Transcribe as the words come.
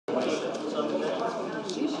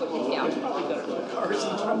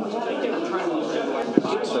So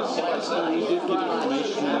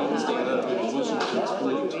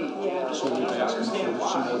we asked them for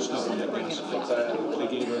some more stuff on that gas. They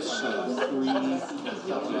gave us three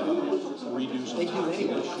redos and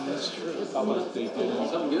calculations, but they didn't. I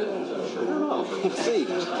don't know. We'll see. I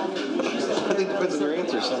think it depends on your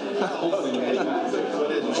answers. Hopefully,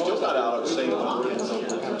 But it's still not out of same time.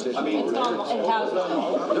 I mean, It has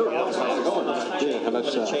gone. Yeah, how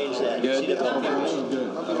much Change that. Good.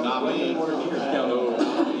 not me.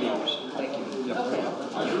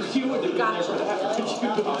 Gotcha.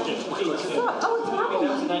 Oh, it's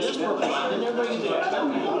happening.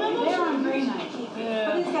 They're on green night.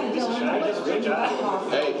 He's got a deal.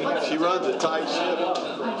 Hey, she runs a tight ship. I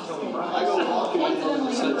go walking.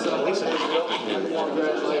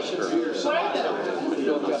 Congratulations.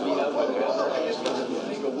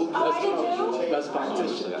 Oh, I did too? Best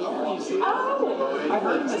competition. Oh. I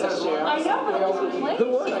heard this. I know, but at least we played.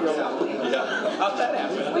 Yeah. How'd that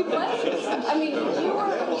happen? We played. I mean, you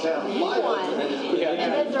won. And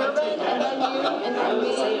then Durbin, and then you, and then me.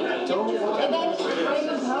 And then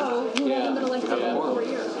Raymond Poe, who hasn't been elected in 4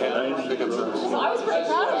 years. So I was pretty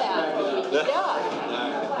proud of that.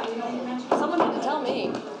 Yeah. Someone had to tell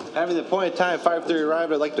me. Having the appointed time 5:30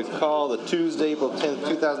 arrived, I'd like to call the Tuesday, April 10th,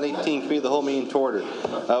 2018 committee of the whole meeting to order.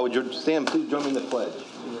 Would you stand, please join me in the pledge.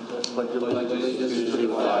 Pledge allegiance to the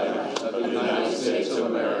flag of the United States of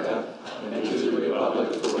America and to the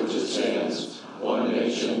republic for which it stands, one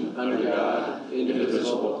nation, under God,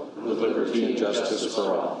 indivisible, with liberty and justice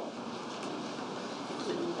for all.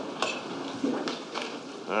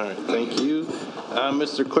 All right, thank you.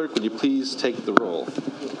 Mr. Clerk, would you please take the roll?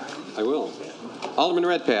 I will. Alderman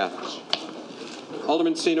Redpath.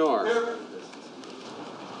 Alderman Senor. Here.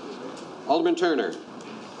 Alderman Turner.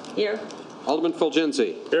 Here. Alderman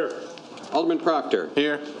Fulgenzi. Here. Alderman Proctor.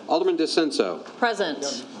 Here. Alderman DeCenso.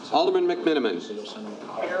 Present. Alderman McMiniman.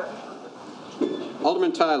 Here.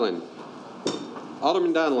 Alderman Tylen.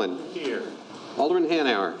 Alderman Donlin. Here. Alderman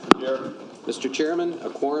Hanauer. Here. Mr. Chairman, a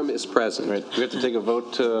quorum is present. All right, we have to take a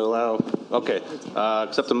vote to allow, okay,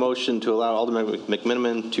 accept the motion to allow Alderman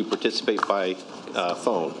McMiniman to participate by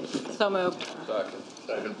phone. So moved.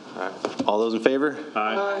 Second. All right. All those in favor?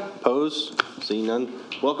 Aye. Opposed? Seeing none.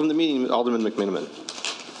 Welcome to the meeting, Alderman McMiniman.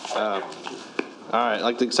 All right, I'd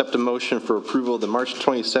like to accept a motion for approval of the March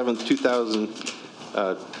 27th,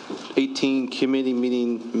 2018 committee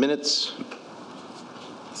meeting minutes.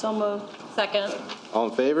 So moved. Second. All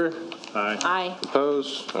in favor? Aye. Aye.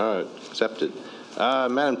 Opposed? All right, accepted.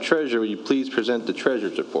 Madam Treasurer, will you please present the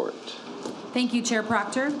Treasurer's report? Thank you, Chair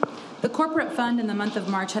Proctor. The corporate fund in the month of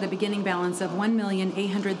March had a beginning balance of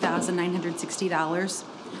 $1,800,960.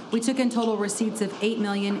 We took in total receipts of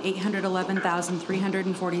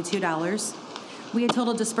 $8,811,342. We had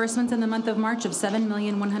total disbursements in the month of March of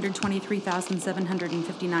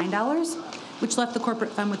 $7,123,759, which left the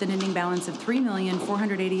corporate fund with an ending balance of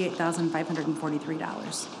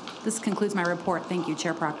 $3,488,543. This concludes my report. Thank you,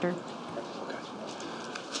 Chair Proctor.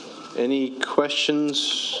 Any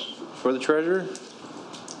questions for the Treasurer?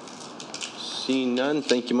 Seeing none,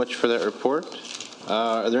 thank you much for that report.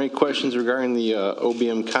 Are there any questions regarding the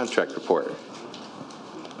OBM contract report?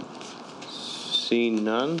 Seeing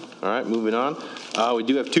none. All right, moving on. We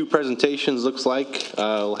do have two presentations, looks like.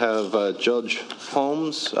 We'll have Judge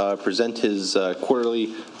Holmes present his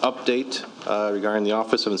quarterly update regarding the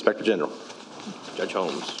Office of Inspector General. Judge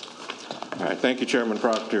Holmes. All right, thank you, Chairman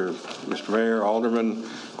Proctor, Mr. Mayor, Alderman,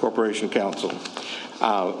 Corporation Council.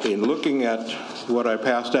 In looking at what I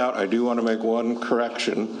passed out, I do want to make one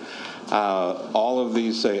correction. All of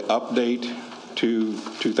these say update to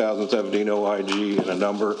 2017 OIG and a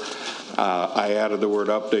number. I added the word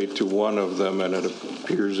update to one of them, and it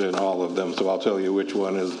appears in all of them, so I'll tell you which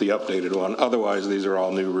one is the updated one. Otherwise, these are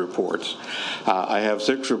all new reports. I have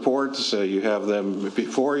 6 reports. You have them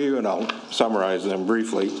before you, and I'll summarize them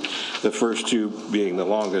briefly, the first 2 being the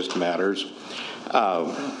longest matters.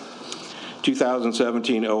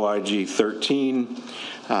 2017 OIG 13.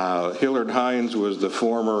 Hillard Hines was the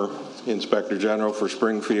former Inspector General for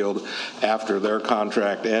Springfield. After their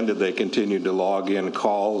contract ended, they continued to log in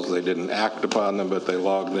calls. They didn't act upon them, but they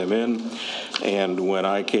logged them in. And when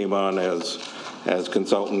I came on as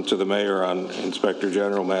consultant to the mayor on Inspector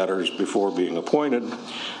General matters before being appointed,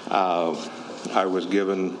 I was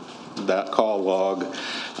given that call log,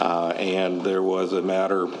 and there was a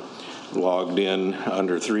matter logged in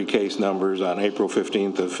under 3 case numbers on April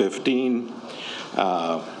 15th of 15.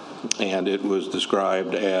 And it was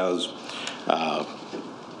described as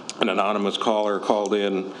an anonymous caller called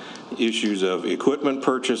in issues of equipment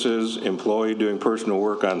purchases, employee doing personal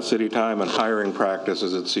work on city time, and hiring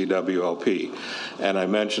practices at CWLP. And I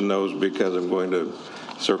mention those because I'm going to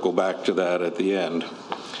circle back to that at the end.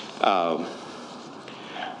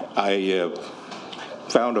 I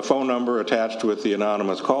found a phone number attached with the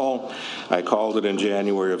anonymous call. I called it in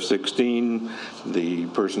January of 16. The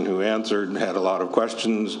person who answered had a lot of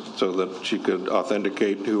questions so that she could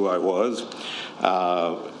authenticate who I was.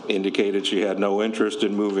 Indicated she had no interest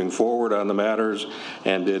in moving forward on the matters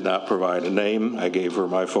and did not provide a name. I gave her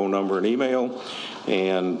my phone number and email,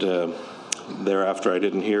 and thereafter I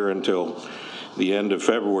didn't hear until the end of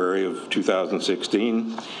February of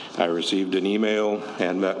 2016. I received an email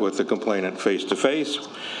and met with the complainant face-to-face.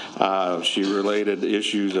 She related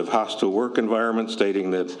issues of hostile work environment,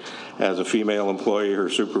 stating that as a female employee, her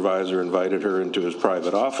supervisor invited her into his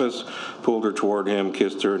private office, pulled her toward him,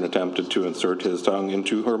 kissed her, and attempted to insert his tongue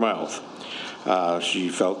into her mouth. She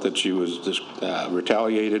felt that she was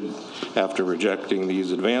retaliated after rejecting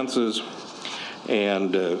these advances.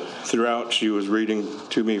 And throughout, she was reading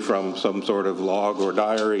to me from some sort of log or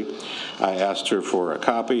diary. I asked her for a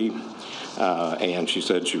copy, and she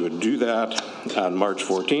said she would do that. On March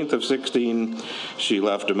 14th of 16, she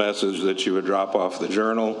left a message that she would drop off the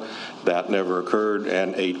journal. That never occurred,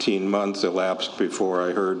 and 18 months elapsed before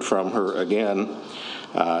I heard from her again.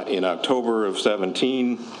 In October of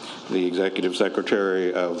 17, the executive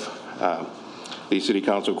secretary of the city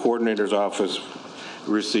council coordinator's office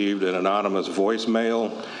received an anonymous voicemail,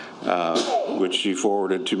 which she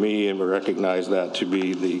forwarded to me, and recognized that to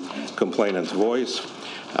be the complainant's voice.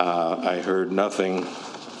 I heard nothing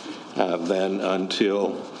then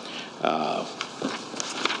until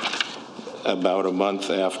about a month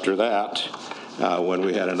after that, when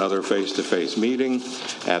we had another face-to-face meeting.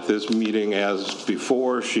 At this meeting, as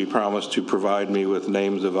before, she promised to provide me with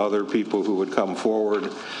names of other people who would come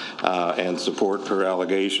forward and support her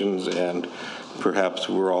allegations, and perhaps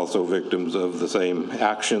were also victims of the same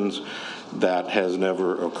actions. That has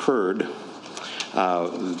never occurred.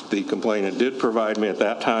 The complainant did provide me at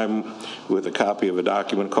that time with a copy of a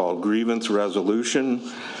document called Grievance Resolution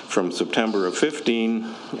from September of 15,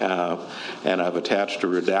 and I've attached a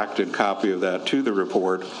redacted copy of that to the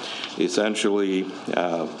report. Essentially,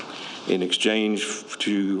 in exchange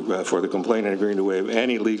for the complainant agreeing to waive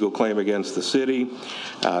any legal claim against the city,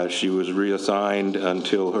 she was reassigned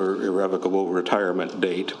until her irrevocable retirement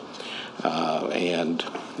date. And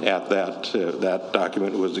at that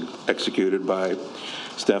document was executed by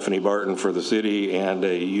Stephanie Barton for the city and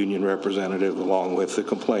a union representative along with the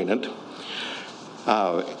complainant.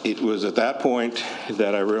 It was at that point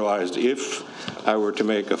that I realized if I were to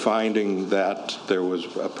make a finding that there was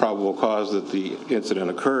a probable cause that the incident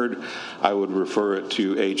occurred, I would refer it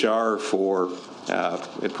to HR for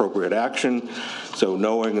appropriate action. So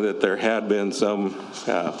knowing that there had been some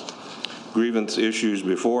grievance issues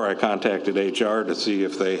before, I contacted HR to see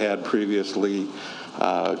if they had previously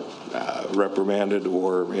reprimanded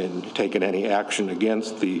or taken any action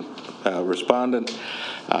against the respondent,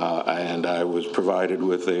 and I was provided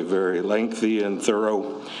with a very lengthy and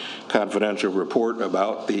thorough confidential report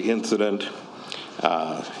about the incident.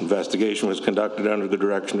 Investigation was conducted under the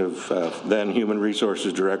direction of then Human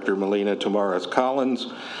Resources Director Melina Tamaris Collins.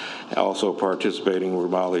 Also participating were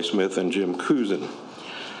Molly Smith and Jim Cousin.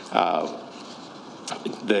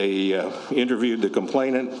 They interviewed the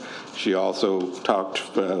complainant. She also talked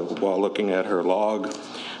while looking at her log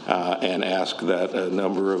and asked that a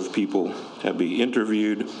number of people be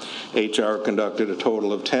interviewed. HR conducted a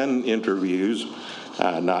total of 10 interviews,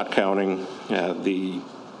 not counting the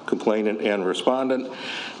complainant and respondent,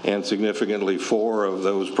 and significantly 4 of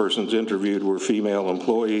those persons interviewed were female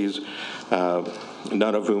employees,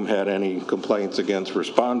 none of whom had any complaints against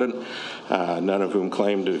respondent, none of whom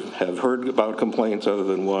claimed to have heard about complaints other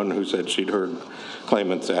than one who said she'd heard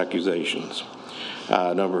claimant's accusations.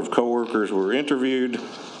 A number of coworkers were interviewed,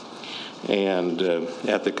 and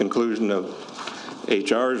at the conclusion of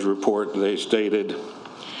HR's report, they stated,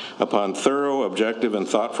 upon thorough, objective, and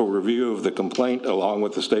thoughtful review of the complaint, along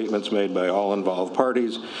with the statements made by all involved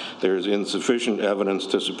parties, there is insufficient evidence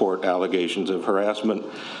to support allegations of harassment,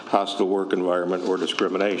 hostile work environment, or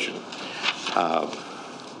discrimination.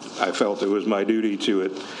 I felt it was my duty to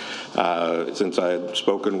it, since I had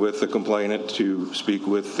spoken with the complainant, to speak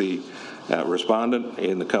with the respondent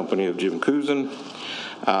in the company of Jim Cousin.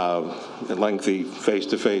 A lengthy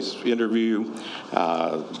face-to-face interview.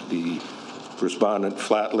 The respondent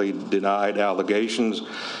flatly denied allegations,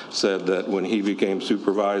 said that when he became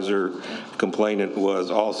supervisor, complainant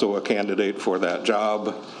was also a candidate for that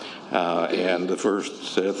job, and the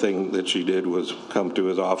first thing that she did was come to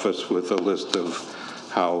his office with a list of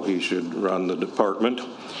how he should run the department.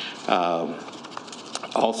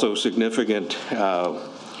 Also significant,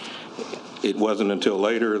 it wasn't until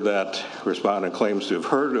later that respondent claims to have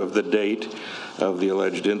heard of the date of the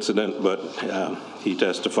alleged incident, but he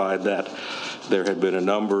testified that there had been a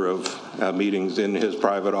number of meetings in his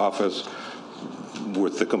private office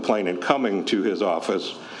with the complainant coming to his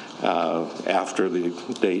office after the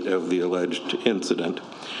date of the alleged incident.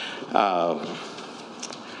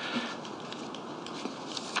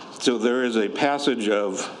 So there is a passage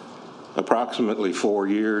of approximately 4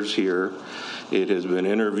 years here. It has been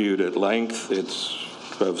interviewed at length. It's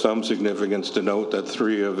of some significance to note that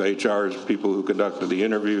 3 of HR's people who conducted the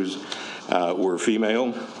interviews were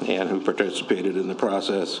female and who participated in the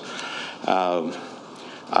process.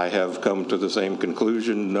 I have come to the same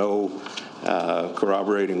conclusion. No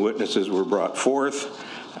corroborating witnesses were brought forth.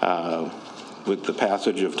 With the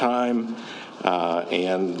passage of time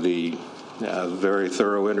and the very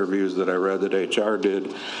thorough interviews that I read that HR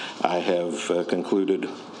did, I have concluded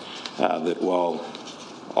that while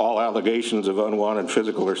all allegations of unwanted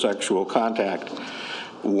physical or sexual contact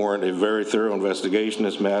warrant a very thorough investigation,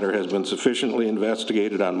 this matter has been sufficiently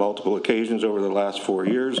investigated on multiple occasions over the last 4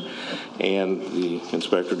 years, and the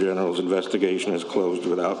Inspector General's investigation is closed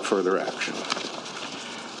without further action.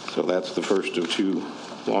 So that's the first of 2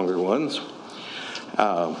 longer ones.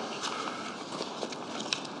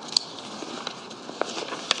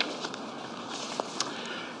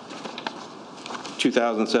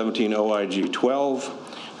 2017 OIG 12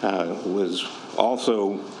 was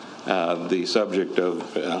also the subject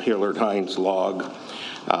of Hilliard Hines' log,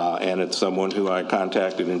 and it's someone who I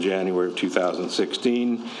contacted in January of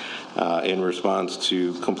 2016 in response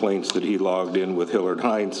to complaints that he logged in with Hilliard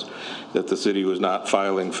Hines that the city was not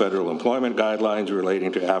filing federal employment guidelines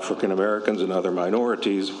relating to African Americans and other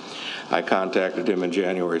minorities. I contacted him in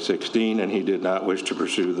January 16, and he did not wish to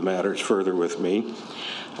pursue the matters further with me.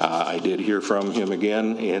 I did hear from him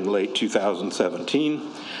again in late 2017,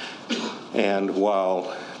 and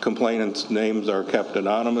while complainants' names are kept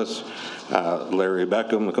anonymous, Larry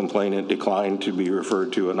Beckham, the complainant, declined to be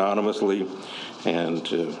referred to anonymously and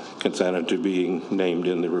consented to being named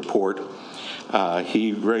in the report.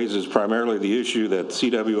 He raises primarily the issue that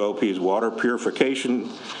CWOP's Water Purification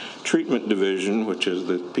Treatment Division, which is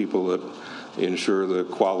the people that ensure the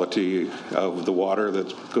quality of the water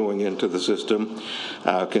that's going into the system,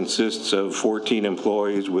 consists of 14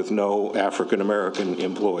 employees with no African American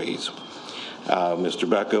employees. Mr.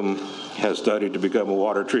 Beckham has studied to become a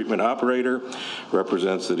water treatment operator,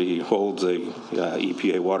 represents that he holds a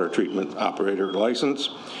EPA water treatment operator license,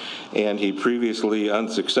 and he previously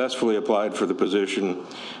unsuccessfully applied for the position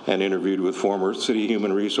and interviewed with former City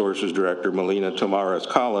Human Resources Director Melina Tamares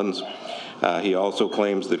Collins. He also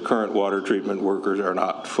claims that current water treatment workers are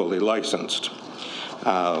not fully licensed.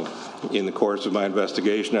 In the course of my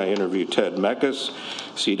investigation, I interviewed Ted Meckes,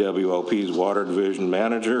 CWOP's Water Division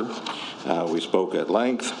Manager. We spoke at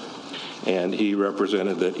length, and he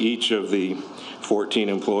represented that each of the 14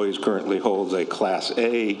 employees currently holds a Class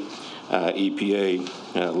A EPA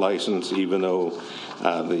license, even though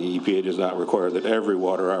the EPA does not require that every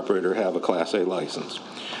water operator have a Class A license.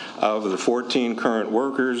 Of the 14 current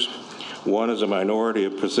workers, 1 is a minority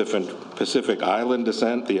of Pacific Island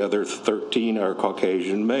descent. The other 13 are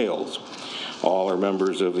Caucasian males. All are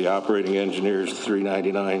members of the Operating Engineers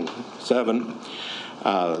 399-7.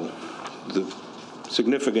 The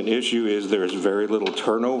significant issue is there's very little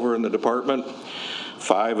turnover in the department.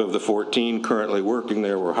 5 of the 14 currently working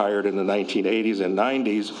there were hired in the 1980s and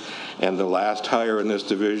 90s, and the last hire in this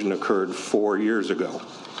division occurred 4 years ago.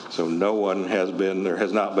 So no one has been, there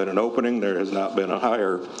has not been an opening, there has not been a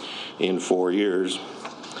hire in 4 years.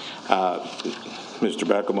 Mr.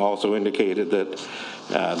 Beckham also indicated that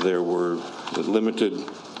there were limited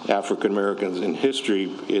African Americans in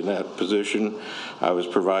history in that position. I was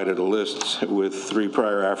provided a list with 3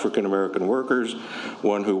 prior African American workers,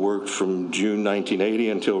 1 who worked from June 1980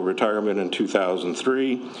 until retirement in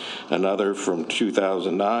 2003, another from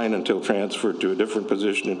 2009 until transferred to a different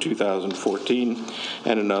position in 2014,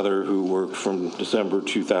 and another who worked from December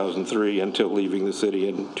 2003 until leaving the city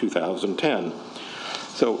in 2010.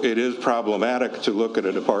 So it is problematic to look at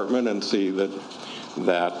a department and see that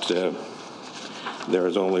there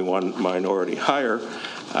is only 1 minority hire.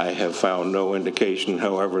 I have found no indication,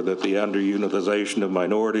 however, that the underutilization of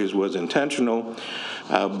minorities was intentional,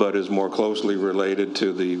 but is more closely related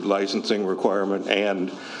to the licensing requirement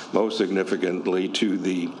and, most significantly, to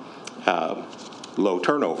the low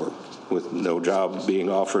turnover, with no job being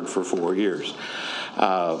offered for 4 years.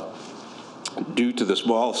 Due to the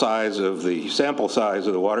small size of the sample size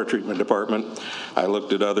of the water treatment department, I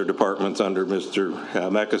looked at other departments under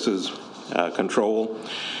Mr. Meckes's control.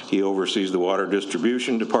 He oversees the water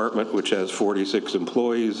distribution department, which has 46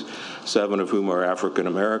 employees, 7 of whom are African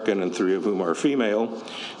American and 3 of whom are female.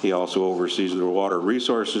 He also oversees the water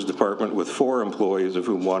resources department with 4 employees, of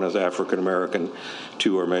whom 1 is African American,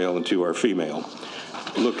 2 are male and 2 are female.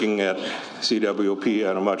 Looking at CWP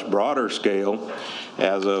on a much broader scale,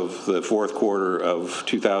 as of the fourth quarter of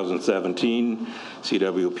 2017,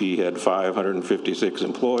 CWP had 556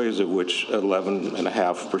 employees, of which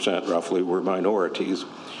 11.5% roughly were minorities.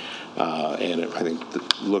 And I think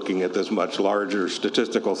that looking at this much larger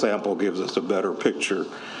statistical sample gives us a better picture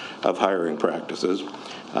of hiring practices.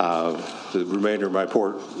 The remainder of my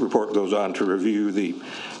report goes on to review the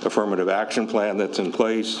affirmative action plan that's in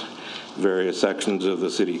place, various sections of the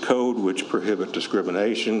city code which prohibit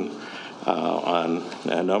discrimination on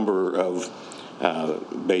a number of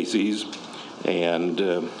bases, and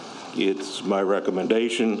it's my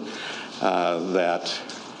recommendation that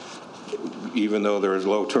even though there is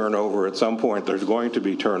low turnover, at some point there's going to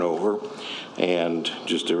be turnover. And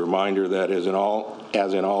just a reminder that as in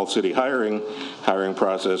all city hiring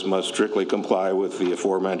process must strictly comply with the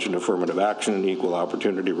aforementioned affirmative action and equal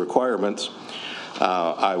opportunity requirements.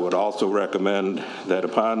 I would also recommend that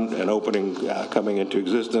upon an opening coming into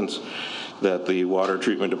existence, that the water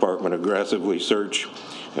treatment department aggressively search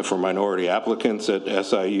for minority applicants at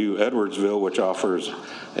SIU Edwardsville, which offers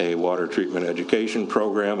a water treatment education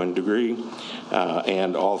program and degree.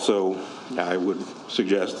 And also, I would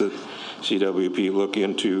suggest that CWP look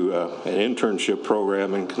into an internship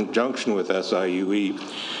program in conjunction with SIUE,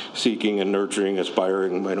 seeking and nurturing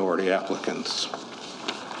aspiring minority applicants.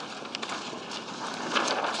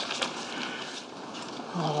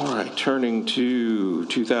 All right, turning to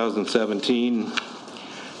 2017,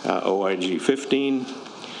 OIG 15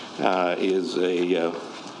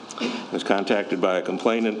 was contacted by a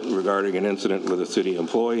complainant regarding an incident with a city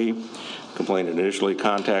employee. Complainant initially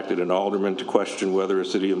contacted an alderman to question whether a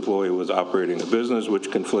city employee was operating a business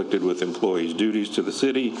which conflicted with employees' duties to the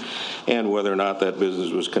city and whether or not that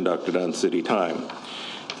business was conducted on city time.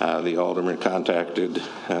 The alderman contacted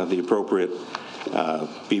the appropriate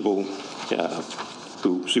people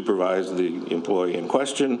who supervised the employee in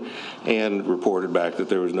question and reported back that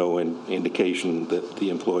there was no indication that the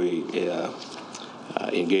employee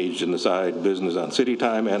engaged in the side business on city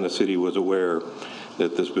time, and the city was aware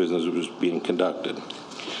that this business was being conducted.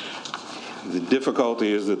 The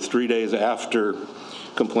difficulty is that 3 days after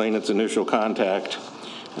complainant's initial contact,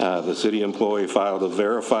 the city employee filed a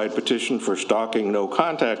verified petition for stalking no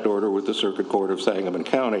contact order with the Circuit Court of Sangamon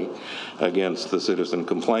County against the citizen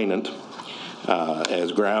complainant.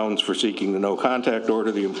 As grounds for seeking the no contact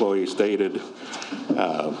order, the employee stated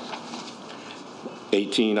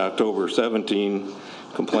 18 October 17,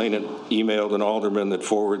 complainant emailed an alderman that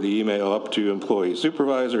forwarded the email up to employee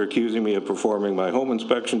supervisor accusing me of performing my home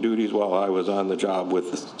inspection duties while I was on the job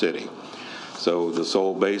with the city. So the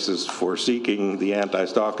sole basis for seeking the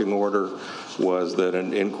anti-stalking order was that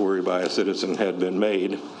an inquiry by a citizen had been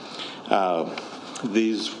made.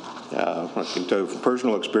 I can tell you from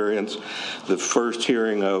personal experience, the first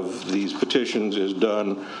hearing of these petitions is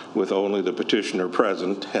done with only the petitioner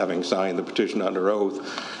present, having signed the petition under oath.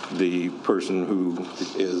 The person who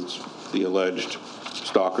is the alleged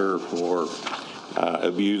stalker or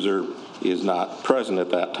abuser is not present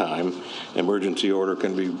at that time. Emergency order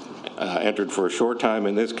can be entered for a short time.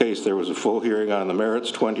 In this case, there was a full hearing on the merits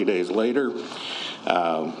 20 days later.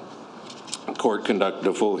 Court conducted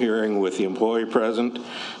a full hearing with the employee present,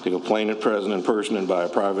 the complainant present in person, and by a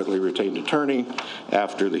privately retained attorney.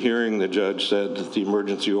 After the hearing, the judge said that the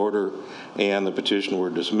emergency order and the petition were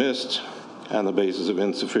dismissed on the basis of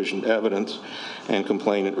insufficient evidence, and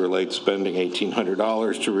complainant relates spending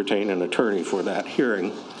 $1,800 to retain an attorney for that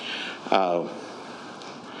hearing.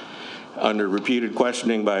 Under repeated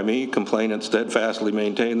questioning by me, complainant steadfastly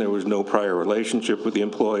maintained there was no prior relationship with the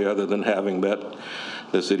employee other than having met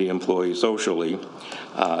the city employee socially.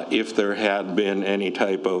 If there had been any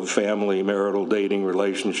type of family, marital, dating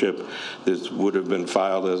relationship, this would have been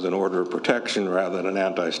filed as an order of protection rather than an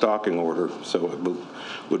anti-stalking order. So I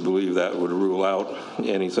would believe that would rule out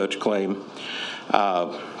any such claim.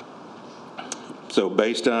 So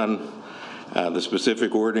based on the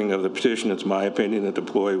specific wording of the petition, it's my opinion that the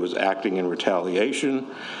employee was acting in retaliation.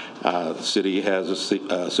 The city has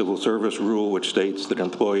a civil service rule which states that an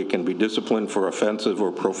employee can be disciplined for offensive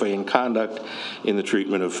or profane conduct in the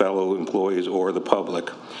treatment of fellow employees or the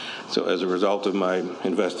public. So as a result of my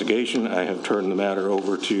investigation, I have turned the matter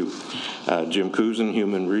over to Jim Cousin,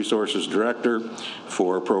 Human Resources Director,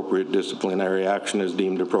 before appropriate disciplinary action is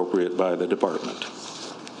deemed appropriate by the department.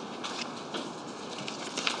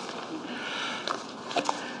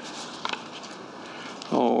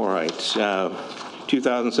 All right,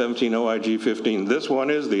 2017 OIG 15. This one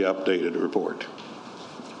is the updated report.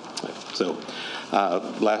 So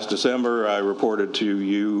last December, I reported to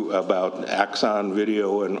you about Axon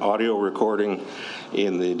video and audio recording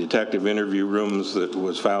in the detective interview rooms that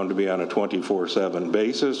was found to be on a 24/7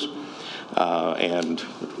 basis, and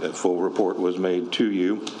a full report was made to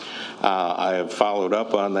you. I have followed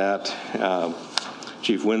up on that.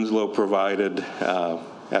 Chief Winslow provided,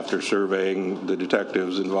 after surveying the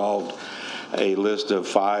detectives involved, a list of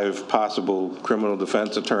 5 possible criminal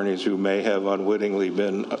defense attorneys who may have unwittingly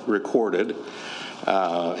been recorded,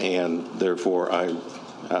 and therefore I,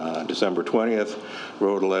 December 20th,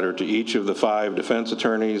 wrote a letter to each of the 5 defense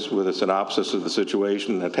attorneys with a synopsis of the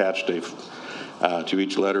situation, and attached to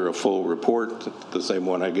each letter a full report, the same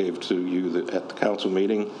one I gave to you at the council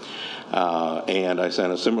meeting. And I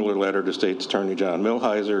sent a similar letter to State's Attorney John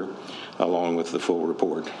Milheiser, along with the full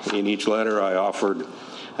report. In each letter, I offered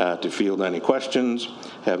to field any questions.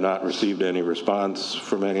 Have not received any response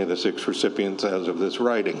from any of the 6 recipients as of this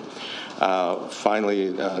writing.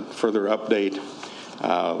 Finally, further update.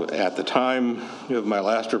 At the time of my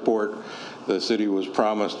last report, the city was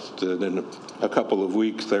promised that in a couple of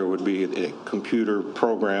weeks there would be a computer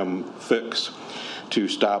program fix to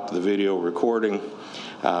stop the video recording.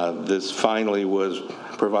 This finally was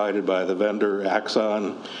provided by the vendor,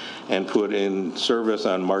 Axon, and put in service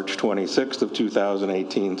on March 26th of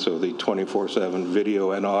 2018, so the 24/7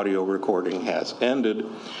 video and audio recording has ended.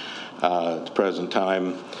 At the present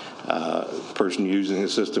time, the person using the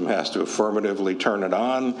system has to affirmatively turn it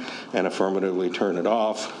on and affirmatively turn it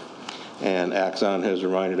off. And Axon has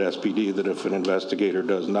reminded SPD that if an investigator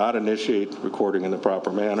does not initiate recording in the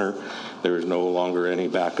proper manner, there is no longer any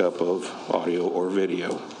backup of audio or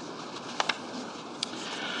video.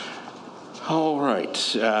 All right,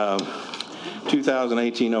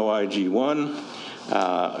 2018 OIG 1.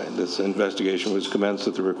 This investigation was commenced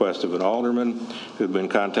at the request of an alderman who had been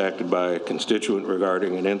contacted by a constituent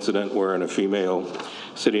regarding an incident wherein a female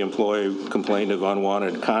city employee complained of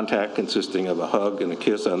unwanted contact consisting of a hug and a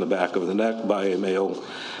kiss on the back of the neck by a male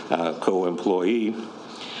co-employee.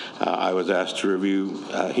 I was asked to review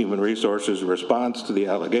Human Resources' response to the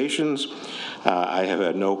allegations. I have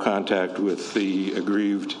had no contact with the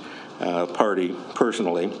aggrieved party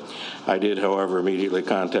personally. I did, however, immediately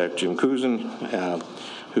contact Jim Cousin,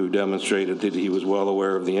 who demonstrated that he was well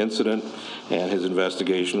aware of the incident and his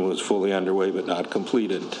investigation was fully underway but not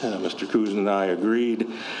completed. Mr. Cousin and I agreed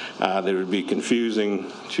that it would be confusing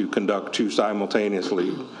to conduct two simultaneous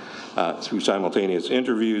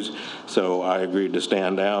interviews, so I agreed to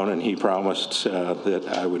stand down, and he promised that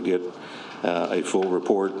I would get a full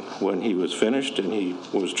report when he was finished, and he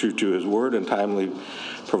was true to his word and timely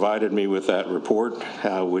provided me with that report,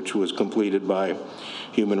 which was completed by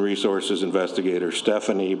Human Resources investigator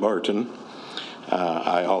Stephanie Barton.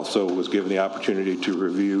 I also was given the opportunity to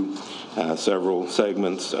review several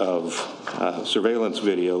segments of surveillance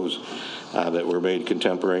videos that were made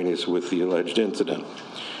contemporaneous with the alleged incident.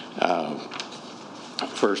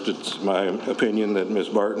 First, it's my opinion that Ms.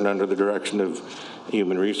 Barton, under the direction of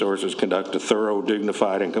Human Resources, conduct a thorough,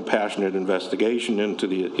 dignified, and compassionate investigation into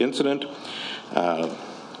the incident.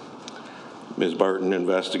 Ms. Barton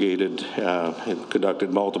investigated and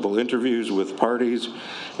conducted multiple interviews with parties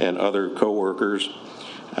and other co-workers.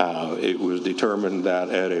 It was determined that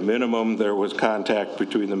at a minimum there was contact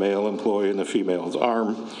between the male employee and the female's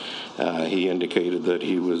arm. He indicated that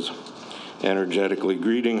he was energetically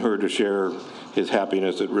greeting her to share his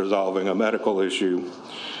happiness at resolving a medical issue.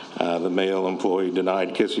 The male employee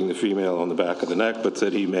denied kissing the female on the back of the neck, but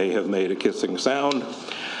said he may have made a kissing sound.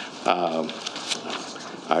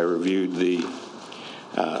 I reviewed the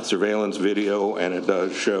surveillance video, and it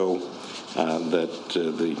does show that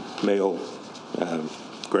the male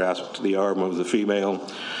grasped the arm of the female.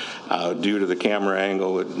 Due to the camera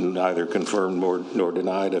angle, it neither confirmed nor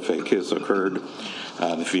denied if a kiss occurred.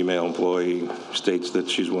 The female employee states that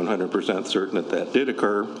she's 100% certain that that did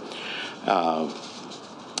occur.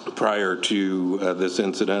 Prior to this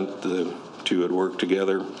incident, the two had worked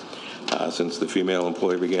together since the female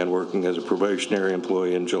employee began working as a probationary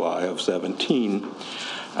employee in July of 17.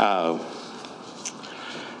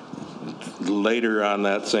 Later on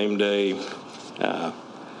that same day,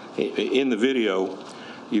 in the video,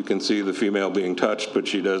 you can see the female being touched, but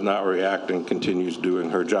she does not react and continues doing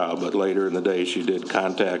her job. But later in the day, she did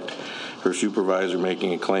contact her supervisor,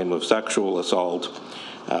 making a claim of sexual assault,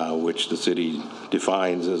 which the city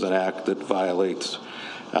defines as an act that violates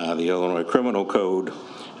the Illinois Criminal Code,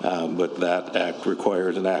 but that act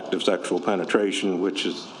requires an act of sexual penetration, which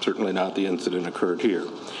is certainly not the incident occurred here.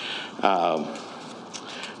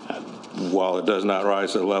 While it does not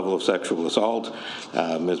rise to the level of sexual assault,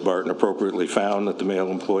 Ms. Barton appropriately found that the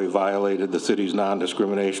male employee violated the city's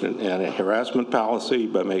non-discrimination and harassment policy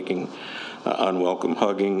by making unwelcome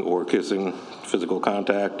hugging or kissing, physical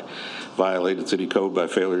contact, violated city code by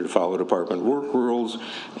failure to follow department work rules,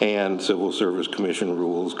 and Civil Service Commission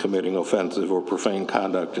rules, committing offensive or profane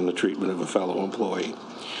conduct in the treatment of a fellow employee.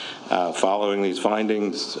 Following these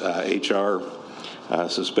findings, HR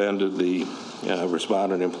suspended the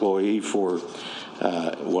respondent employee for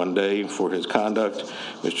 1 day for his conduct.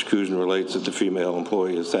 Mr. Kuzin relates that the female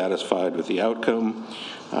employee is satisfied with the outcome,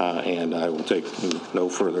 and I will take no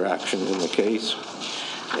further action in the case.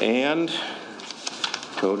 And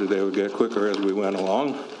so they would get quicker as we went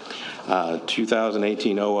along.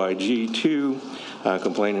 2018 OIG 2,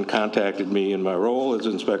 complainant contacted me in my role as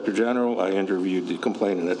Inspector General. I interviewed the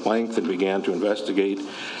complainant at length and began to investigate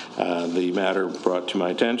the matter brought to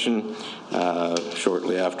my attention.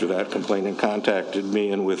 Shortly after that, complainant contacted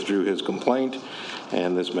me and withdrew his complaint,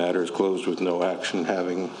 and this matter is closed with no action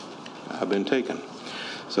having been taken.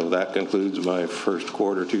 So that concludes my first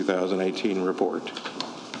quarter 2018 report.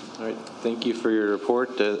 All right, thank you for your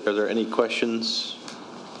report. Are there any questions?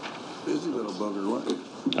 Busy little bugger, weren't you?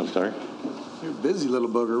 I'm sorry? You're a busy little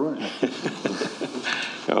bugger, weren't you?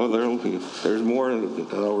 Oh, there's more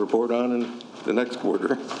that I'll report on in the next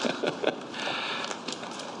quarter.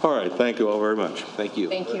 All right, thank you all very much. Thank you.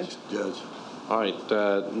 Thank you. Judge. All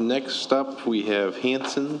right, next up we have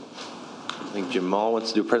Hanson. I think Jamal wants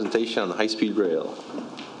to do a presentation on the high-speed rail.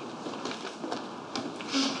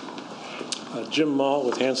 Jim Mall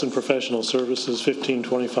with Hanson Professional Services,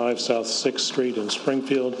 1525 South 6th Street in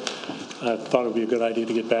Springfield. I thought it would be a good idea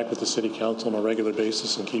to get back with the City Council on a regular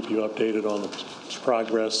basis and keep you updated on the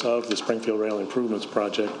progress of the Springfield Rail Improvements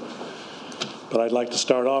Project. But I'd like to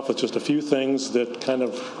start off with just a few things that kind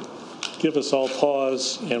of give us all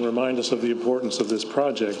pause and remind us of the importance of this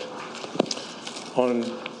project. On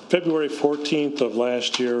February 14th of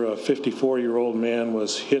last year, a 54-year-old man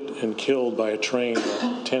was hit and killed by a train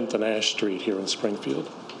at 10th and Ash Street here in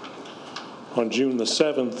Springfield. On June the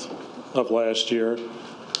 7th of last year,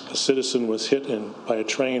 a citizen was hit by a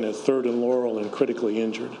train at 3rd and Laurel and critically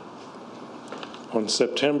injured. On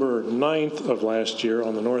September 9th of last year,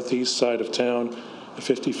 on the northeast side of town, a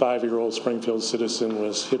 55-year-old Springfield citizen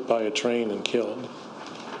was hit by a train and killed.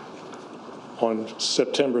 On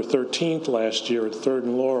September 13th last year at 3rd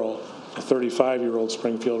and Laurel, a 35-year-old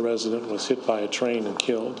Springfield resident was hit by a train and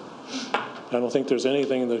killed. I don't think there's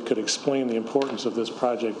anything that could explain the importance of this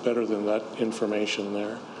project better than that information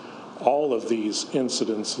there. All of these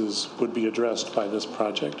incidences would be addressed by this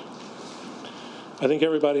project. I think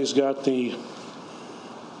everybody's got the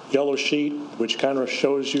yellow sheet, which kind of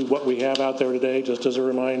shows you what we have out there today. Just as a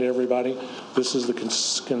reminder, everybody, this is the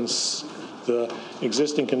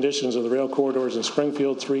existing conditions of the rail corridors in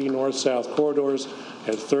Springfield, 3 north-south corridors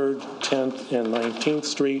at 3rd, 10th, and 19th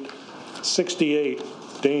Street, 68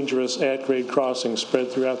 dangerous at-grade crossings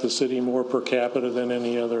spread throughout the city, more per capita than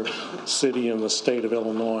any other city in the state of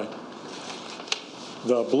Illinois.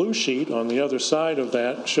 The blue sheet on the other side of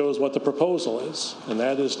that shows what the proposal is, and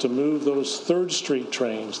that is to move those 3rd Street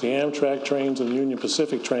trains, the Amtrak trains and Union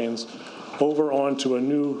Pacific trains, over onto a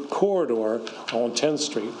new corridor on 10th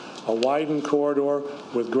Street, a widened corridor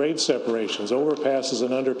with grade separations, overpasses and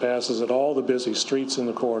underpasses at all the busy streets in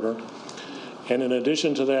the corridor. And in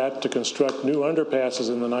addition to that, to construct new underpasses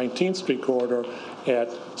in the 19th Street corridor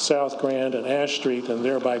at South Grand and Ash Street, and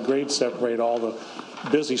thereby grade separate all the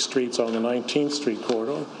busy streets on the 19th Street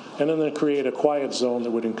corridor, and then create a quiet zone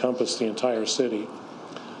that would encompass the entire city.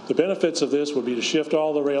 The benefits of this would be to shift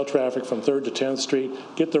all the rail traffic from 3rd to 10th Street,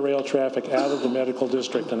 get the rail traffic out of the medical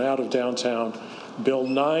district and out of downtown, build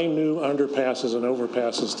 9 new underpasses and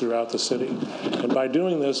overpasses throughout the city. And by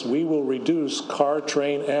doing this, we will reduce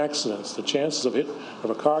car-train accidents, the chances of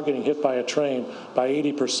a car getting hit by a train, by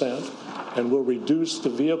 80%, and will reduce the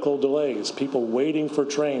vehicle delays, people waiting for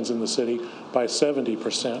trains in the city, by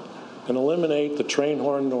 70%, and eliminate the train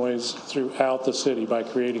horn noise throughout the city by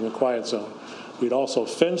creating a quiet zone. We'd also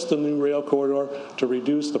fence the new rail corridor to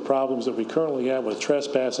reduce the problems that we currently have with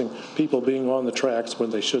trespassing, people being on the tracks when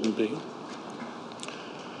they shouldn't be.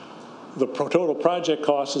 The total project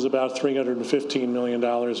cost is about $315 million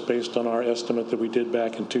based on our estimate that we did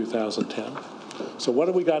back in 2010. So what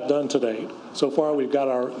have we got done to date? So far, we've got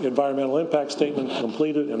our environmental impact statement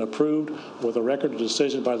completed and approved with a record of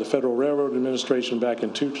decision by the Federal Railroad Administration back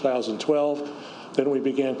in 2012. Then we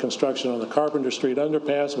began construction on the Carpenter Street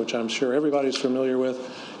underpass, which I'm sure everybody's familiar with,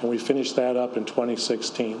 and we finished that up in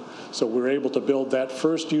 2016. So we were able to build that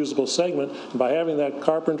first usable segment. And by having that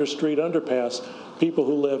Carpenter Street underpass, people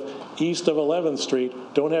who live east of 11th Street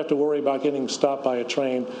don't have to worry about getting stopped by a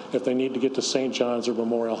train if they need to get to St. John's or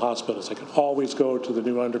Memorial Hospitals. They can always go to the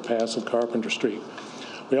new underpass on Carpenter Street.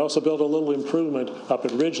 We also built a little improvement up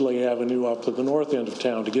at Ridgely Avenue up to the north end of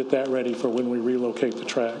town to get that ready for when we relocate the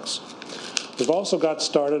tracks. We've also got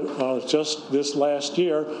started just this last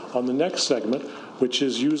year on the next segment, which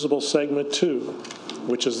is usable segment 2,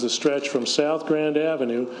 which is the stretch from South Grand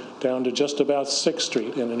Avenue down to just about 6th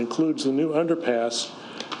Street, and it includes the new underpass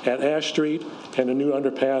at Ash Street and a new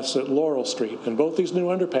underpass at Laurel Street. And both these new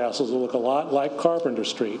underpasses will look a lot like Carpenter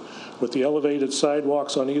Street, with the elevated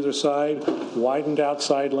sidewalks on either side, widened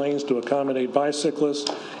outside lanes to accommodate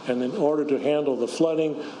bicyclists, and in order to handle the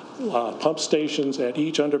flooding, pump stations at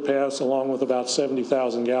each underpass, along with about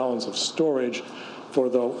 70,000 gallons of storage for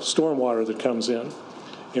the stormwater that comes in.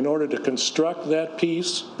 In order to construct that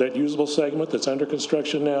piece, that usable segment that's under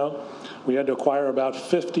construction now, we had to acquire about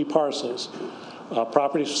 50 parcels.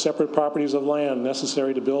 Separate properties of land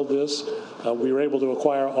necessary to build this. We were able to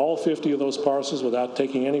acquire all 50 of those parcels without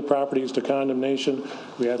taking any properties to condemnation.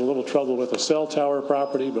 We had a little trouble with a cell tower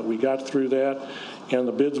property, but we got through that. And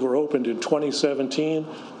the bids were opened in 2017.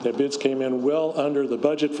 The bids came in well under the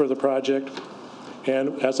budget for the project.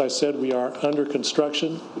 And as I said, we are under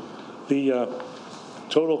construction. The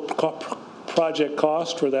total project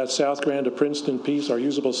cost for that South Grand to Princeton piece, our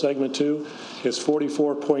usable segment 2, is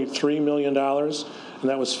 $44.3 million. And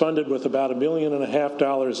that was funded with about $1.5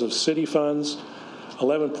 million of city funds,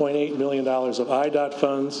 $11.8 million of IDOT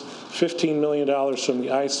funds, $15 million from the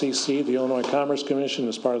ICC, the Illinois Commerce Commission,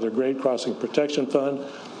 as part of their Grade Crossing Protection Fund,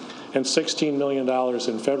 and $16 million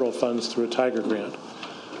in federal funds through a Tiger Grant.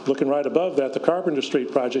 Looking right above that, the Carpenter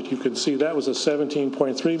Street project, you can see that was a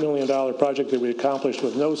 $17.3 million project that we accomplished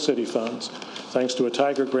with no city funds, thanks to a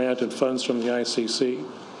Tiger Grant and funds from the ICC.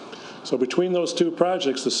 So between those two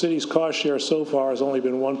projects, the city's cost share so far has only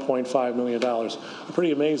been $1.5 million, a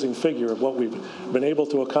pretty amazing figure of what we've been able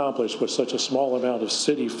to accomplish with such a small amount of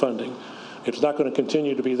city funding. It's not going to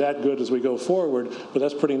continue to be that good as we go forward, but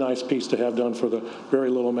that's a pretty nice piece to have done for the very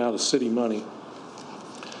little amount of city money.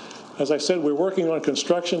 As I said, we're working on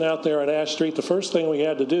construction out there at Ash Street. The first thing we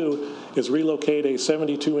had to do is relocate a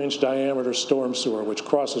 72-inch diameter storm sewer, which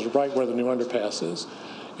crosses right where the new underpass is.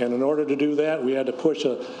 And in order to do that, we had to push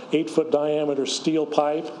a 8-foot diameter steel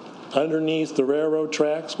pipe underneath the railroad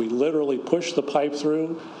tracks. We literally pushed the pipe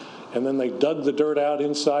through, and then they dug the dirt out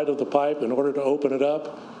inside of the pipe in order to open it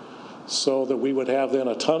up so that we would have then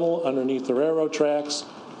a tunnel underneath the railroad tracks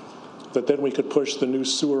that then we could push the new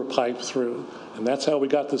sewer pipe through. And that's how we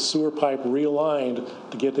got the sewer pipe realigned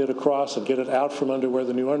to get it across and get it out from under where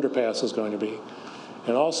the new underpass is going to be.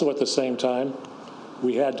 And also at the same time,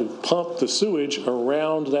 we had to pump the sewage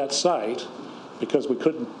around that site because we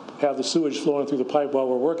couldn't have the sewage flowing through the pipe while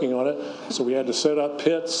we're working on it. So we had to set up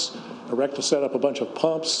pits, set up a bunch of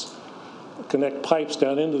pumps, connect pipes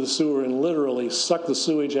down into the sewer and literally suck the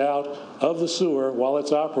sewage out of the sewer while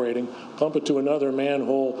it's operating, pump it to another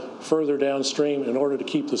manhole further downstream in order to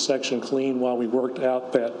keep the section clean while we worked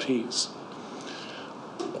out that piece.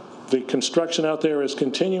 The construction out there is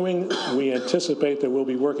continuing. We anticipate that we'll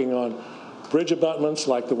be working on bridge abutments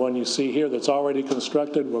like the one you see here that's already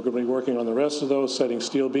constructed. We're going to be working on the rest of those, setting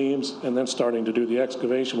steel beams, and then starting to do the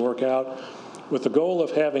excavation work out, with the goal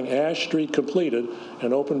of having Ash Street completed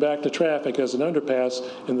and open back to traffic as an underpass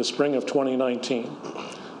in the spring of 2019.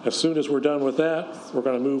 As soon as we're done with that, we're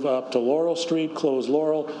going to move up to Laurel Street, close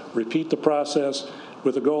Laurel, repeat the process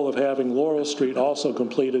with the goal of having Laurel Street also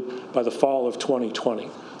completed by the fall of 2020.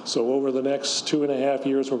 So over the next 2.5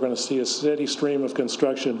 years, we're going to see a steady stream of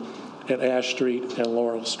construction at Ash Street and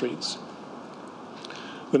Laurel Streets.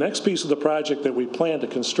 The next piece of the project that we plan to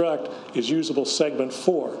construct is usable segment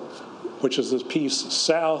 4, which is the piece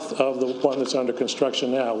south of the one that's under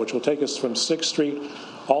construction now, which will take us from 6th Street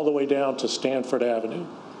all the way down to Stanford Avenue.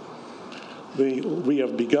 We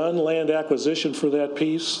have begun land acquisition for that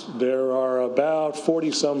piece. There are about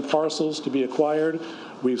 40-some parcels to be acquired.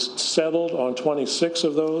 We've settled on 26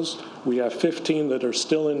 of those. We have 15 that are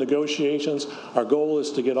still in negotiations. Our goal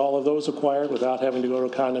is to get all of those acquired without having to go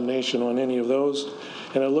to condemnation on any of those.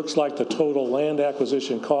 And it looks like the total land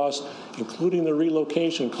acquisition cost, including the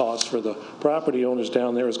relocation costs for the property owners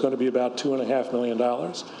down there, is going to be about $2.5 million.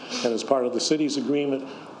 And as part of the city's agreement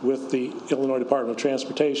with the Illinois Department of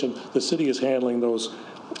Transportation, the city is handling those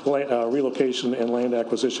relocation and land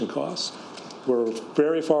acquisition costs. We're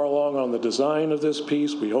very far along on the design of this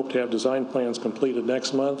piece. We hope to have design plans completed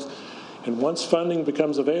next month. And once funding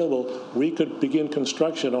becomes available, we could begin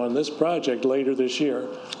construction on this project later this year.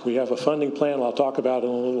 We have a funding plan I'll talk about in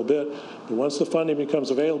a little bit, but once the funding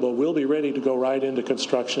becomes available, we'll be ready to go right into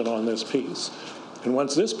construction on this piece. And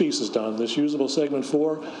once this piece is done, this usable segment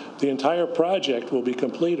 4, the entire project will be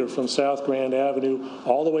completed from South Grand Avenue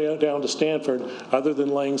all the way down to Stanford, other than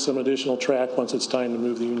laying some additional track once it's time to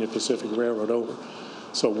move the Union Pacific Railroad over.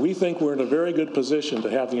 So we think we're in a very good position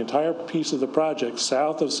to have the entire piece of the project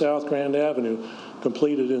south of South Grand Avenue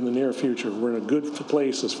completed in the near future. We're in a good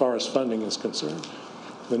place as far as funding is concerned.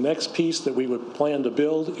 The next piece that we would plan to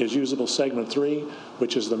build is usable segment 3,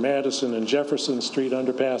 which is the Madison and Jefferson Street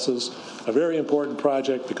underpasses, a very important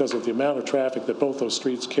project because of the amount of traffic that both those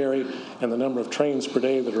streets carry and the number of trains per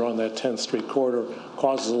day that are on that 10th Street corridor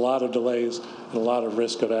causes a lot of delays and a lot of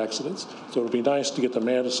risk of accidents. So it would be nice to get the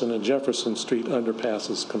Madison and Jefferson Street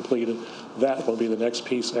underpasses completed. That will be the next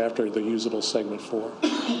piece after the usable segment 4.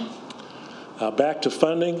 Back to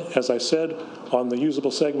funding, as I said, on the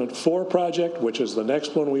usable segment 4 project, which is the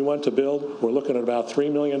next one we want to build, we're looking at about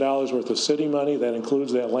 $3 million worth of city money. That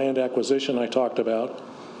includes that land acquisition I talked about.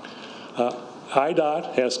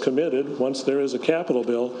 IDOT has committed, once there is a capital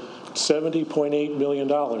bill, $70.8 million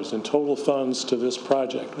in total funds to this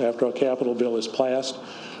project. After a capital bill is passed,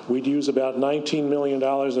 we'd use about $19 million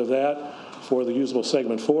of that for the usable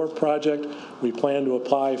segment 4 project. We plan to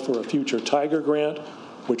apply for a future Tiger grant,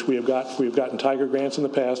 which we've gotten Tiger grants in the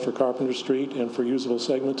past for Carpenter Street and for usable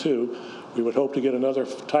segment 2. We would hope to get another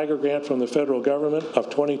Tiger grant from the federal government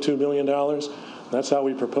of $22 million. That's how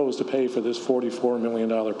we propose to pay for this $44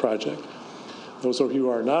 million project. Those of you who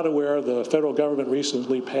are not aware, the federal government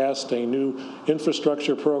recently passed a new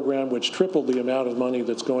infrastructure program which tripled the amount of money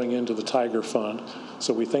that's going into the Tiger Fund.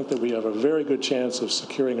 So we think that we have a very good chance of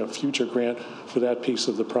securing a future grant for that piece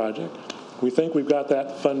of the project. We think we've got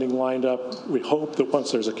that funding lined up. We hope that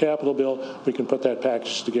once there's a capital bill, we can put that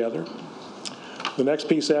package together. The next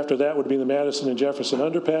piece after that would be the Madison and Jefferson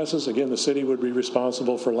underpasses. Again, the city would be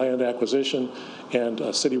responsible for land acquisition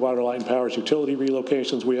and city water, light, and power's utility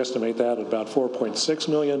relocations. We estimate that at about $4.6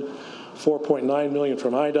 million, $4.9 million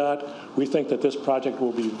from IDOT. We think that this project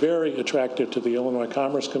will be very attractive to the Illinois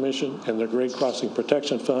Commerce Commission and their Grade Crossing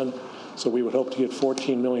Protection Fund. So we would hope to get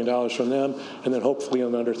 $14 million from them, and then hopefully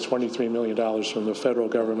another $23 million from the federal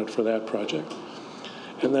government for that project.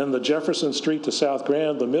 And then the Jefferson Street to South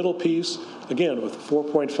Grand, the middle piece, again, with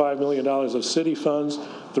 $4.5 million of city funds,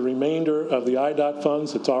 the remainder of the IDOT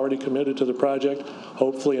funds that's already committed to the project,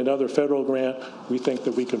 hopefully another federal grant, we think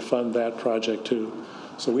that we can fund that project too.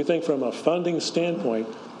 So we think from a funding standpoint,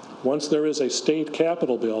 once there is a state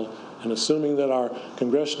capital bill, and assuming that our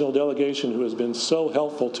congressional delegation, who has been so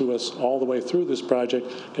helpful to us all the way through this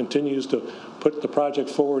project, continues to put the project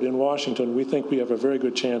forward in Washington, we think we have a very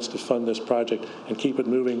good chance to fund this project and keep it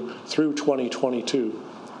moving through 2022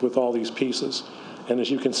 with all these pieces. And as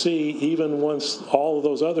you can see, even once all of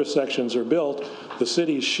those other sections are built, the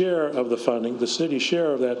city's share of the funding, the city's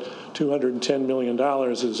share of that $210 million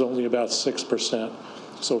is only about 6%.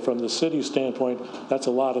 So from the city's standpoint, that's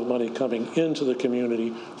a lot of money coming into the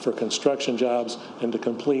community for construction jobs and to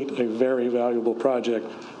complete a very valuable project,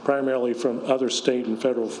 primarily from other state and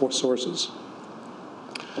federal sources.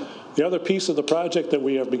 The other piece of the project that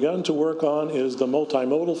we have begun to work on is the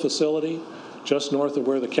multimodal facility just north of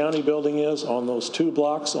where the county building is. On those 2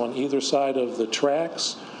 blocks on either side of the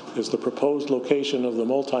tracks is the proposed location of the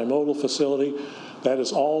multimodal facility. That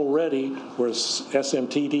is already where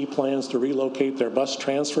SMTD plans to relocate their bus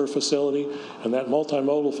transfer facility, and that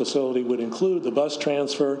multimodal facility would include the bus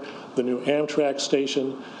transfer, the new Amtrak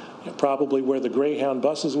station, probably where the Greyhound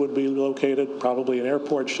buses would be located, probably an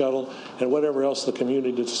airport shuttle, and whatever else the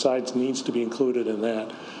community decides needs to be included in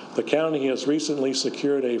that. The county has recently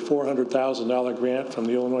secured a $400,000 grant from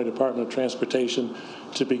the Illinois Department of Transportation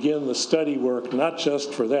to begin the study work, not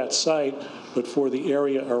just for that site, but for the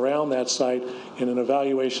area around that site in an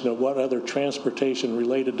evaluation of what other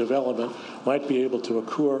transportation-related development might be able to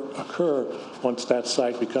occur once that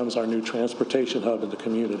site becomes our new transportation hub in the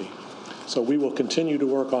community. So we will continue to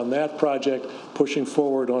work on that project, pushing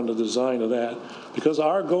forward on the design of that. Because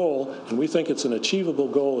our goal, and we think it's an achievable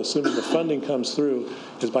goal, assuming the funding comes through,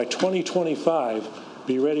 is by 2025,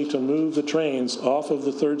 be ready to move the trains off of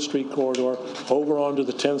the 3rd Street corridor over onto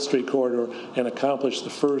the 10th Street corridor and accomplish the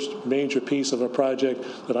first major piece of a project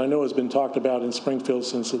that I know has been talked about in Springfield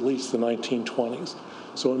since at least the 1920s.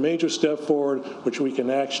 So a major step forward, which we can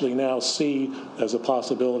actually now see as a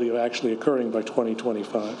possibility of actually occurring by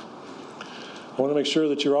 2025. I want to make sure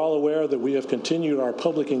that you're all aware that we have continued our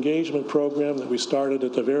public engagement program that we started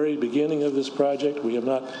at the very beginning of this project. We have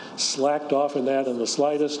not slacked off in that in the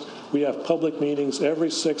slightest. We have public meetings every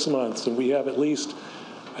 6 months, and we have at least,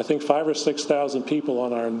 I think, 5,000 or 6,000 people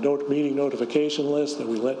on our meeting notification list that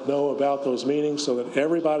we let know about those meetings so that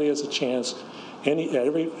everybody has a chance.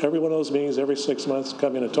 Every one of those meetings every 6 months,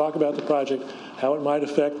 come in and talk about the project, how it might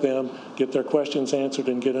affect them, get their questions answered,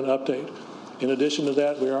 and get an update. In addition to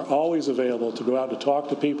that, we are always available to go out to talk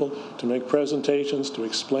to people, to make presentations, to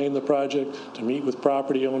explain the project, to meet with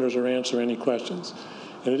property owners or answer any questions.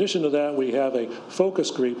 In addition to that, we have a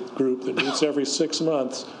focus group that meets every 6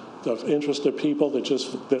 months of interested people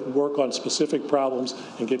that work on specific problems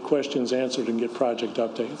and get questions answered and get project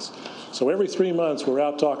updates. So every 3 months, we're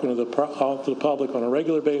out talking to the public on a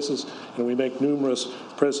regular basis, and we make numerous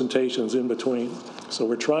presentations in between. So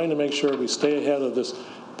we're trying to make sure we stay ahead of this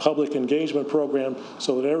public engagement program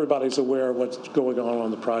so that everybody's aware of what's going on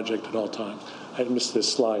the project at all times. I missed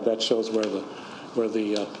this slide. That shows where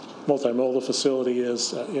the multimodal facility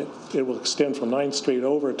is. It will extend from 9th Street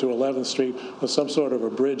over to 11th Street with some sort of a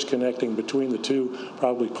bridge connecting between the two,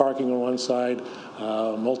 probably parking on one side,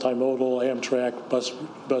 multimodal, Amtrak,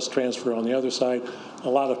 bus transfer on the other side. A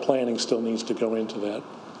lot of planning still needs to go into that.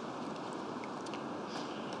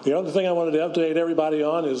 The other thing I wanted to update everybody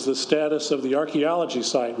on is the status of the archaeology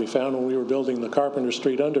site we found when we were building the Carpenter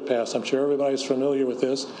Street underpass. I'm sure everybody's familiar with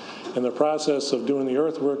this. In the process of doing the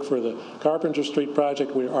earthwork for the Carpenter Street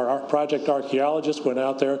project, our project archaeologists went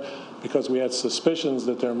out there because we had suspicions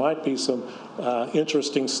that there might be some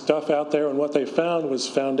interesting stuff out there. And what they found was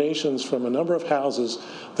foundations from a number of houses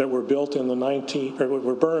that were built in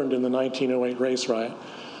were burned in the 1908 race riot.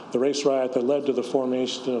 The race riot that led to the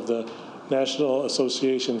formation of the National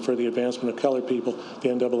Association for the Advancement of Colored People, the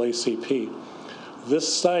NAACP. This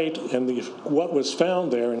site and what was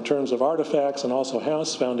found there in terms of artifacts and also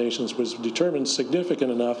house foundations was determined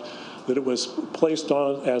significant enough that it was placed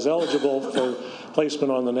on as eligible for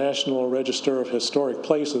placement on the National Register of Historic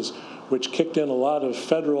Places, which kicked in a lot of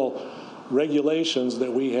federal regulations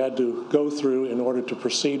that we had to go through in order to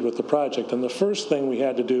proceed with the project. And the first thing we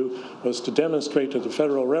had to do was to demonstrate to the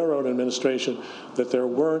Federal Railroad Administration that there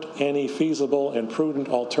weren't any feasible and prudent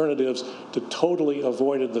alternatives to totally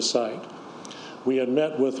avoid the site. We had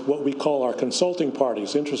met with what we call our consulting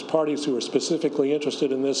parties, interest parties who were specifically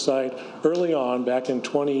interested in this site early on, back in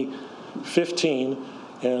 2015,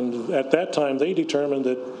 and at that time they determined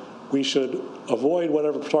that we should avoid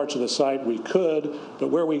whatever parts of the site we could, but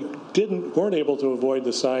where we weren't able to avoid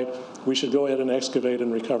the site, we should go ahead and excavate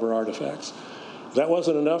and recover artifacts. That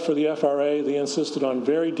wasn't enough for the FRA. They insisted on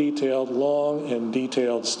very detailed, long and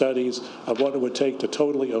detailed studies of what it would take to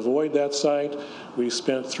totally avoid that site. We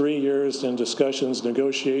spent 3 years in discussions,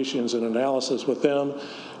 negotiations, and analysis with them.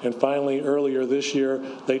 And finally, earlier this year,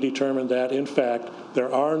 they determined that, in fact,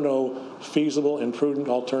 there are no feasible and prudent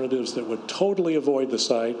alternatives that would totally avoid the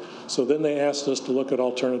site. So then they asked us to look at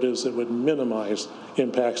alternatives that would minimize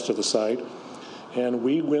impacts to the site. And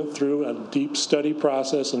we went through a deep study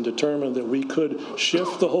process and determined that we could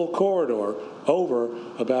shift the whole corridor over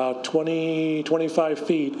about 25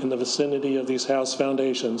 feet in the vicinity of these house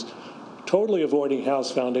foundations, totally avoiding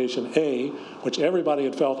house foundation A, which everybody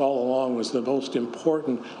had felt all along was the most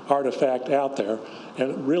important artifact out there,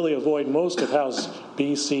 and really avoid most of house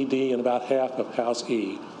B, C, D, and about half of house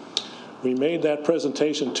E. We made that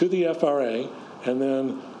presentation to the FRA, and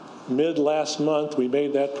then mid-last month, we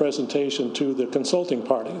made that presentation to the consulting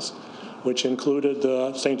parties, which included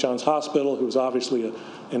St. John's Hospital, who's obviously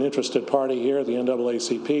an interested party here, the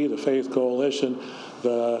NAACP, the Faith Coalition,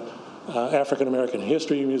 the African American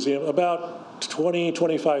History Museum. About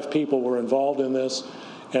 25 people were involved in this,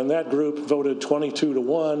 and that group voted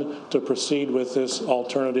 22-1 to proceed with this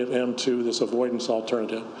alternative M2, this avoidance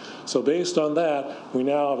alternative. So based on that, we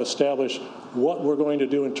now have established what we're going to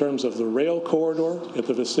do in terms of the rail corridor at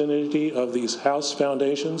the vicinity of these house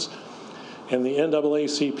foundations. And the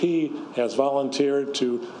NAACP has volunteered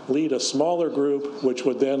to lead a smaller group, which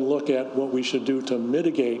would then look at what we should do to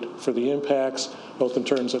mitigate for the impacts, both in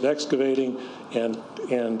terms of excavating and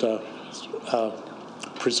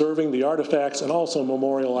preserving the artifacts and also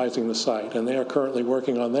memorializing the site. And they are currently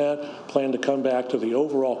working on that, plan to come back to the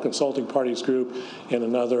overall consulting parties group in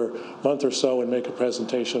another month or so and make a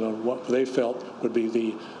presentation on what they felt would be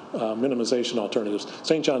the minimization alternatives.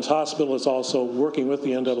 St. John's Hospital is also working with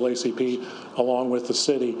the NAACP along with the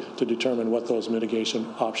city to determine what those mitigation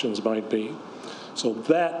options might be. So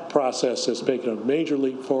that process has taken a major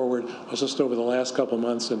leap forward just over the last couple of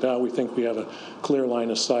months, and now we think we have a clear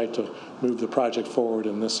line of sight to move the project forward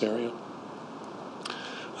in this area.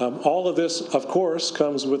 All of this, of course,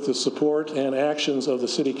 comes with the support and actions of the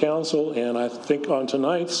City Council, and I think on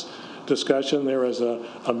tonight's discussion there is an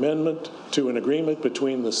amendment to an agreement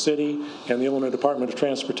between the city and the Illinois Department of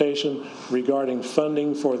Transportation regarding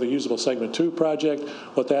funding for the Usable Segment 2 project.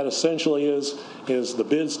 What that essentially is the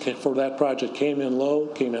bids for that project came in low,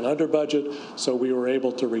 came in under budget, so we were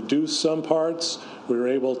able to reduce some parts. We were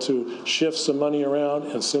able to shift some money around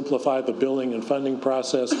and simplify the billing and funding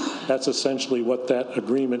process. That's essentially what that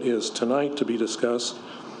agreement is tonight to be discussed.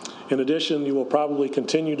 In addition, you will probably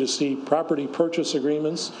continue to see property purchase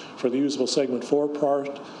agreements for the Usable Segment 4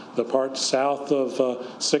 part, the part south of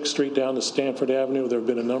 6th Street down to Stanford Avenue. There have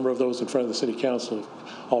been a number of those in front of the City Council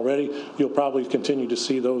already. You'll probably continue to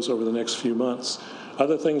see those over the next few months.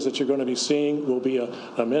 Other things that you're going to be seeing will be an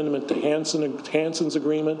amendment to Hanson's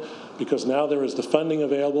agreement, because now there is the funding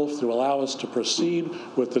available to allow us to proceed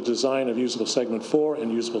with the design of Usable Segment 4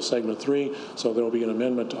 and Usable Segment 3. So there will be an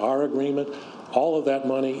amendment to our agreement. All of that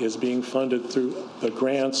money is being funded through the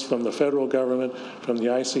grants from the federal government, from the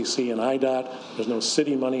ICC and IDOT. There's no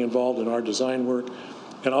city money involved in our design work.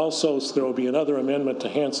 And also, there will be another amendment to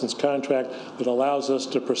Hanson's contract that allows us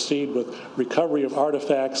to proceed with recovery of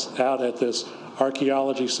artifacts out at this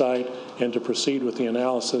archaeology site and to proceed with the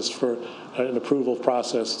analysis for an approval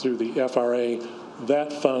process through the FRA.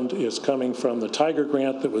 That fund is coming from the Tiger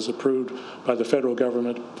grant that was approved by the federal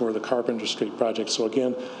government for the Carpenter Street project. So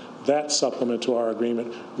again, that supplement to our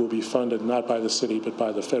agreement will be funded not by the city but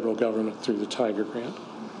by the federal government through the Tiger grant.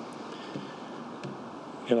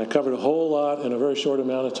 And I covered a whole lot in a very short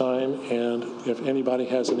amount of time, and if anybody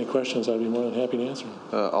has any questions, I'd be more than happy to answer them.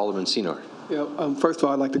 Alderman Senor. Yeah, first of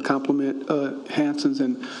all, I'd like to compliment Hanson's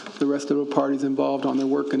and the rest of the parties involved on their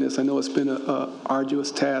work in this. I know it's been an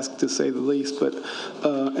arduous task, to say the least, but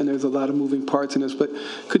and there's a lot of moving parts in this. But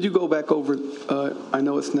could you go back over, I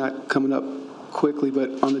know it's not coming up quickly,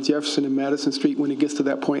 but on the Jefferson and Madison Street, when it gets to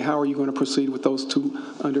that point, how are you going to proceed with those two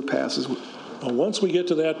underpasses? Once we get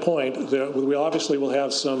to that point, we obviously will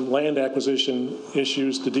have some land acquisition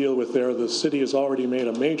issues to deal with there. The city has already made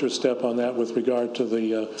a major step on that with regard to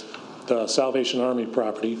the Salvation Army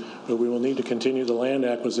property, but we will need to continue the land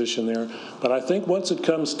acquisition there. But I think once it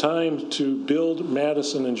comes time to build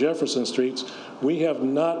Madison and Jefferson streets, we have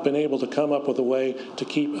not been able to come up with a way to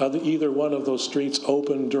keep either one of those streets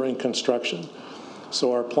open during construction.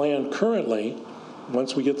 So our plan currently,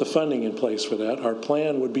 once we get the funding in place for that, our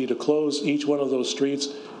plan would be to close each one of those streets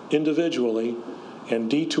individually and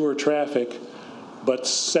detour traffic, but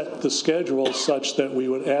set the schedule such that we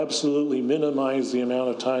would absolutely minimize the amount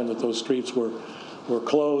of time that those streets were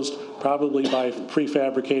closed, probably by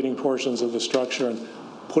prefabricating portions of the structure and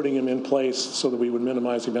putting them in place so that we would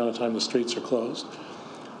minimize the amount of time the streets are closed.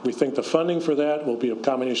 We think the funding for that will be a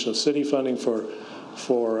combination of city funding for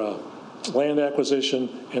land acquisition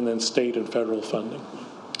and then state and federal funding.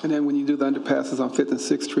 And then when you do the underpasses on 5th and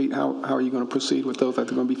 6th Street, how are you going to proceed with those? Are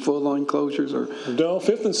they going to be full-on closures? Or? No,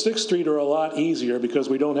 5th and 6th Street are a lot easier because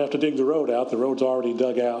we don't have to dig the road out. The road's already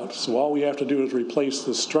dug out. So all we have to do is replace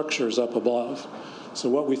the structures up above. So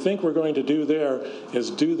what we think we're going to do there is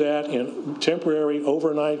do that in temporary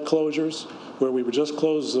overnight closures, where we would just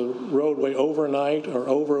close the roadway overnight or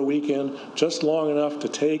over a weekend, just long enough to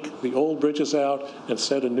take the old bridges out and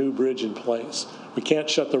set a new bridge in place. We can't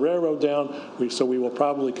shut the railroad down, so we will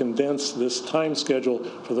probably condense this time schedule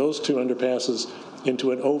for those two underpasses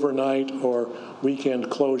into an overnight or weekend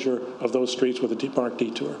closure of those streets with a marked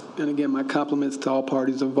detour. And again, my compliments to all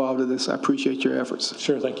parties involved in this. I appreciate your efforts.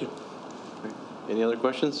 Sure, thank you. Any other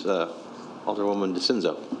questions? Alderwoman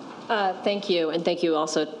DeCenzo. Thank you, and thank you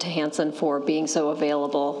also to Hanson for being so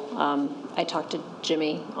available. I talked to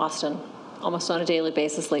Jimmy Austin almost on a daily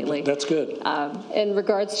basis lately. That's good. In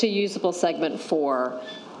regards to Usable Segment 4,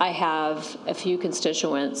 I have a few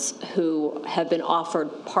constituents who have been offered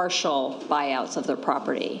partial buyouts of their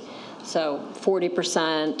property. So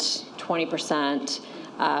 40%, 20%,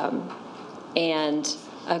 and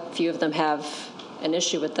a few of them have an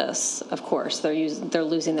issue with this, of course. They're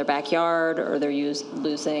losing their backyard, or they're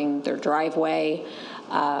losing their driveway,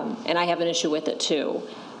 and I have an issue with it too.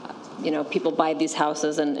 People buy these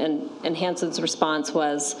houses, and Hanson's response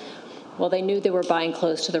was, well, they knew they were buying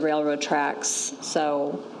close to the railroad tracks,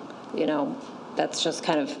 so, that's just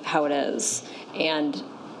kind of how it is. And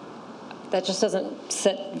that just doesn't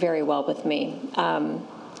sit very well with me.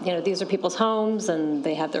 These are people's homes, and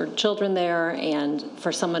they have their children there, and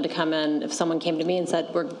for someone to come in, if someone came to me and said,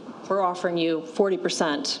 we're offering you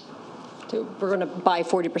 40%, we're going to buy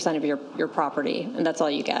 40% of your property, and that's all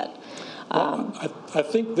you get. I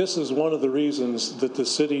think this is one of the reasons that the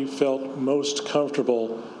city felt most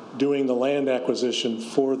comfortable doing the land acquisition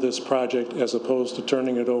for this project as opposed to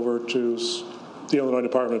turning it over to the Illinois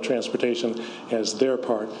Department of Transportation as their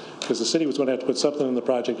part. Because the city was going to have to put something in the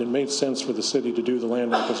project. It made sense for the city to do the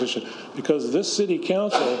land acquisition because this city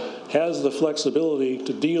council has the flexibility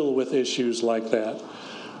to deal with issues like that.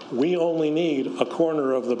 We only need a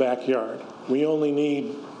corner of the backyard. We only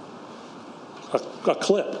need a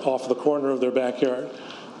clip off the corner of their backyard.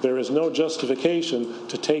 There is no justification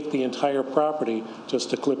to take the entire property just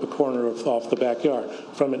to clip a corner off the backyard.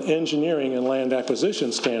 From an engineering and land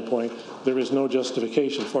acquisition standpoint, there is no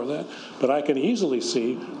justification for that. But I can easily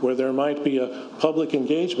see where there might be a public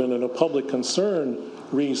engagement and a public concern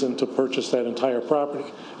reason to purchase that entire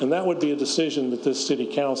property. And that would be a decision that this city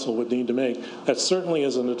council would need to make. That certainly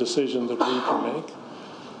isn't a decision that we can make.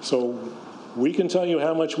 So we can tell you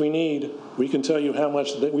how much we need. We can tell you how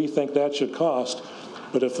much that we think that should cost.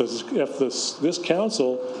 But if this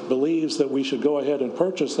council believes that we should go ahead and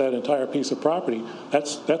purchase that entire piece of property,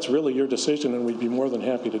 that's really your decision, and we'd be more than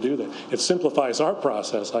happy to do that. It simplifies our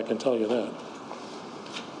process, I can tell you that.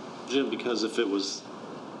 Jim, because if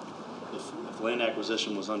land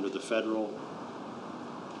acquisition was under the federal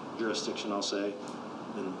jurisdiction, I'll say,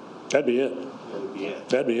 then that'd be it. That would be it.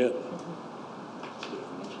 That'd be it.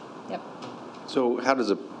 Yep. So how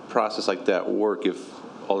does a process like that work if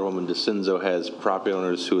Alderwoman DeCenzo has property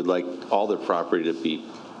owners who would like all their property to be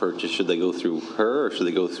purchased? Should they go through her, or should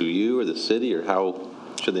they go through you or the city, or how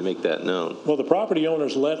should they make that known? Well, the property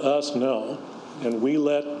owners let us know, and we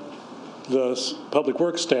let the public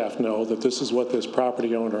works staff know that this is what this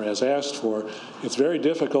property owner has asked for. It's very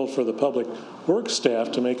difficult for the public works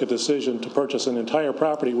staff to make a decision to purchase an entire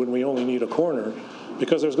property when we only need a corner,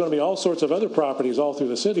 because there's going to be all sorts of other properties all through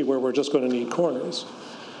the city where we're just going to need corners.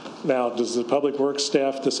 Now, does the public works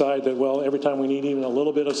staff decide that, well, every time we need even a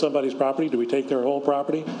little bit of somebody's property, do we take their whole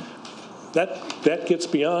property? That gets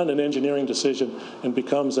beyond an engineering decision and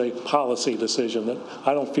becomes a policy decision that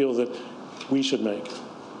I don't feel that we should make.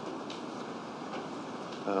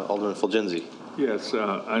 Alderman Fulgenzi. Yes,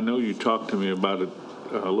 I know you talked to me about it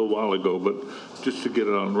a little while ago, but just to get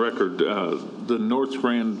it on record, the North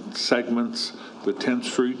Grand segments, the 10th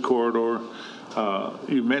Street corridor,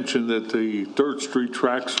 you mentioned that the 3rd Street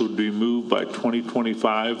tracks would be moved by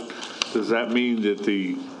 2025. Does that mean that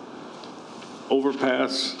the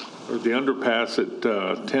overpass or the underpass at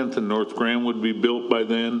 10th and North Grand would be built by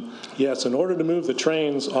then? Yes, in order to move the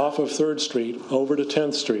trains off of 3rd Street over to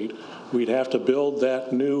 10th Street, we'd have to build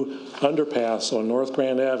that new underpass on North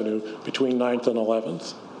Grand Avenue between 9th and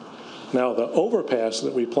 11th. Now, the overpass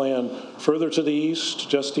that we plan further to the east,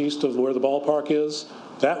 just east of where the ballpark is,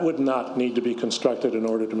 that would not need to be constructed in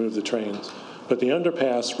order to move the trains. But the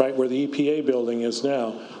underpass, right where the EPA building is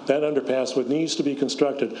now, that underpass needs to be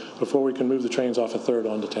constructed before we can move the trains off of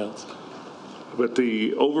 3rd onto 10th. But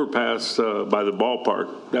the overpass by the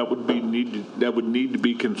ballpark, that would need to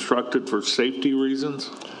be constructed for safety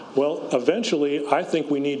reasons? Well, eventually, I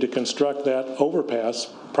think we need to construct that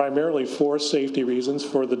overpass primarily for safety reasons,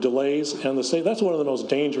 for the delays and the safety. That's one of the most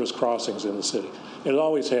dangerous crossings in the city. It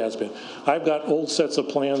always has been. I've got old sets of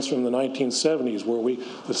plans from the 1970s where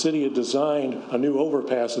the city had designed a new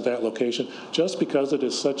overpass at that location just because it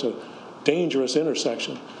is such a dangerous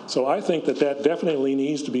intersection. So I think that definitely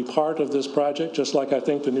needs to be part of this project, just like I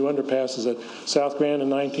think the new underpasses at South Grand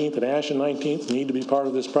and 19th and Ash and 19th need to be part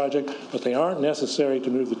of this project, but they aren't necessary to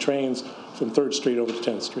move the trains from 3rd Street over to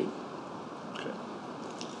 10th Street.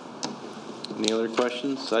 Any other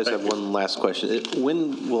questions? I just have one last question.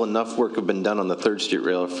 When will enough work have been done on the 3rd Street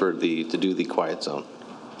rail to do the quiet zone?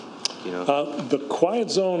 You know? The quiet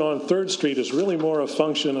zone on 3rd Street is really more a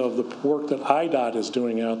function of the work that IDOT is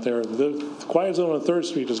doing out there. The quiet zone on 3rd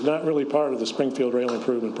Street is not really part of the Springfield Rail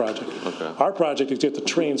Improvement Project. Okay. Our project is to get the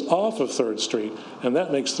trains off of 3rd Street, and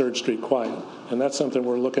that makes 3rd Street quiet. And that's something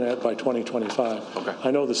we're looking at by 2025. Okay. I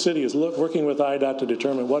know the city is working with IDOT to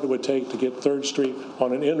determine what it would take to get 3rd Street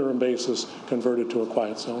on an interim basis converted to a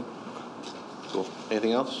quiet zone. Cool.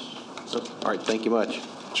 Anything else? Nope. All right. Thank you much.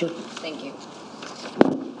 Sure. Thank you.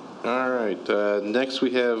 All right. Next,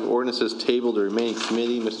 we have ordinances tabled to remaining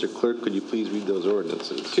committee. Mr. Clerk, could you please read those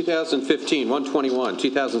ordinances? 2015-121,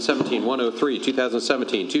 2017-103,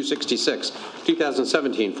 2017-266,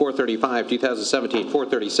 2017-435,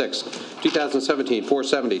 2017-436,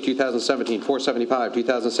 2017-470, 2017-475,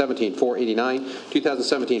 2017-489,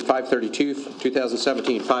 2017-532,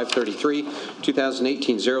 2017-533,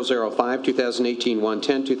 2018-005,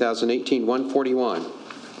 2018-110, 2018-141.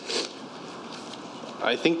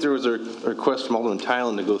 I think there was a request from Alderman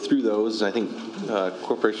Tylen to go through those, and I think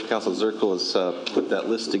Corporation Counsel Zirkle has put that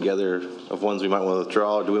list together of ones we might want to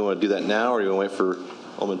withdraw. Do we want to do that now, or do we want to wait for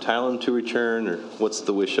Alderman Tylen to return, or what's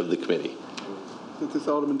the wish of the committee? Since it's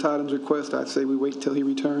Alderman Tylen's request, I'd say we wait till he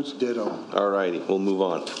returns. Ditto. All righty, we'll move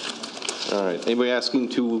on. All right, anybody asking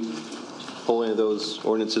to pull any of those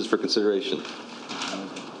ordinances for consideration?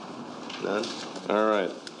 None? All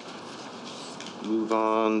right. Move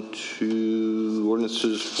on to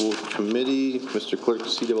ordinances for committee. Mr. Clerk,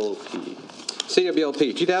 CWLP.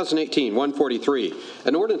 CWLP 2018-143,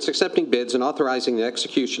 an ordinance accepting bids and authorizing the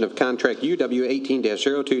execution of contract UW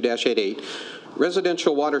 18-02-88,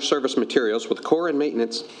 residential water service materials with Core and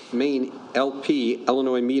Maintenance Main LP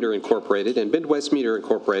Illinois Meter Incorporated and Midwest Meter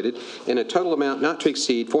Incorporated in a total amount not to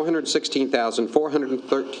exceed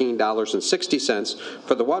 $416,413.60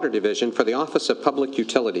 for the Water Division for the Office of Public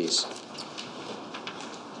Utilities.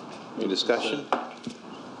 Any discussion?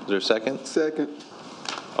 Is there a second? Second.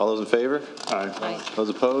 All those in favor? Aye. Those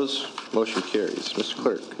opposed? Motion carries. Mr.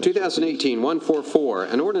 Clerk. 2018-144,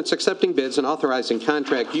 an ordinance accepting bids and authorizing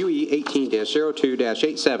contract UE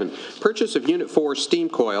 18-02-87, purchase of Unit 4 steam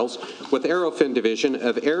coils with Aerofin Division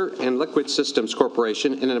of Air and Liquid Systems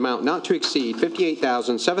Corporation in an amount not to exceed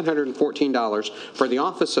 $58,714 for the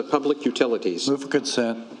Office of Public Utilities. Move for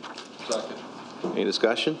consent. Second. Any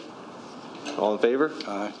discussion? All in favor?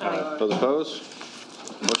 Aye. Those opposed?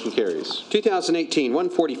 Motion carries.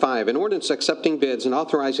 2018-145, an ordinance accepting bids and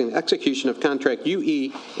authorizing the execution of contract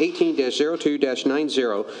UE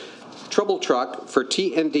 18-02-90, trouble truck for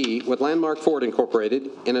T&D with Landmark Ford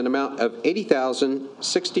Incorporated in an amount of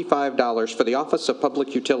 $80,065 for the Office of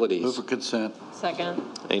Public Utilities. Move for consent. Second.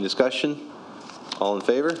 Any discussion? All in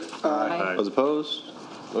favor? Aye. Those opposed?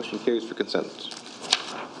 Motion carries for consent.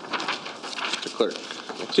 Mr. Clerk.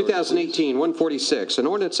 2018-146, an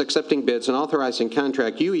ordinance accepting bids and authorizing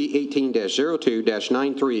contract UE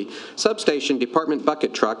 18-02-93, substation department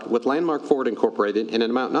bucket truck with Landmark Ford Incorporated in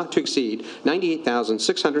an amount not to exceed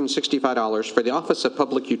 $98,665 for the Office of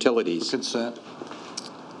Public Utilities. Consent.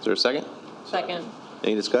 Is there a second? Second.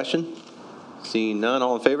 Any discussion? Seeing none,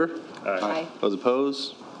 all in favor? Aye. Those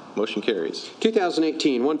opposed? Motion carries.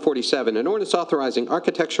 2018-147, an ordinance authorizing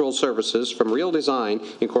architectural services from Real Design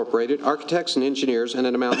Incorporated, architects and engineers, in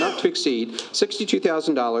an amount not to exceed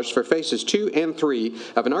 $62,000 for phases 2 and 3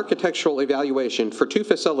 of an architectural evaluation for 2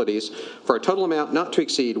 facilities for a total amount not to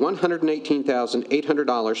exceed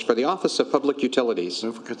 $118,800 for the Office of Public Utilities.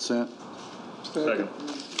 Move for consent. Second.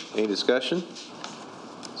 Any discussion?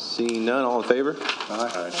 Seeing none, all in favor?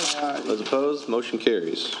 Aye. Those opposed? Motion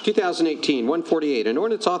carries. 2018-148, an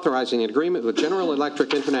ordinance authorizing an agreement with General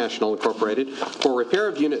Electric International Incorporated for repair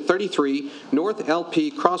of Unit 33 North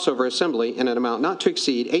LP crossover assembly in an amount not to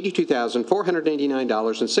exceed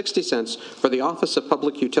 $82,489.60 for the Office of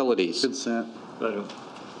Public Utilities. Consent. Second.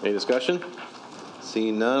 Any discussion?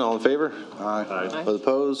 Seeing none, all in favor? Aye. Those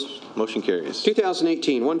opposed? Motion carries.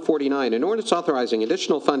 2018-149, an ordinance authorizing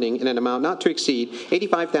additional funding in an amount not to exceed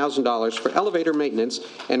 $85,000 for elevator maintenance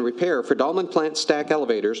and repair for Dahlman Plant Stack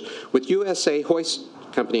elevators with USA Hoist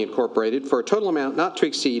Company Incorporated for a total amount not to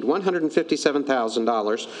exceed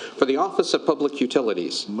 $157,000 for the Office of Public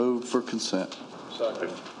Utilities. Move for consent.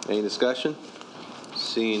 Second. Any discussion?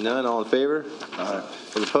 Seeing none, all in favor? Aye.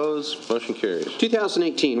 Those opposed? Motion carries.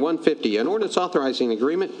 2018-150, an ordinance authorizing an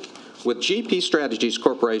agreement with GP Strategies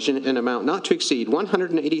Corporation in an amount not to exceed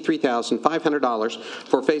 $183,500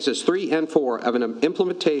 for phases 3 and 4 of an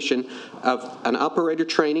implementation of an operator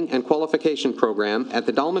training and qualification program at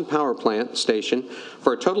the Dahlman Power Plant Station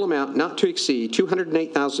for a total amount not to exceed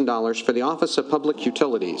 $208,000 for the Office of Public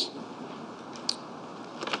Utilities.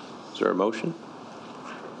 Is there a motion?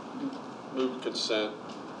 Move consent.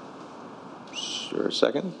 Is there a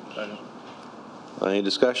second? Second. Any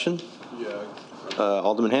discussion? Yeah.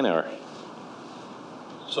 Alderman Hanauer.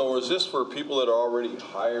 So is this for people that are already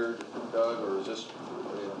hired, Doug, or is this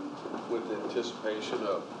with anticipation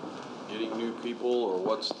of getting new people, or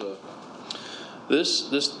what's the?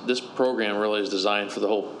 This program really is designed for the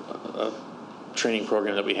whole training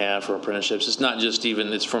program that we have for apprenticeships. It's not just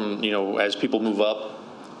even, it's from, as people move up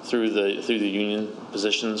through the union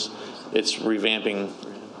positions, it's revamping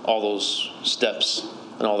all those steps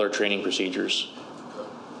and all their training procedures.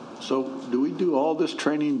 So do we do all this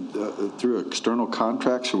training through external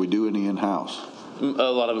contracts, or we do any in-house? A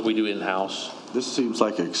lot of it we do in-house. This seems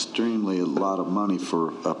like extremely a lot of money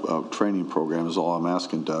for a training program is all I'm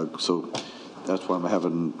asking, Doug. So that's why I'm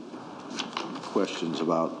having questions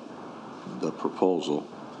about the proposal.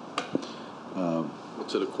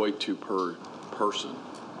 What's it equate to per person?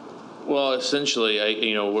 Well, essentially,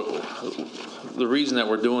 the reason that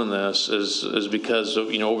we're doing this is because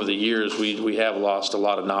over the years we have lost a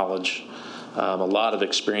lot of knowledge, a lot of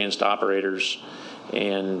experienced operators,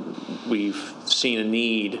 and we've seen a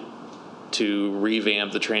need to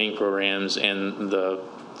revamp the training programs and the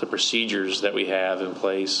procedures that we have in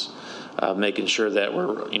place, making sure that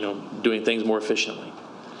we're doing things more efficiently.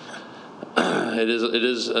 It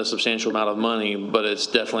is a substantial amount of money, but it's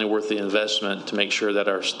definitely worth the investment to make sure that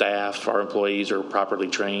our staff, our employees, are properly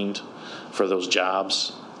trained for those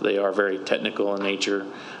jobs. They are very technical in nature.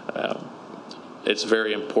 It's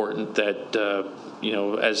very important that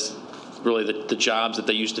as really the jobs that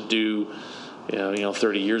they used to do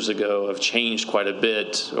 30 years ago have changed quite a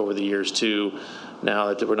bit over the years too.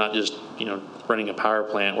 Now that we're not just running a power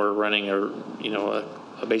plant, we're running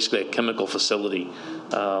basically a chemical facility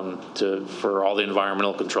for all the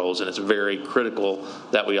environmental controls, and it's very critical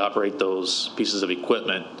that we operate those pieces of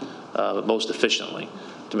equipment most efficiently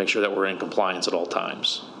to make sure that we're in compliance at all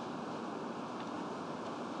times.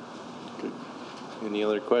 Any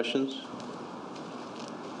other questions?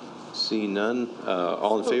 See none.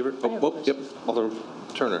 All in favor? Yep. Alderman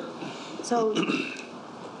Turner. So,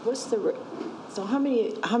 how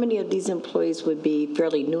many of these employees would be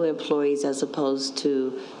fairly new employees as opposed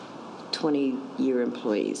to 20-year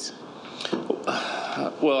employees?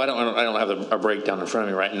 Well, I don't have a breakdown in front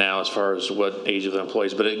of me right now as far as what age of the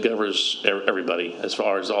employees, but it covers everybody as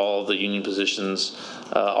far as all the union positions,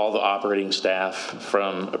 all the operating staff,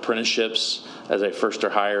 from apprenticeships as they first are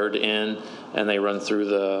hired in and they run through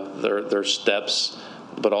their steps,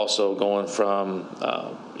 but also going from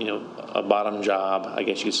a bottom job, I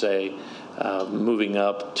guess you could say, moving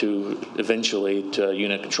up to eventually to a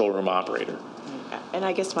unit control room operator. And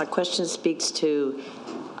I guess my question speaks to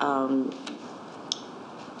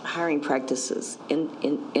hiring practices,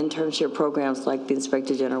 internship programs like the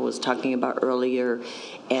Inspector General was talking about earlier,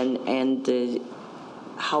 and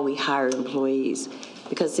how we hire employees.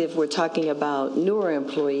 Because if we're talking about newer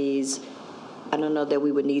employees, I don't know that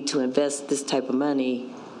we would need to invest this type of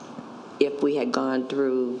money if we had gone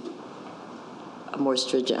through a more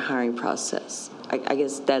stringent hiring process. I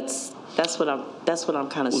guess that's what I'm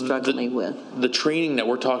kind of struggling with. The training that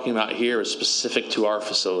we're talking about here is specific to our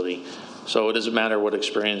facility. So it doesn't matter what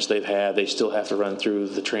experience they've had, they still have to run through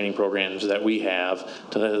the training programs that we have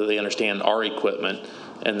so they understand our equipment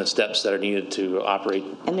and the steps that are needed to operate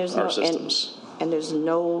our systems. And there's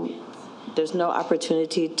no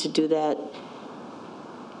opportunity to do that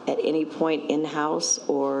at any point in-house,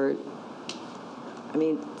 or,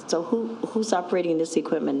 so who's operating this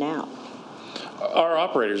equipment now? Our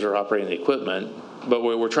operators are operating the equipment, but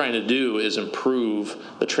what we're trying to do is improve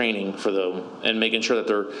the training for them and making sure that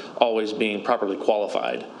they're always being properly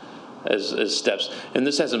qualified as steps. And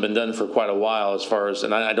this hasn't been done for quite a while, as far as,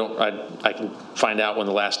 and I can find out when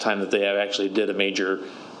the last time that they have actually did a major,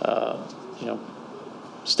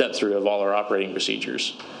 step through of all our operating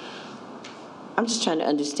procedures. I'm just trying to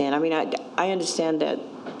understand. I understand that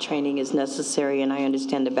training is necessary, and I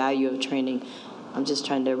understand the value of training. I'm just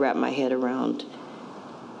trying to wrap my head around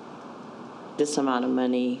this amount of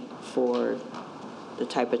money for the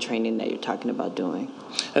type of training that you're talking about doing.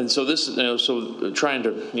 And so this, so trying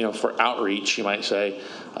to, for outreach, you might say,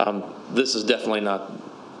 this is definitely not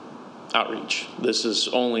outreach. This is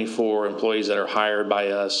only for employees that are hired by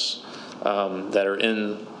us, that are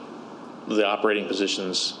in the operating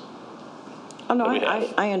positions. Oh no,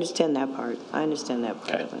 I understand that part. I understand that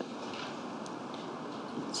part of it.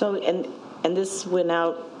 So and this went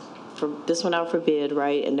out for bid,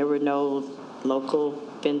 right? And there were no local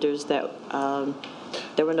vendors that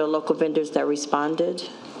responded.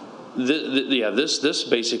 This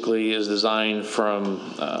basically is designed from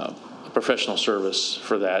a professional service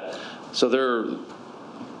for that. So there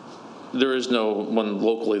is no one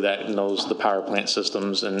locally that knows the power plant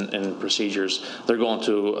systems and procedures. They're going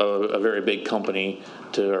to a very big company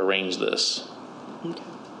to arrange this. Okay.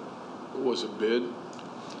 Was it bid?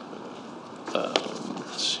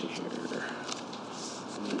 Let's see here.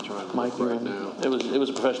 I'm trying to Mike, look right now. It was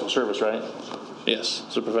a professional service, right? Yes,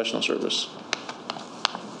 it's a professional service.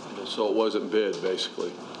 So it wasn't bid,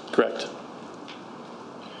 basically. Correct.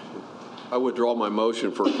 I withdraw my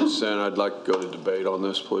motion for consent. I'd like to go to debate on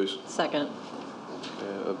this, please. Second.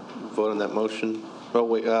 Vote on that motion. Oh,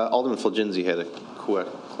 wait, Alderman Fulgenzi had a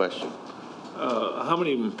question. How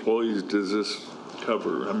many employees does this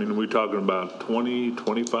cover? I mean, are we talking about 20,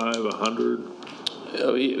 25, 100?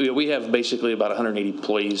 We have basically about 180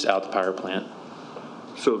 employees out the power plant.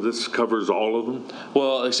 So this covers all of them?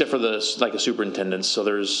 Well, except for a superintendent. So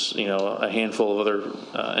there's, a handful of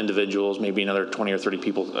other individuals, maybe another 20 or 30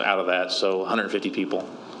 people out of that. So 150 people.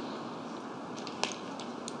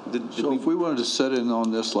 So if we wanted to set in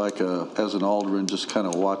on this as an alderman, just kind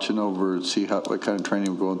of watching over and see what kind of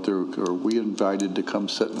training we're going through, are we invited to come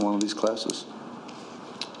sit in one of these classes?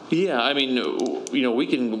 Yeah, I mean, we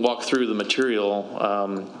can walk through the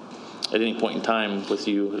material at any point in time with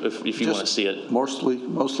you if you want to see it.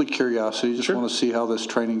 Mostly curiosity. Just want to see how this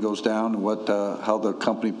training goes down and how the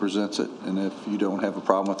company presents it. And if you don't have a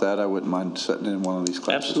problem with that, I wouldn't mind sitting in one of these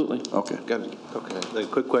classes. Absolutely. Okay. Okay. A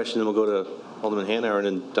quick question, then we'll go to Alderman Hanauer, and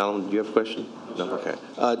then Donald, do you have a question? No. Okay.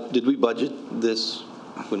 Did we budget this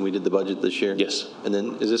when we did the budget this year? Yes. And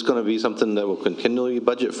then is this going to be something that we'll continually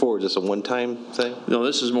budget for, or is this a one-time thing? No,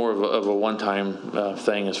 this is more of a one-time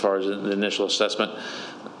thing as far as the initial assessment.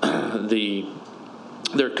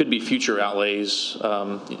 There could be future outlays,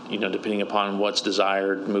 depending upon what's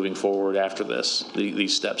desired moving forward after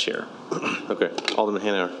these steps here. Okay. Alderman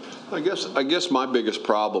Hanauer. I guess my biggest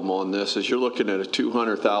problem on this is you're looking at a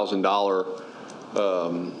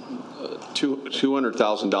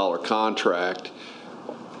 $200,000 contract,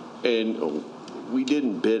 and we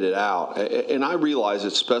didn't bid it out. And I realize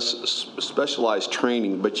it's specialized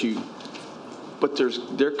training, but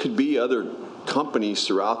there could be other companies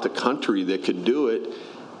throughout the country that could do it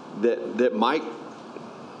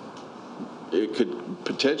it could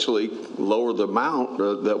potentially lower the amount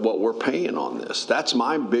that what we're paying on this. That's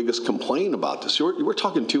my biggest complaint about this. We're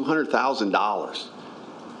talking $200,000.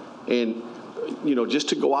 And, just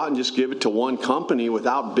to go out and just give it to one company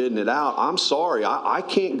without bidding it out, I'm sorry, I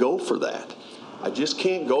can't go for that. I just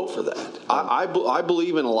can't go for that. I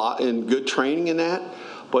believe in good training in that,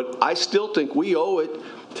 but I still think we owe it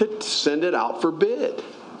to send it out for bid.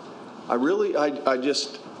 I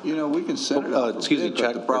just... we can send it out. Excuse me,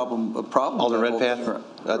 check. The problem. Alderman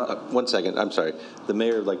Redpath. 1 second. I'm sorry. The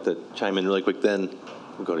mayor would like to chime in really quick. Then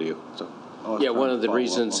we'll go to you. So. Yeah, one of the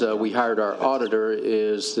reasons we hired our auditor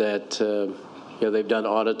is that they've done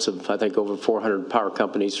audits of I think over 400 power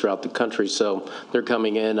companies throughout the country. So they're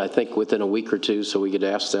coming in I think within a week or two. So we could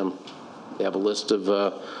ask them. They have a list of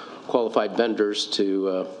qualified vendors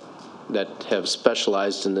that have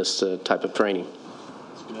specialized in this type of training.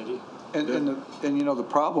 That's a good idea. And the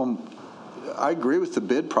problem, I agree with the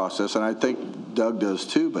bid process, and I think Doug does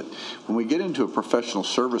too, but when we get into a professional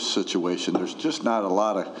service situation, there's just not a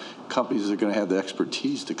lot of companies that are going to have the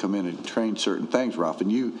expertise to come in and train certain things, Ralph,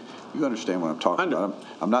 and you understand what I'm talking about.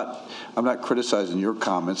 I'm not criticizing your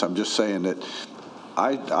comments. I'm just saying that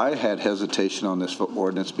I had hesitation on this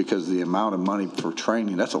ordinance because the amount of money for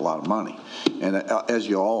training, that's a lot of money. And as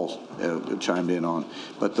you all chimed in on.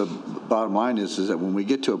 But the bottom line is that when we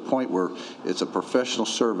get to a point where it's a professional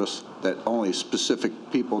service that only specific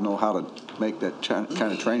people know how to make that kind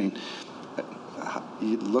of training,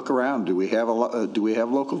 you look around. Do we have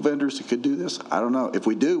local vendors that could do this? I don't know. If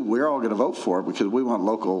we do, we're all going to vote for it because we want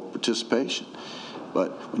local participation.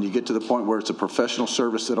 But when you get to the point where it's a professional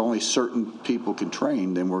service that only certain people can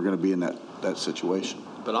train, then we're going to be in that situation.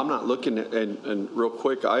 But I'm not looking at, and real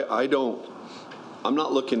quick, I'm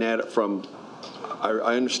not looking at it from,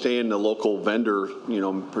 I understand the local vendor,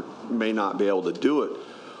 may not be able to do it,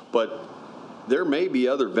 but there may be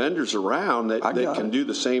other vendors around that can do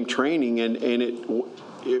the same training, and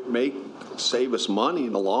it may save us money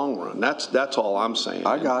in the long run. That's all I'm saying.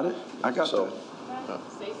 I got it. I got that.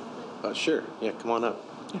 Sure. Yeah, come on up.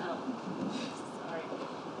 Sorry.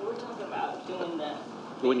 We're talking about doing the...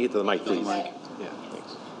 When you get to the mic, please. Yeah,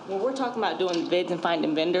 thanks. When we're talking about doing bids and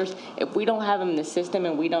finding vendors, if we don't have them in the system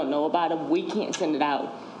and we don't know about them, we can't send it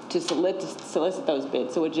out to solicit those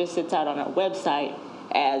bids. So it just sits out on our website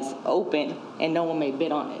as open, and no one may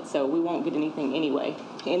bid on it. So we won't get anything anyway.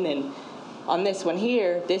 And then on this one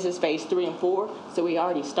here, this is phase 3 and 4, so we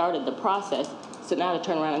already started the process. So now to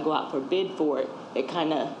turn around and go out for bid for it, it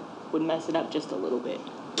kind of would mess it up just a little bit.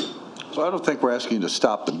 So I don't think we're asking you to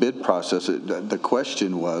stop the bid process. The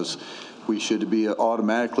question was, we should be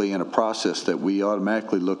automatically in a process that we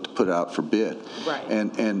automatically look to put out for bid. Right.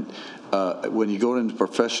 And when you go into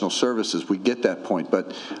professional services, we get that point.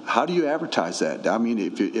 But how do you advertise that? I mean,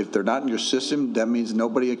 if they're not in your system, that means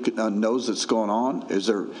nobody knows that's going on.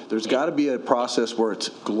 There's got to be a process where it's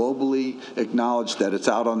globally acknowledged that it's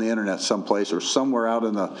out on the internet someplace or somewhere out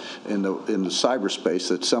in the cyberspace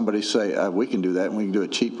that somebody say we can do that and we can do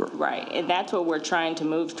it cheaper. Right, and that's what we're trying to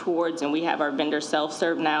move towards. And we have our vendor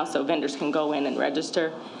self-serve now, so vendors can go in and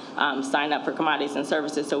register. Sign up for commodities and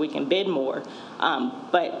services so we can bid more.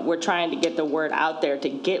 But we're trying to get the word out there to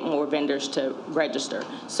get more vendors to register.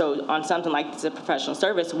 So on something like this, a professional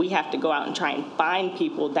service, we have to go out and try and find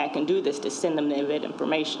people that can do this to send them the bid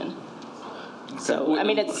information. So, I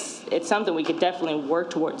mean, it's something we could definitely work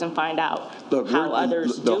towards and find out how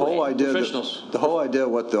others do it. The whole idea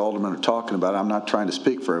of what the aldermen are talking about, I'm not trying to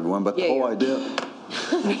speak for everyone, but the whole idea...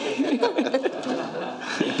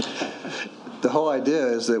 the whole idea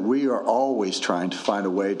is that we are always trying to find a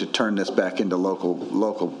way to turn this back into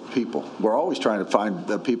local people. We're always trying to find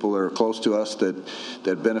the people that are close to us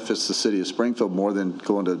that benefits the city of Springfield more than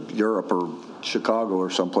going to Europe or Chicago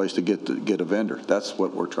or someplace to get a vendor. That's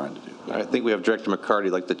what we're trying to do. I think we have Director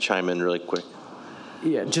McCarty like to chime in really quick.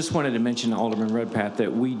 Yeah, just wanted to mention, Alderman Redpath,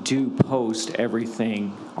 that we do post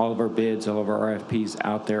everything, all of our bids, all of our RFPs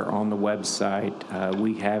out there on the website.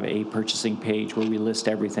 We have a purchasing page where we list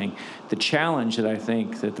everything. The challenge that I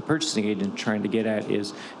think that the purchasing agent is trying to get at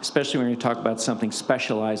is, especially when you talk about something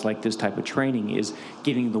specialized like this type of training, is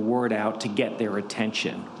getting the word out to get their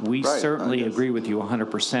attention. We certainly agree with you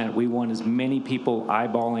 100%. We want as many people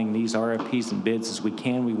eyeballing these RFPs and bids as we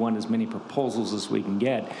can. We want as many proposals as we can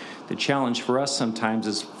get. The challenge for us sometimes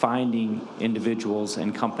is finding individuals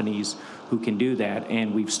and companies who can do that,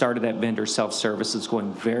 and we've started that vendor self-service. It's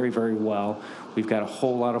going very, very well. We've got a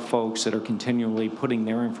whole lot of folks that are continually putting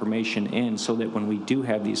their information in so that when we do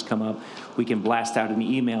have these come up, we can blast out an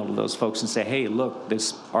email to those folks and say, hey, look,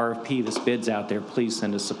 this RFP, this bid's out there, please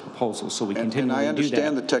send us a proposal. So we continually do that. And I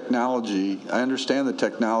understand the technology. I understand the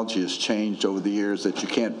technology has changed over the years, that you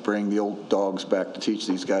can't bring the old dogs back to teach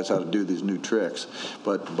these guys how to do these new tricks.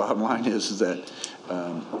 But the bottom line is that,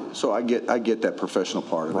 so I get that professional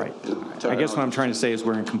part of it. I guess what I'm trying to say is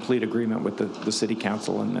we're in complete agreement with the city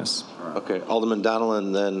council in this. Okay, Alderman Donnell,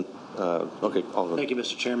 and then, okay, Alderman. Thank you,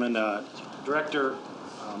 Mr. Chairman. Director,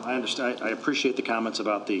 I understand. I appreciate the comments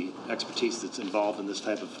about the expertise that's involved in this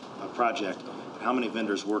type of project. But how many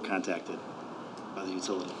vendors were contacted by the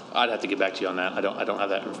utility? I'd have to get back to you on that. I don't have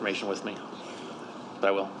that information with me, but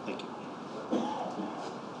I will. Thank you.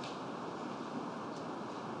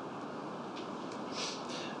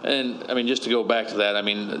 And I mean, just to go back to that, I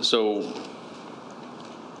mean, so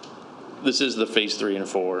this is the phase 3 and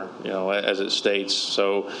 4, as it states.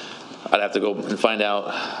 So I'd have to go and find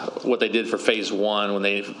out what they did for phase 1 when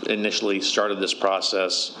they initially started this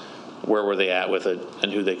process. Where were they at with it,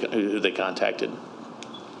 and who they contacted?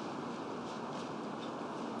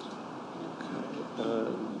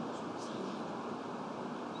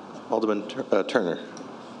 Alderman Turner.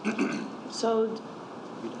 So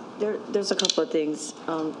there's a couple of things,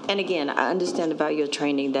 and again, I understand the value of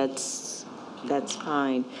training. That's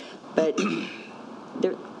fine, but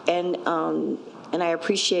there and I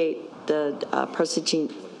appreciate the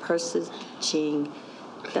purchasing.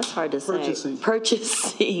 That's hard to say.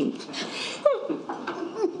 Purchasing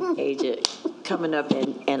agent coming up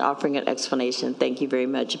and offering an explanation. Thank you very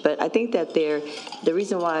much. But I think that the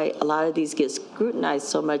reason why a lot of these get scrutinized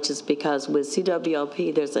so much is because with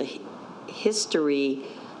CWLP, there's a history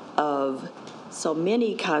of so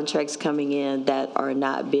many contracts coming in that are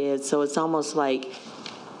not bid. So it's almost like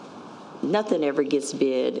nothing ever gets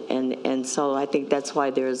bid. And so I think that's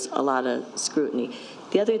why there's a lot of scrutiny.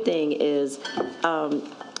 The other thing is,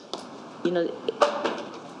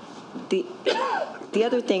 the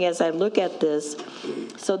other thing as I look at this,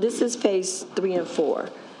 so this is phase 3 and 4.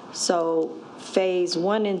 So phase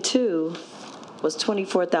 1 and 2 was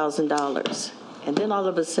 $24,000. And then all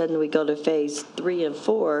of a sudden we go to phase 3 and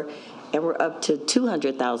 4 and we're up to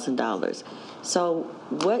 $200,000. So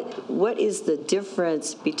what is the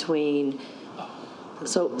difference between,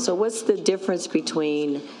 so what's the difference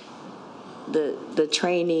between the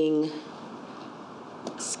training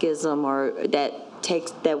schism or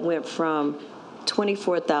that went from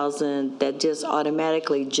 24,000 that just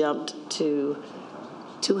automatically jumped to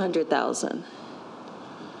 200,000?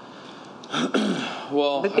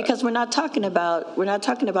 Well, because we're not talking about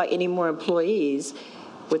any more employees.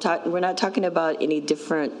 We're not talking about any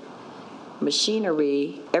different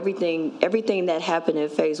machinery. Everything that happened in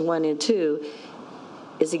phase 1 and 2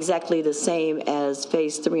 is exactly the same as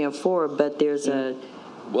phase 3 and 4, but there's a.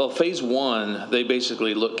 Well, phase 1, they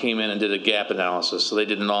basically came in and did a gap analysis. So they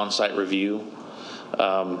did an on-site review,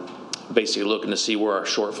 basically looking to see where our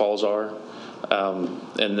shortfalls are.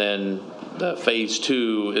 And then the phase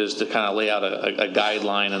 2 is to kind of lay out a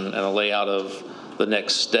guideline and a layout of the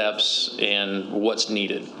next steps and what's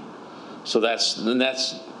needed. So that's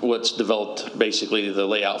what's developed, basically the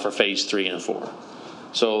layout for phase 3 and 4.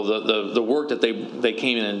 So the work that they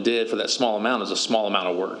came in and did for that small amount is a small amount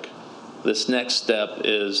of work. This next step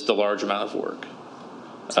is the large amount of work.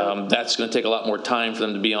 That's going to take a lot more time for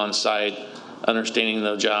them to be on site, understanding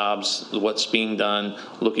the jobs, what's being done,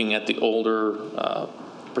 looking at the older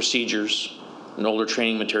procedures and older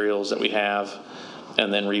training materials that we have,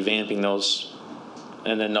 and then revamping those,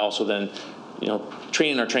 and then also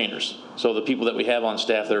training our trainers. So the people that we have on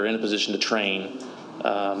staff that are in a position to train,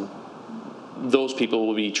 those people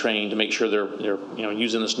will be trained to make sure they're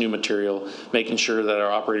using this new material, making sure that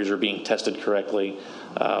our operators are being tested correctly.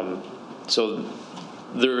 So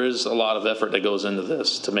there is a lot of effort that goes into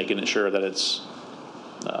this to making sure that it's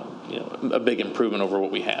a big improvement over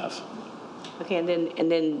what we have. Okay, and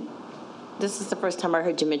then this is the first time I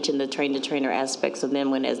heard you mention the train-the-trainer aspect. So then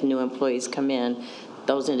when as new employees come in,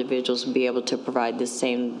 those individuals will be able to provide the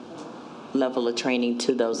same level of training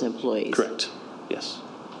to those employees. Correct. Yes.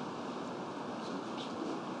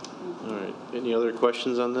 All right. Any other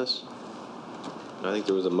questions on this? I think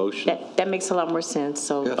there was a motion. That makes a lot more sense.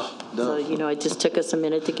 So, it just took us a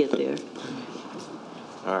minute to get there.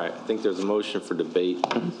 All right. I think there's a motion for debate.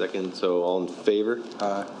 Second. So all in favor?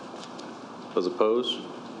 Aye. Those opposed?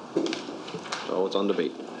 So it's on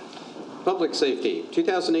debate. Public Safety,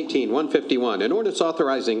 2018-151, an ordinance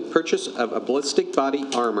authorizing purchase of a ballistic body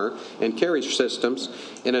armor and carriage systems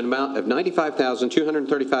in an amount of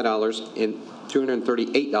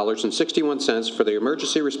 $95,238.61 for the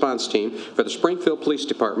emergency response team for the Springfield Police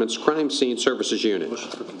Department's Crime Scene Services Unit.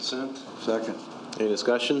 Motion for consent. Second. Any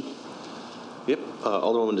discussion? Yep.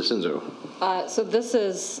 Alderwoman DeCenzo. So this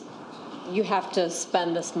is, you have to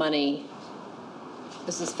spend this money.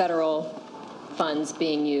 This is federal funds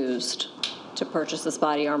being used to purchase this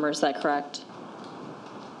body armor. Is that correct?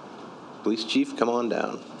 Police Chief, come on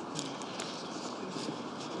down.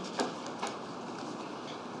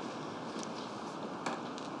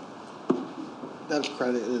 That's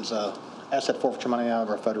correct. It is asset forfeiture money out of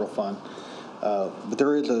our federal fund. But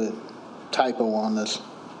there is a typo on this.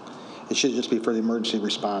 It should just be for the emergency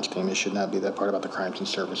response team. It should not be that part about the Crime Scene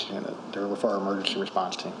Service Unit. They're for our emergency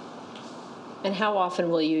response team. And how often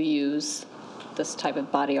will you use this type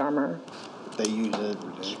of body armor? They use it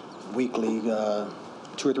weekly, 2 or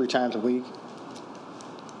 3 times a week.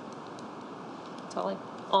 That's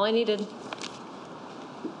all I needed.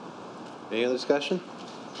 Any other discussion?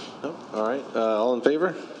 No? All right. All in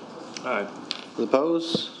favor? Aye.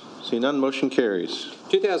 Opposed? See none, motion carries.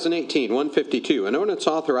 2018-152, an ordinance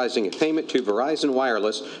authorizing a payment to Verizon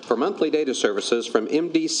Wireless for monthly data services from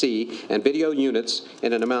MDC and video units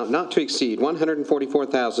in an amount not to exceed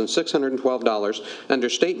 $144,612 under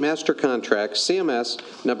State Master Contract CMS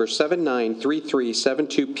number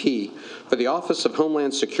 793372P for the Office of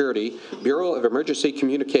Homeland Security, Bureau of Emergency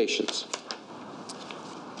Communications.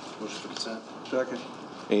 Motion for consent. Second.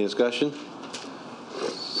 Any discussion?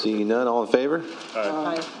 See none, all in favor?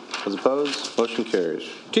 Aye. Those opposed? Motion carries.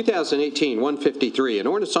 2018-153, an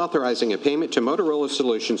ordinance authorizing a payment to Motorola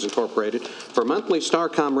Solutions Incorporated for monthly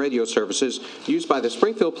Starcom radio services used by the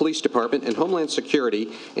Springfield Police Department and Homeland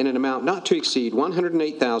Security in an amount not to exceed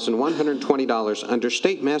 $108,120 under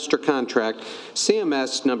State Master Contract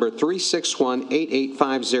CMS number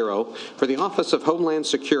 3618850 for the Office of Homeland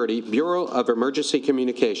Security, Bureau of Emergency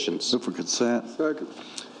Communications. Move for consent. Second.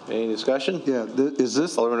 Any discussion? Yeah, is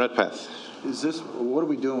this, Alderman Redpath. what are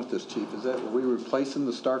we doing with this, Chief? Are we replacing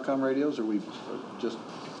the Starcom radios, or are we just?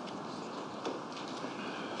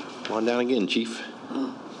 Come on down again, Chief.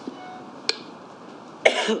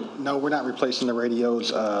 No, we're not replacing the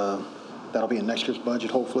radios. That'll be in next year's budget,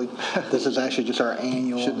 hopefully. This is actually just our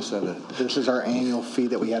annual. Shouldn't have said that. This is our annual fee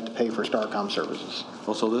that we have to pay for Starcom services.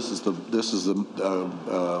 Oh, so this is the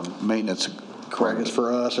maintenance. Correct. It's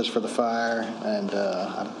for us. It's for the fire, and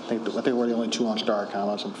I think we're the only 2 on Starcom.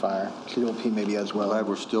 Us on fire. COP maybe as well. Glad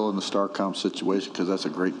we're still in the Starcom situation because that's a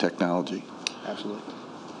great technology. Absolutely.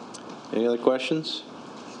 Any other questions?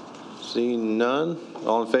 Seeing none,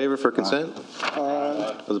 all in favor for consent?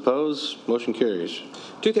 Aye. Those opposed? Motion carries.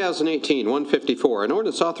 2018-154, an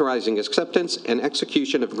ordinance authorizing acceptance and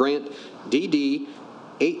execution of grant DD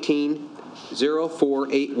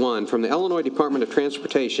 180481 from the Illinois Department of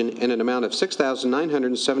Transportation in an amount of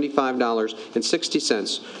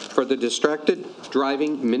 $6,975.60 for the distracted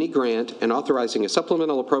driving mini grant and authorizing a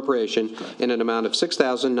supplemental appropriation in an amount of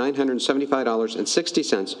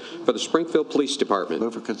 $6,975.60 for the Springfield Police Department.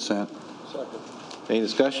 Move for consent. Any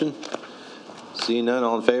discussion? Seeing none,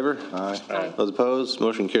 all in favor? Aye. Aye. Those opposed?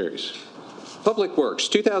 Motion carries. Public Works,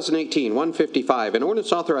 2018-155, an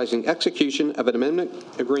ordinance authorizing execution of an amendment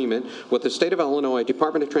agreement with the State of Illinois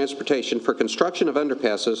Department of Transportation for construction of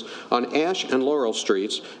underpasses on Ash and Laurel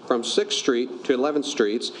Streets from 6th Street to 11th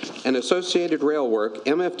Streets and associated rail work,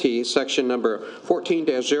 MFT, section number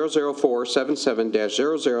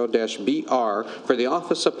 14-00477-00-BR for the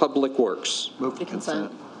Office of Public Works. Move for consent.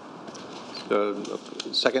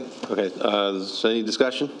 Second? Okay. So any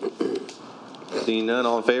discussion? Seeing none,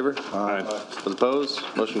 all in favor? Aye. Those opposed?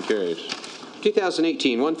 Motion carries.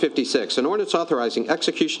 2018-156, an ordinance authorizing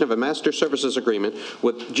execution of a master services agreement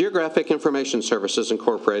with Geographic Information Services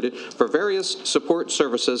Incorporated for various support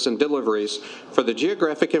services and deliveries for the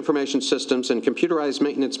Geographic Information Systems and computerized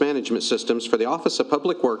maintenance management systems for the Office of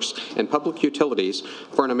Public Works and Public Utilities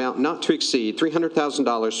for an amount not to exceed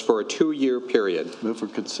 $300,000 for a 2-year period. Move for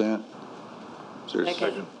consent. Is there a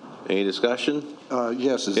second? Any discussion?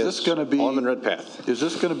 Yes. Is this going to be Alderman Redpath? Is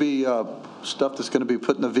this going to be stuff that's going to be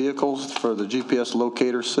put in the vehicles for the GPS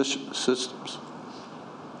locator systems?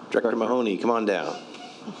 Director Mahoney, come on down.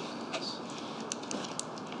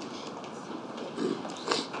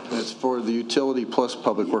 It's for the utility plus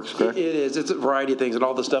public works, correct? It is. It's a variety of things, and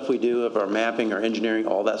all the stuff we do of our mapping, our engineering,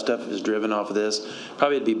 all that stuff is driven off of this.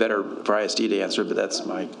 Probably it'd be better for ISD to answer, but that's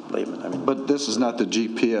my layman. But this is not the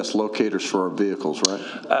GPS locators for our vehicles, right?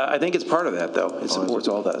 I think it's part of that, though. It supports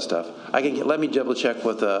all that stuff. Let me double check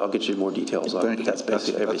with. I'll get you more details on it. But that's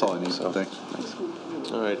basically everything. That's all I need. So. Thanks.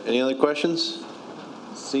 All right. Any other questions?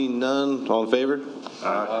 Seeing none, all in favor?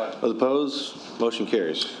 Aye. Those opposed? Motion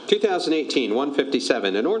carries.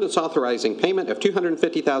 2018-157, an ordinance authorizing payment of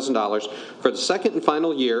 $250,000 for the second and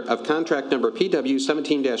final year of contract number PW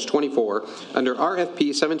 17-24 under RFP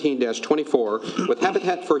 17-24 with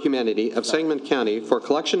Habitat for Humanity of Sangamon County for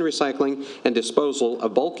collection, recycling, and disposal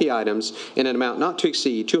of bulky items in an amount not to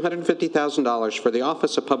exceed $250,000 for the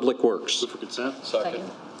Office of Public Works. Move for consent. Second.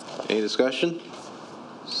 Any discussion?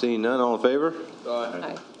 Seeing none, all in favor?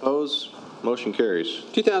 Aye. Opposed? Motion carries.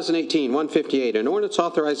 2018-158, an ordinance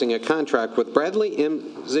authorizing a contract with Bradley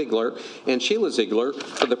M. Ziegler and Sheila Ziegler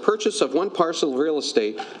for the purchase of one parcel of real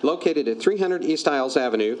estate located at 300 East Isles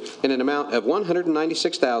Avenue in an amount of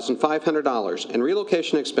 $196,500 and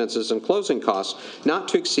relocation expenses and closing costs not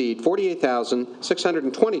to exceed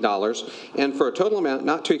 $48,620 and for a total amount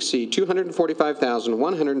not to exceed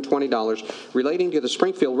 $245,120 relating to the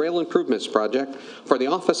Springfield Rail Improvements Project for the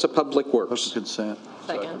Office of Public Works. Consent.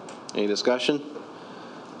 Second. Any discussion?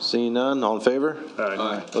 Seeing none, all in favor?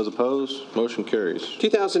 Aye. Those opposed? Motion carries.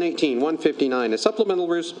 2018-159, a supplemental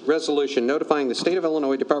resolution notifying the State of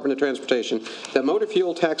Illinois Department of Transportation that motor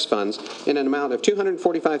fuel tax funds in an amount of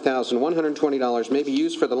 $245,120 may be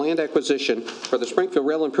used for the land acquisition for the Springfield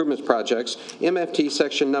Rail Improvements Projects, MFT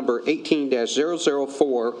Section Number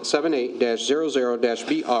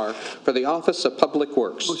 18-00478-00-BR for the Office of Public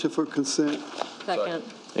Works. Motion for consent. Second.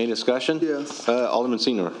 Any discussion? Yes. Alderman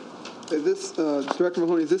Senior. Is this, Director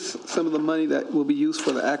Mahoney, is this some of the money that will be used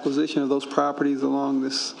for the acquisition of those properties along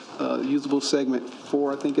this usable segment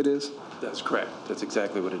 4, I think it is? That's correct. That's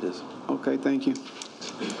exactly what it is. Okay, thank you.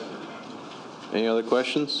 Any other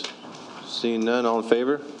questions? Seeing none, all in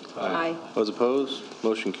favor? Aye. Those opposed?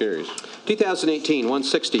 Motion carries.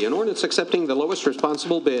 2018-160, an ordinance accepting the lowest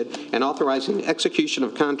responsible bid and authorizing the execution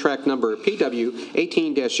of contract number PW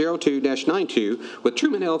 18-02-92 with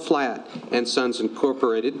Truman L. Flatt and Sons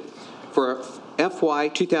Incorporated for FY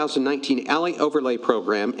 2019 Alley Overlay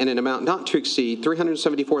Program in an amount not to exceed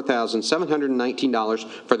 $374,719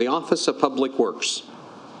 for the Office of Public Works.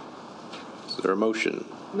 Is there a motion?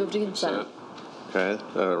 Move to consent. Okay.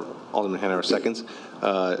 Alderman Hanover seconds.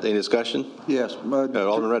 Any discussion? Yes.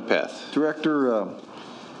 Alderman Redpath. Director,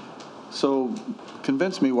 so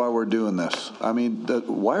convince me why we're doing this. I mean,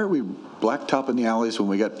 why are we blacktopping the alleys when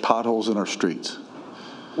we got potholes in our streets?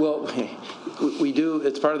 Well, we do.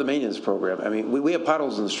 It's part of the maintenance program. I mean, we have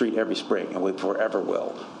potholes in the street every spring, and we forever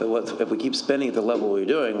will. But if we keep spending at the level we're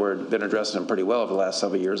doing, we've been addressing them pretty well over the last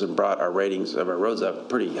several years and brought our ratings of our roads up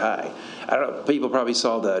pretty high. I don't know, people probably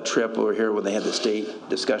saw the trip over here when they had the state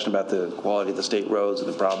discussion about the quality of the state roads and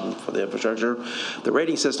the problem for the infrastructure. The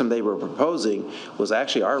rating system they were proposing was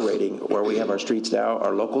actually our rating, where we have our streets now,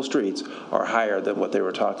 our local streets, are higher than what they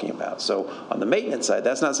were talking about. So on the maintenance side,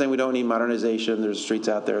 that's not saying we don't need modernization. There's streets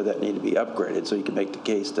out there that need to be upgraded, so you can make the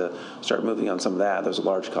case to start moving on some of that. There's a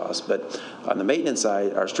large cost. But on the maintenance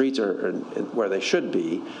side, our streets are where they should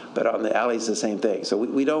be, but on the alleys, the same thing. So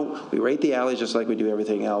we rate the alleys just like we do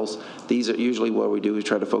everything else. These are usually what we do. We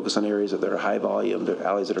try to focus on areas that are high volume, the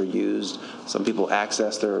alleys that are used. Some people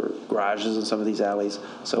access their garages in some of these alleys.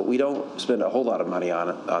 So we don't spend a whole lot of money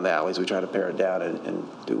on the alleys. We try to pare it down and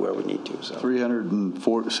do where we need to. So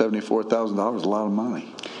 $374,000 is a lot of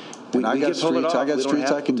money. And I got streets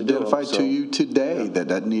I can identify to you today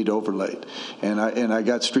that need overlaid, and I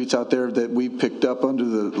got streets out there that we picked up under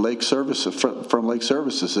the Lake Service from Lake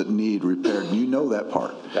Services that need repaired. And you know that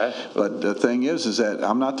part. Okay. But the thing is that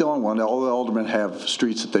I'm not the only one. All the aldermen have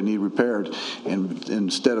streets that they need repaired, and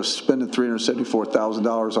instead of spending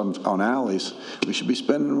 $374,000 on alleys, we should be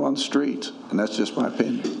spending them on streets. And that's just my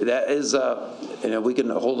opinion. That is, we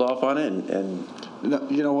can hold off on it and No,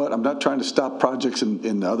 you know what? I'm not trying to stop projects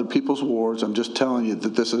in other people's wards. I'm just telling you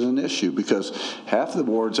that this is an issue because half the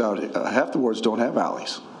wards don't have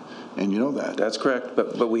alleys, and you know that. That's correct,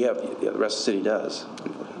 but we have, the rest of the city does.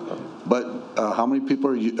 But how many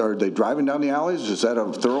people are they driving down the alleys? Is that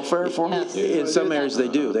a thoroughfare for them? In some areas they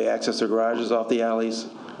do. They access their garages off the alleys.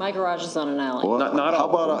 My garage is on an alley. Well, not how all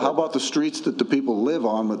about how about the streets that the people live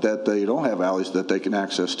on, but that they don't have alleys that they can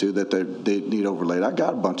access to, that they need overlaid? I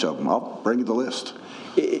got a bunch of them. I'll bring you the list.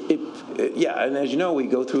 Yeah, and as you know, we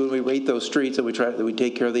go through and we rate those streets, and we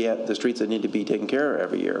take care of the streets that need to be taken care of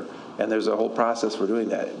every year. And there's a whole process for doing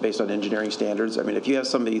that based on engineering standards. I mean, if you have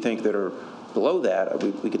some that you think that are below that,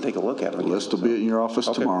 we can take a look at them. The list will be in your office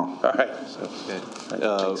tomorrow. All right.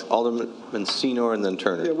 Alderman Senor and then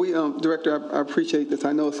Turner. Yeah, we, Director, I appreciate this.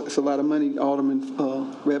 I know it's a lot of money, Alderman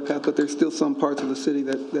Redpath, but there's still some parts of the city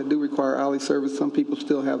that do require alley service. Some people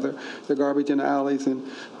still have their garbage in the alleys, and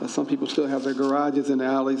some people still have their garages in the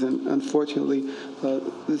alleys. And unfortunately,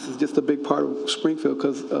 this is just a big part of Springfield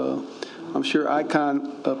because I'm sure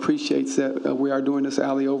ICON appreciates that we are doing this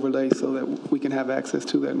alley overlay so that we can have access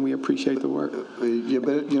to that, and we appreciate the work. Yeah,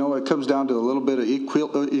 but, you know, it comes down to a little bit of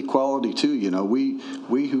equality, too. You know, we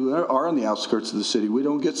who are on the outskirts of the city, we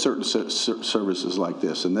don't get certain services like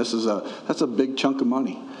this, and that's a big chunk of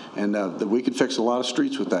money. And we could fix a lot of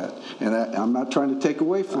streets with that. And I'm not trying to take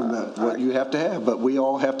away from that, what you have to have, but we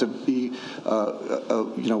all have to be,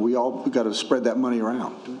 you know, we all got to spread that money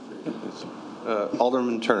around.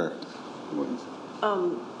 Alderman Turner.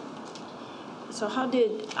 So how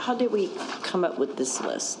did we come up with this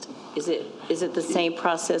list? Is it the same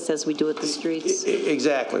process as we do at the streets?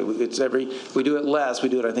 Exactly. We do it less. We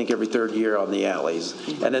do it, I think, every third year on the alleys.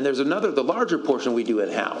 And then there's the larger portion we do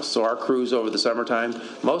in-house. So our crews over the summertime,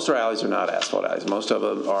 most of our alleys are not asphalt alleys. Most of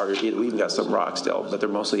them are, we even got some rock still, but they're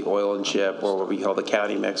mostly oil and chip, or what we call the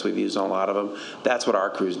county mix. We've used on a lot of them. That's what our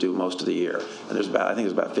crews do most of the year. And I think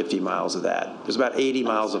there's about 50 miles of that. There's about 80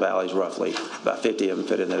 miles of alleys roughly. About 50 of them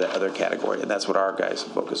fit into that other category, and that's what our guys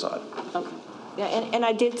focus on. Okay. Yeah, and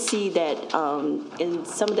I did see that in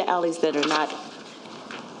some of the alleys that are not,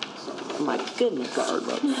 oh my goodness,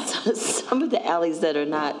 some of the alleys that are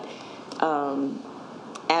not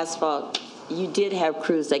asphalt, you did have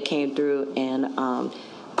crews that came through and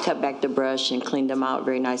cut back the brush and cleaned them out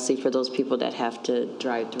very nicely for those people that have to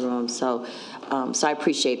drive through them. So I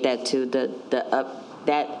appreciate that too.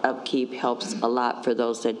 That upkeep helps a lot for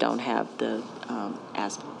those that don't have the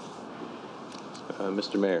asphalt.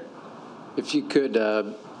 Mr. Mayor. If you could,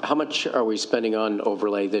 how much are we spending on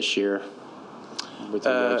overlay this year? With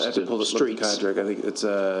regards to pull the streets? Contract, I think it's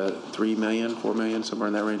 $3 million, $4 million, somewhere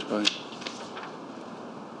in that range, probably.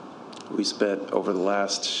 We spent over the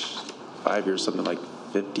last 5 years something like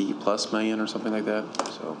 $50+ million or something like that.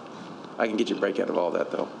 So I can get you a breakout of all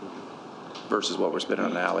that though, versus what we're spending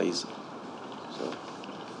on alleys. So,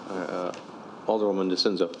 Alderwoman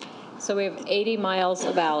DeCenzo. So we have 80 miles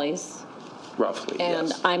of alleys. Roughly, and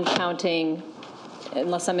yes. I'm counting,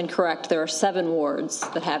 unless I'm incorrect, there are 7 wards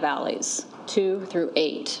that have alleys. 2 through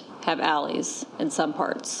 8 have alleys in some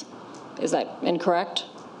parts. Is that incorrect?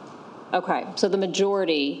 Okay, so the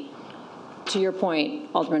majority, to your point,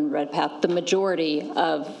 Alderman Redpath, the majority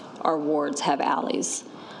of our wards have alleys.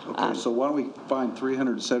 Okay, so why don't we find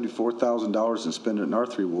 $374,000 and spend it in our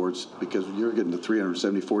 3 wards, because you're getting the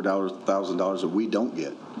 $374,000 that we don't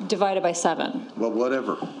get. Divided by 7. Well,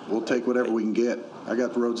 whatever. We'll take whatever we can get. I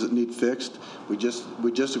got roads that need fixed. We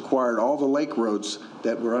just acquired all the lake roads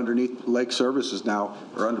that were underneath lake services now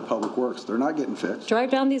are under public works. They're not getting fixed. Drive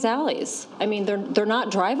down these alleys. I mean, they're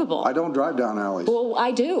not drivable. I don't drive down alleys. Well,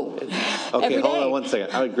 I do. Okay, hold on one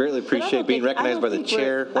second. I would greatly appreciate being recognized by the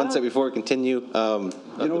chair. One second before we continue.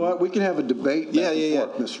 You know what? We can have a debate. Yeah,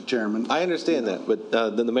 Mr. Chairman. I understand that, but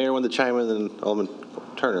then the mayor wanted to chime in, and then Alderman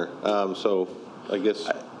Turner. So I guess.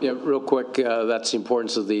 Yeah, real quick, that's the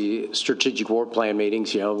importance of the strategic ward plan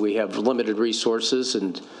meetings. You know, we have limited resources,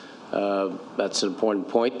 and that's an important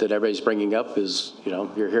point that everybody's bringing up is, you know,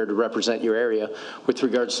 you're here to represent your area. With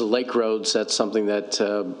regards to lake roads, that's something that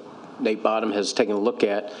Nate Bottom has taken a look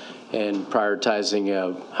at and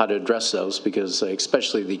prioritizing how to address those, because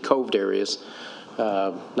especially the coved areas,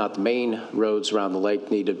 not the main roads around the lake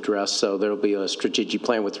need addressed, so there'll be a strategic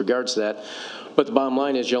plan with regards to that. But the bottom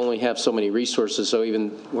line is you only have so many resources, so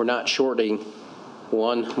even we're not shorting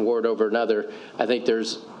one ward over another. I think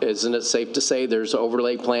isn't it safe to say there's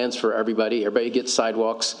overlay plans for everybody? Everybody gets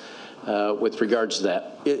sidewalks. with regards to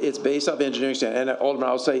that? It's based off engineering standard. And Alderman,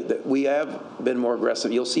 I'll say that we have been more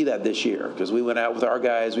aggressive. You'll see that this year because we went out with our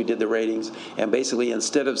guys, we did the ratings, and basically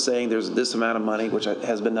instead of saying there's this amount of money, which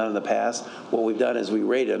has been done in the past, what we've done is we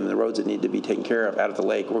rated them, and the roads that need to be taken care of out at the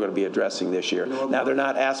lake, we're going to be addressing this year. Now, they're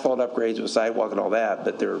not asphalt upgrades with sidewalk and all that,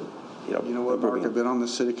 but they're, You know what, Mark? I've been on the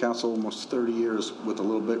city council almost 30 years with a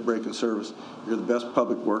little bit break in service. You're the best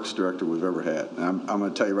public works director we've ever had. And I'm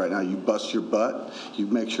going to tell you right now, you bust your butt. You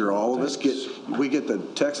make sure all of us we get the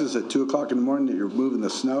texts at 2 o'clock in the morning that you're moving the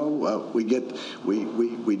snow. We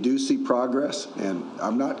do see progress, and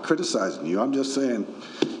I'm not criticizing you. I'm just saying,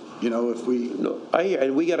 you know, if we... No,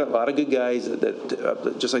 and we got a lot of good guys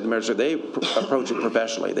that just like the mayor said, they approach it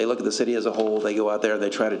professionally. They look at the city as a whole. They go out there and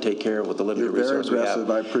they try to take care of what the limited resources we have. You're very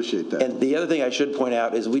aggressive. I appreciate that. And the other thing I should point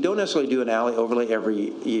out is we don't necessarily do an alley overlay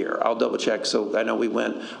every year. I'll double check. So I know we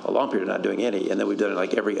went a long period of not doing any, and then we've done it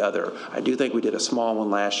like every other. I do think we did a small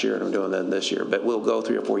one last year, and I'm doing that this year. But we'll go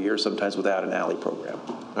 3 or 4 years sometimes without an alley program.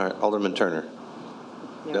 All right, Alderman Turner.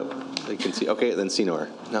 Nope. They can see. Okay, then Senor.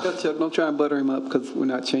 No. Chuck, don't try and butter him up because we're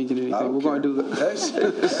not changing anything. We're going to do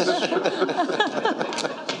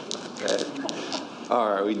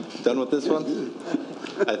All right, we done with this one?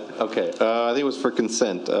 Okay, I think it was for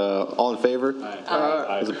consent. All in favor?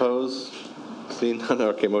 Aye. Those opposed? Seeing none,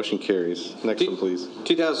 okay, motion carries. Next one, please.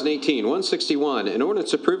 2018-161, an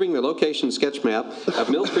ordinance approving the location sketch map of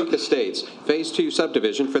Mill Creek Estates, Phase 2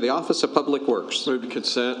 subdivision for the Office of Public Works. Move to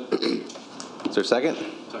consent. Is there a second?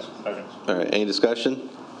 Second. All right, any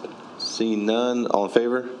discussion? Seeing none, all in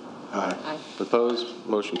favor? Aye. Opposed?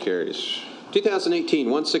 Motion carries.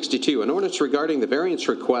 2018-162, an ordinance regarding the variance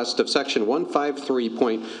request of Section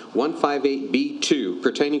 153.158B2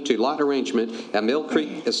 pertaining to lot arrangement at Mill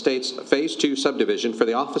Creek Estates Phase 2 subdivision for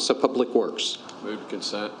the Office of Public Works. Move to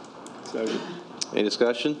consent. Second. Any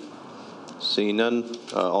discussion? Seeing none,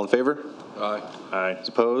 all in favor? Aye. Aye.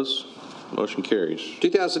 Opposed? Motion carries.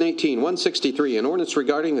 2018-163, an ordinance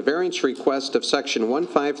regarding the variance request of Section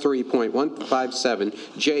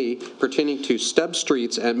 153.157J pertaining to stub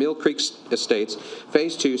streets at Mill Creek Estates,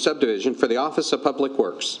 Phase 2 subdivision for the Office of Public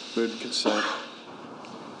Works. Move to consent.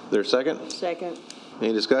 There a second? Second.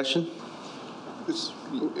 Any discussion?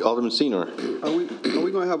 Alderman Senor. Are we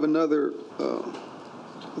going to have another, is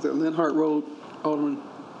that Linhart Road, Alderman?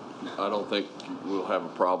 I don't think we'll have a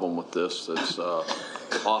problem with this. It's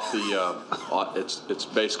off the, it's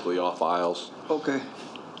basically off aisles. Okay.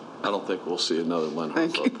 I don't think we'll see another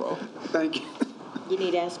Linhart Road problem. Thank you. You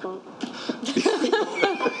need asphalt?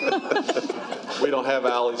 We don't have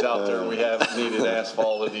alleys out there. We haven't needed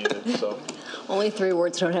asphalted either, so. Only 3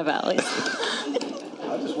 wards don't have alleys.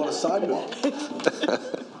 I just want a sidewalk.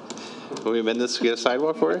 Will we amend this to get a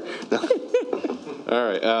sidewalk for it? No. All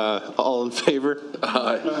right, all in favor?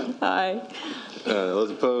 Aye. Aye.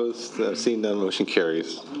 Those opposed? Seeing none, motion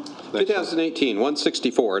carries.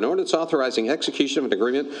 2018-164, an ordinance authorizing execution of an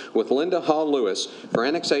agreement with Linda Hall Lewis for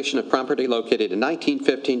annexation of property located in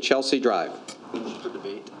 1915 Chelsea Drive. For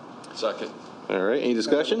debate. Second. All right, any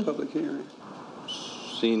discussion? Public hearing.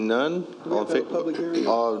 Seeing none, all in favor? Public hearing?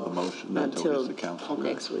 The motion Until the council.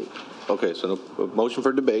 next week. Okay, so no motion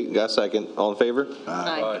for debate. Got a second. All in favor?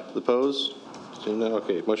 Aye. Opposed? Seeing none,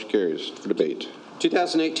 okay, motion carries for debate.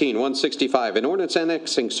 2018-165, an ordinance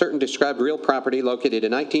annexing certain described real property located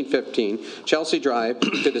in 1915 Chelsea Drive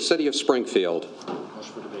to the city of Springfield.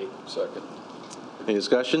 Motion for debate. Second. Any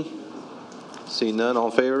discussion? Seeing none, all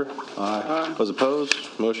in favor? Aye. Those opposed?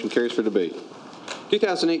 Motion carries for debate.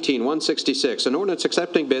 2018-166, an ordinance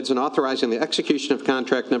accepting bids and authorizing the execution of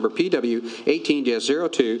contract number PW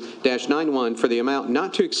 18-02-91 for the amount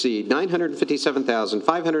not to exceed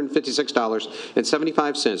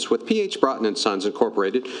 $957,556.75 with P.H. Broughton & Sons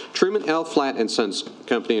Incorporated, Truman L. Flatt & Sons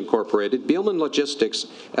Company Incorporated, Beelman Logistics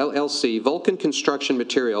LLC, Vulcan Construction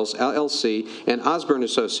Materials LLC, and Osborne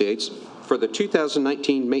Associates for the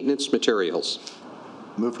 2019 maintenance materials.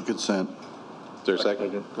 Move for consent. Is there a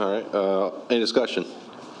second? All right. Any discussion?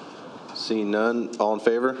 Seeing none, all in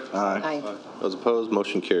favor? Aye. Those opposed,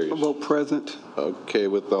 motion carries. Vote present. Okay,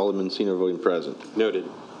 with Alderman Senor voting present. Noted.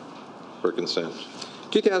 For consent.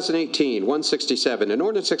 2018-167, an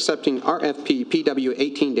ordinance accepting RFP PW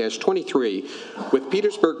 18-23 with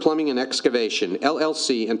Petersburg Plumbing and Excavation,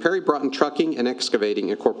 LLC, and Perry Broughton Trucking and Excavating,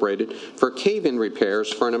 Incorporated, for cave-in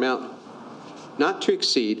repairs for an amount not to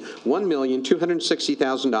exceed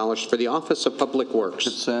 $1,260,000 for the Office of Public Works.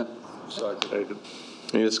 Consent. Second.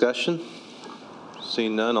 Any discussion?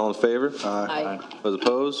 Seeing none, all in favor? Aye. Those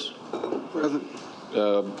opposed? Present.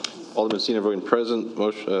 Alderman Senior voting present.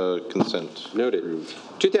 Motion consent. Noted.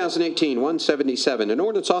 2018-177, an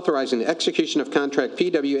ordinance authorizing the execution of contract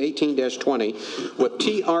PW 18-20 with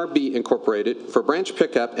TRB Incorporated for branch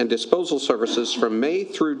pickup and disposal services from May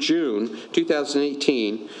through June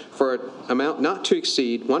 2018 for an amount not to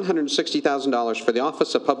exceed $160,000 for the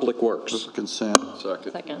Office of Public Works. Consent.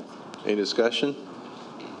 Second. Any discussion?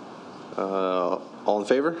 All in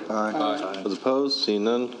favor? Aye. Those opposed? Seeing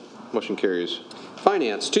none, motion carries.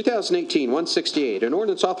 Finance, 2018-168, an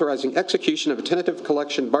ordinance authorizing execution of a tentative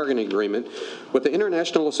collection bargaining agreement with the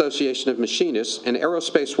International Association of Machinists and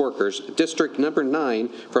Aerospace Workers, District Number 9,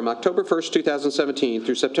 from October 1st, 2017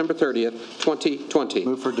 through September 30th, 2020.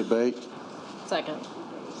 Move for debate. Second.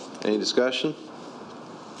 Any discussion?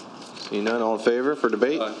 Seeing none, all in favor for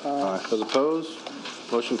debate? Aye. Those opposed?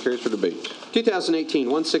 Motion carries for debate.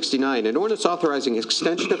 2018-169, an ordinance authorizing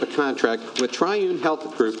extension of a contract with Triune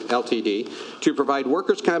Health Group, Ltd., to provide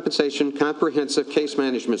workers' compensation comprehensive case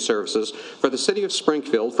management services for the City of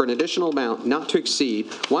Springfield for an additional amount not to exceed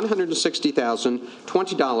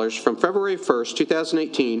 $160,020 from February 1st,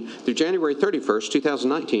 2018 through January 31st,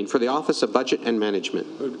 2019 for the Office of Budget and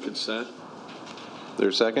Management. Move to consent.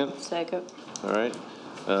 There's a second? Second. All right.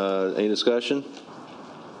 Any discussion?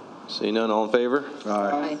 Seeing none, all in favor?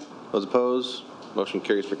 Aye. Those opposed? Motion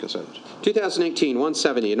carries for consent.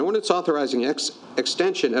 2018-170, an ordinance authorizing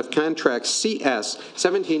extension of contract CS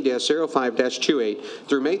 17-05-28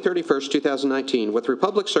 through May 31st, 2019 with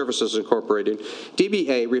Republic Services Incorporated,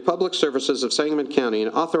 DBA Republic Services of Sangamon County,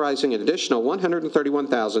 and authorizing an additional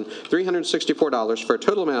 $131,364 for a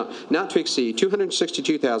total amount not to exceed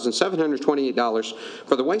 $262,728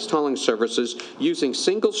 for the waste hauling services using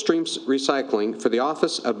single stream recycling for the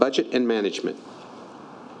Office of Budget and Management.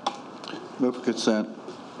 Move for consent.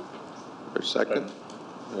 There's a second?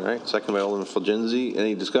 All right, second by Alderman Fulgenzi.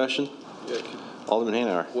 Any discussion? Alderman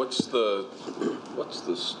Hanauer. What's the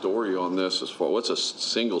story on this as far, what's a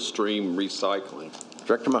single stream recycling?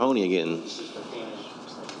 Director Mahoney again.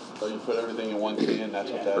 So you put everything in one can, that's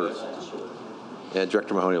what that is? Yeah,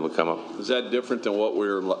 Director Mahoney will come up. Is that different than what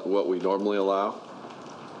we normally allow?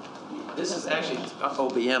 This is actually an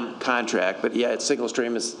OBM contract, but yeah, it's single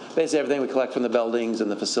stream. It's basically everything we collect from the buildings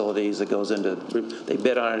and the facilities that goes into, they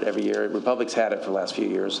bid on it every year. Republic's had it for the last few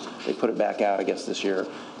years. They put it back out, I guess, this year.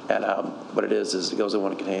 And what it is it goes in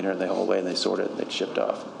one container and they haul away and they sort it and they shipped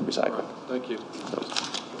off, recycled. Thank you.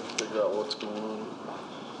 Figure out what's going on. All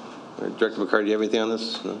right, Director McCarty, do you have anything on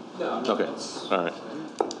this? No. Okay. All right.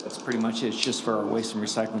 That's pretty much it. It's just for our waste and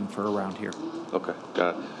recycling for around here. Okay,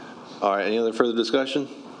 got it. All right, any other further discussion?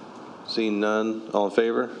 Seeing none, all in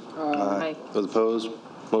favor? Aye. Those opposed?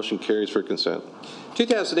 Motion carries for consent.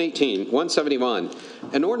 2018-171,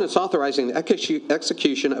 an ordinance authorizing the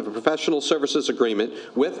execution of a professional services agreement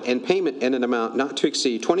with and payment in an amount not to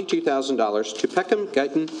exceed $22,000 to Peckham,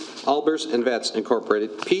 Guyton, Albers, and Vets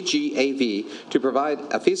Incorporated, PGAV, to provide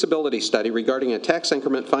a feasibility study regarding a tax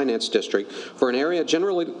increment finance district for an area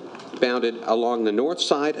generally bounded along the north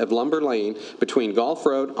side of Lumber Lane between Gulf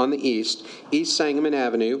Road on the east, East Sangamon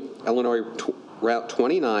Avenue, Illinois Route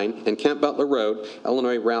 29, and Kent Butler Road,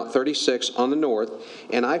 Illinois Route 36 on the north,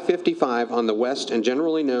 and I-55 on the west, and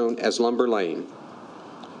generally known as Lumber Lane.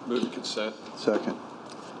 Move to consent. Second.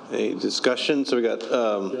 Any discussion? So we got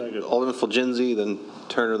Alderman Fulgenzi, then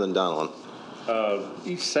Turner, then Donlin.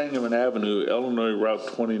 East Sangamon Avenue, Illinois Route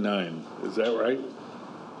 29. Is that right?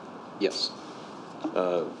 Yes.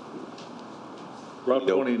 Route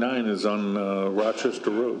 29 is on Rochester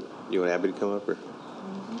Road. You want Abby to come up? Or?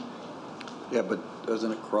 Yeah, but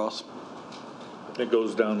doesn't it cross? It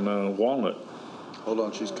goes down Walnut. Hold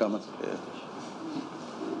on, she's coming.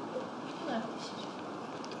 Yeah.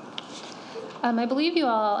 I believe you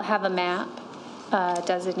all have a map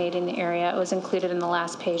designating the area. It was included in the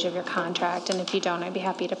last page of your contract, and if you don't, I'd be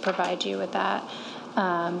happy to provide you with that.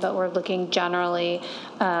 But we're looking generally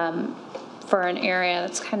for an area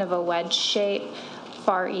that's kind of a wedge shape,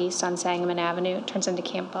 far east on Sangamon Avenue. It turns into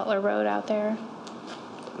Camp Butler Road out there.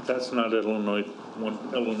 But that's not Illinois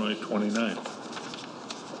 29.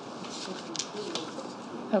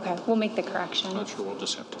 Okay, we'll make the correction. Not sure, we'll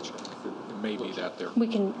just have to check. It may be that there. We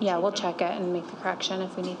can, yeah, we'll check it and make the correction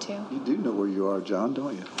if we need to. You do know where you are, John,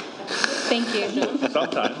 don't you? Thank you.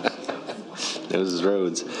 Sometimes. Those is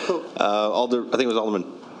roads. I think it was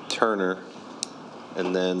Alderman Turner,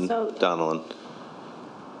 and then Donlin.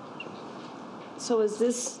 So is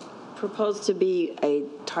this proposed to be a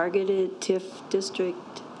targeted TIF district?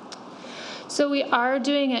 So we are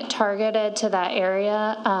doing it targeted to that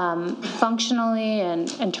area. Functionally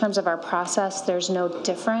and in terms of our process, there's no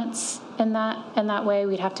difference in that way.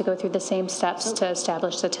 We'd have to go through the same steps to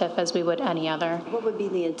establish the TIF as we would any other. What would be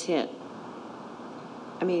the intent?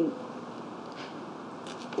 I mean,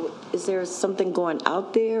 is there something going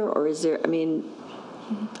out there, or is there, I mean...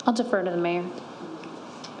 I'll defer to the mayor.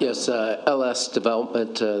 Yes, LS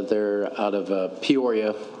Development, they're out of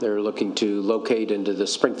Peoria. They're looking to locate into the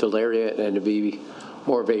Springfield area and to be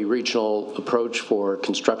more of a regional approach for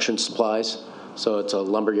construction supplies. So it's a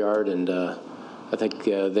lumber yard, and I think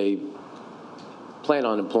they plan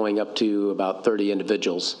on employing up to about 30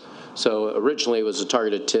 individuals. So originally it was a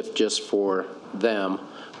targeted TIF just for them,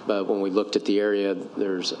 but when we looked at the area,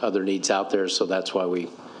 there's other needs out there, so that's why we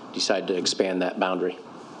decided to expand that boundary.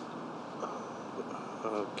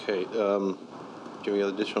 Okay. Do you have any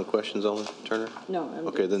other additional questions, Alderman Turner? No.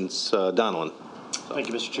 Okay, then Donilon. Thank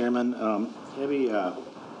you, Mr. Chairman. Abby, I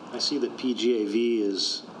see that PGAV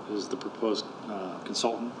is the proposed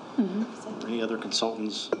consultant. Are any other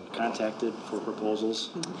consultants contacted for proposals?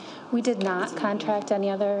 We did not contact any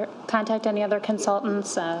other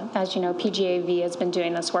consultants. As you know, PGAV has been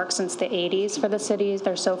doing this work since the 80s for the cities.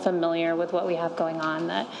 They're so familiar with what we have going on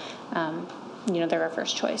that they're our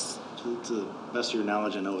first choice. To the best of your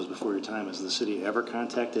knowledge, I know it was before your time, has the city ever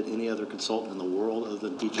contacted any other consultant in the world other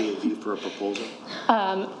than PGAV for a proposal?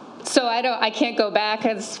 So I can't go back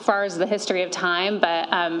as far as the history of time, but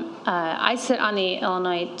I sit on the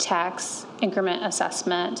Illinois Tax Increment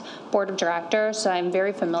Assessment Board of Directors, so I'm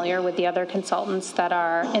very familiar with the other consultants that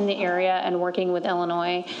are in the area and working with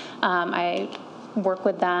Illinois. I work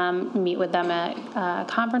with them, meet with them at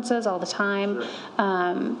conferences all the time.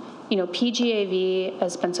 PGAV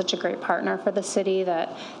has been such a great partner for the city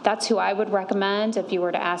that's who I would recommend if you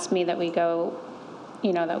were to ask me that we go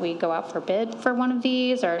out for bid for one of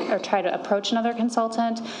these or try to approach another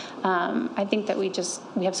consultant. I think that we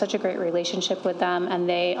have such a great relationship with them, and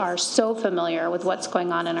they are so familiar with what's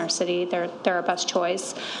going on in our city. They're our best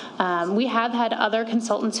choice. We have had other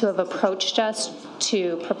consultants who have approached us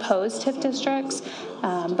to propose TIF districts,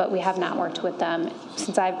 but we have not worked with them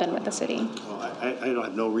since I've been with the city. Well, I don't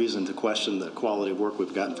have no reason to question the quality of work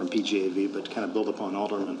we've gotten from PGAV, but to kind of build upon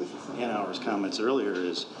Alderman Hanauer's comments earlier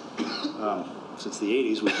is, since the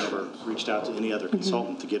 80s, we've never reached out to any other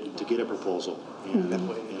consultant to get a proposal, and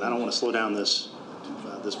I don't want to slow down this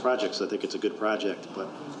project, because I think it's a good project. But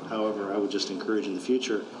however, I would just encourage in the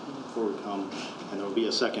future, before we come, and there will be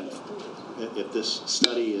a second, if this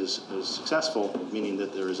study is successful, meaning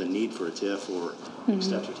that there is a need for a TIF or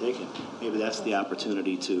steps are taken, maybe that's the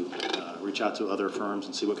opportunity to reach out to other firms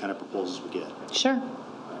and see what kind of proposals we get. Sure.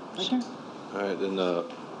 Sure. All right, then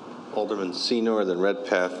Alderman Senor, then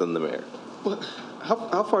Redpath, and the mayor. Well,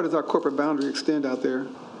 how far does our corporate boundary extend out there?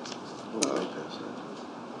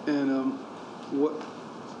 And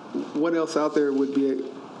what else out there would be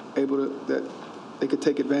able to, that they could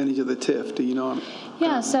take advantage of the TIF? Do you know?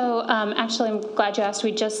 Yeah, so actually I'm glad you asked.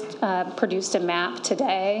 We just produced a map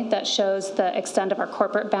today that shows the extent of our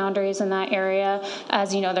corporate boundaries in that area.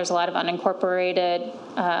 As you know, there's a lot of unincorporated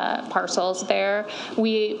parcels there.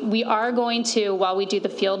 We are going to, while we do the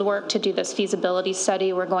field work to do this feasibility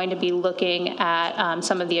study, we're going to be looking at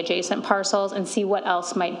some of the adjacent parcels and see what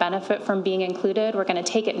else might benefit from being included. We're going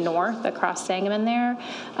to take it north across Sangamon there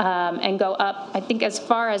and go up, I think, as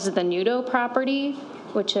far as the Nudo property,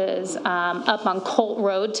 which is up on Colt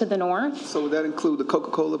Road to the north. So would that include the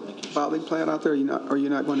Coca-Cola bottling plant out there? Or you're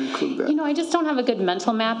not going to include that? I just don't have a good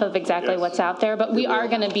mental map of exactly what's out there, but we are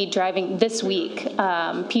going to be driving this week.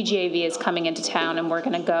 PGAV is coming into town, and we're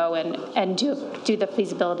going to go and do the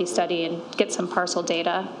feasibility study and get some parcel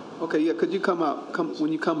data. Okay, yeah, could you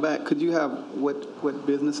when you come back, could you have what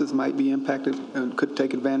businesses might be impacted and could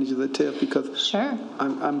take advantage of the TIF? Because sure,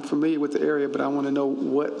 I'm familiar with the area, but I want to know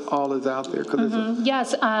what all is out there.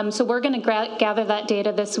 Yes, so we're going to gather that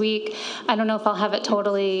data this week. I don't know if I'll have it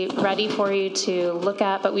totally ready for you to look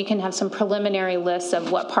at, but we can have some preliminary lists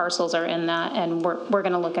of what parcels are in that, and we're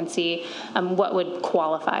going to look and see what would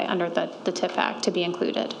qualify under the TIF Act to be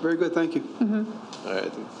included. Very good, thank you. All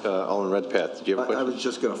right, Alderman Redpath, did you have a question? I was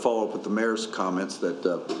just going to follow up with the mayor's comments that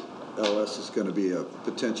LS is going to be a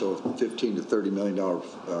potential $15 to $30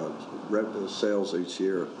 million sales each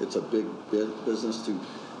year. It's a big business.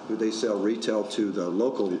 They sell retail to the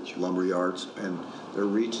local lumber yards, and their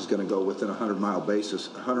reach is going to go within a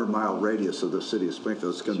 100-mile radius of the city of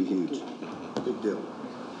Springfield. It's going to be huge. Big deal.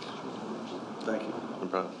 Thank you. No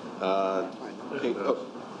problem.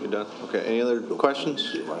 You're done? Okay, any other questions,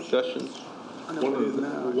 suggestions?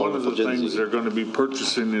 One of the things they're going to be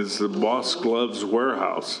purchasing is the Boss Gloves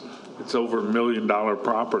warehouse. It's over $1 million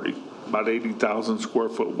property. about 80,000 square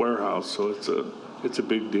foot warehouse, so it's a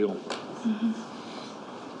big deal.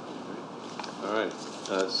 All right.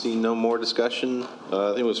 Seeing no more discussion, I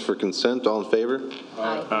think it was for consent. All in favor?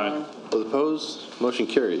 Aye. Those opposed? Motion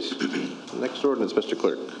carries. Next ordinance, Mr.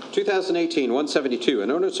 Clerk. 2018-172,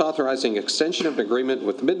 an ordinance authorizing extension of an agreement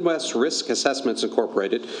with Midwest Risk Assessments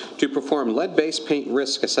Incorporated to perform lead-based paint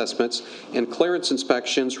risk assessments and clearance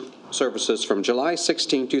inspections services from July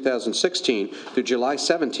 16, 2016 through July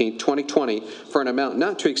 17, 2020 for an amount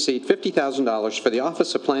not to exceed $50,000 for the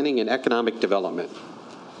Office of Planning and Economic Development.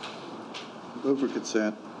 Move for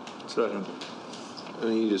consent. Second.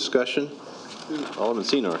 Any discussion? Alderman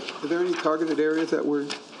Senor. Are there any targeted areas that we're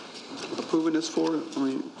approving this for? I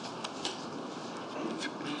mean,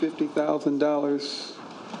 $50,000.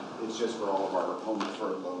 It's just for all of our home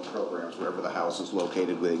deferred loan programs, wherever the house is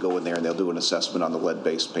located, they go in there and they'll do an assessment on the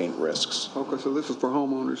lead-based paint risks. Okay, so this is for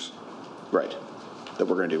homeowners. Right. That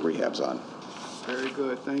we're going to do rehabs on. Very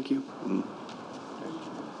good, thank you.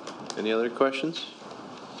 Any other questions?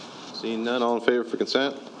 Seeing none, all in favor for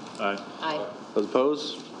consent? Aye. Aye. Those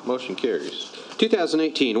opposed? Motion carries.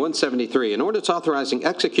 2018-173, an ordinance authorizing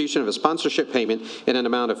execution of a sponsorship payment in an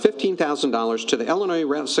amount of $15,000 to the Illinois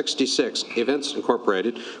Route 66 Events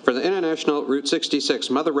Incorporated for the International Route 66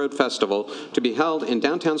 Mother Road Festival to be held in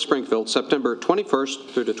downtown Springfield September 21st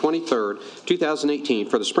through the 23rd, 2018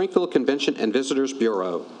 for the Springfield Convention and Visitors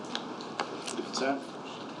Bureau. Consent.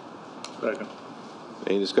 Second.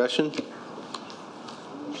 Any discussion?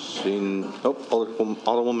 Seeing,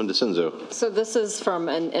 Alderwoman DeCenzo. So this is from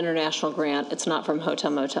an international grant. It's not from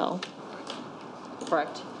Hotel Motel,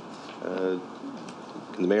 correct? Can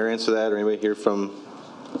the mayor answer that, or anybody hear from?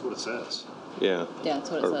 That's what it says. Yeah. Yeah,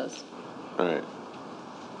 that's what it says. All right.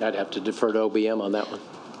 I'd have to defer to OBM on that one.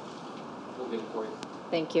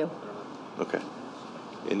 Thank you. Okay.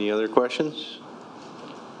 Any other questions?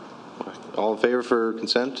 All in favor for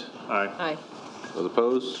consent? Aye. Aye. Those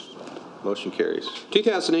opposed? Motion carries.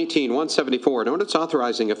 2018-174, an ordinance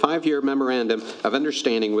authorizing a 5-year memorandum of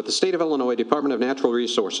understanding with the State of Illinois Department of Natural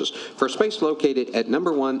Resources for space located at No.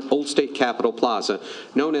 1 Old State Capitol Plaza,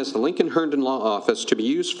 known as the Lincoln Herndon Law Office, to be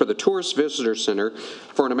used for the Tourist Visitor Center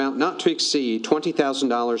for an amount not to exceed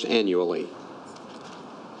 $20,000 annually.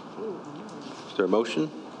 Is there a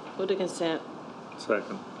motion? Move to consent.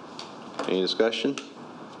 Second. Any discussion?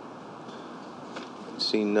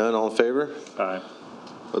 Seeing none, all in favor? Aye.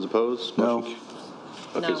 Those opposed? No.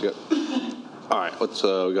 Okay, No. so we got, all right,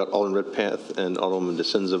 we got Alderman Redpath and Alderwoman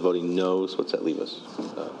DeCenza voting no, so what's that leave us?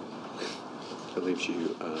 That leaves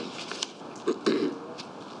you,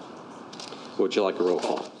 would you like a roll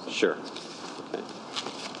call? Sure. Okay.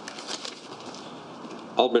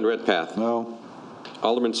 Alderman Redpath. No.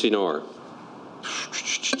 Alderman Senor.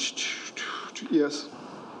 Yes.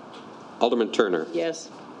 Alderman Turner. Yes.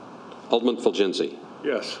 Alderman Fulgenzi.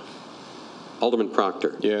 Yes. Alderman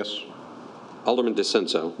Proctor. Yes. Alderman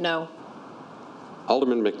DeCenzo. No.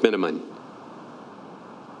 Alderman McMiniman.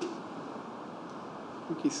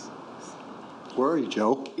 Where are you,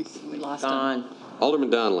 Joe? We lost him. Gone.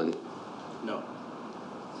 Alderman Donlin. No.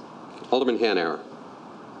 Alderman Hanauer.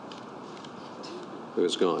 Who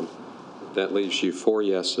is gone. That leaves you 4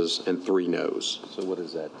 yeses and 3 nos. So what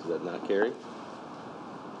is that? Does that not carry?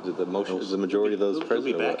 Is it the motion, is the majority of those present?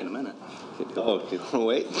 He'll be or back what? in a minute. Oh, you want to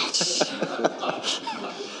wait?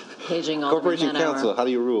 Paging Alderman Corporation Hanauer. Council, how do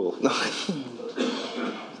you rule?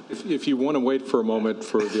 If you want to wait for a moment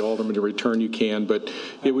for the alderman to return, you can, but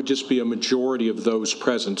it would just be a majority of those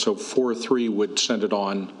present, so 4-3 would send it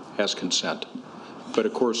on as consent. But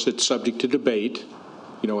of course, it's subject to debate,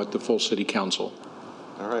 at the full city council.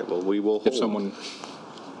 All right, well, we will hold. If someone...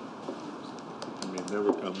 You may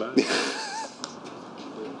never come back.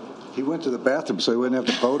 He went to the bathroom, so he wouldn't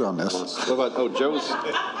have to vote on this. What about, Joe's?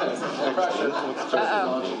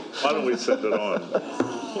 Why don't we send it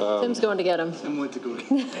on? Tim's going to get him. Tim went to go.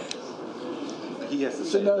 He has to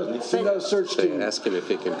say Send out a search team. Ask him if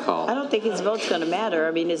he can call. I don't think his vote's going to matter.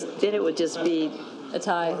 I mean, then it would just be, A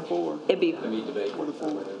tie. it'd be,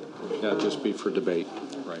 Yeah, just be for debate,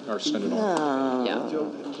 right, or send it on. Yeah.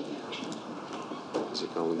 Is he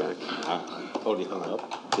calling back? Oh, he hung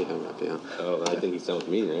up? He hung up, yeah. Oh, I think he's done with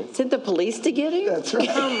me, right? sent the police to get him? That's right.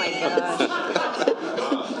 Oh, my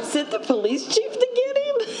gosh. Sent the police chief to get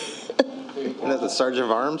him? Isn't that the Sergeant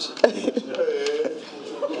of Arms?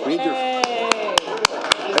 Read your... Hey,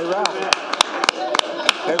 Ralph.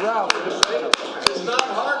 Hey, Ralph. It's not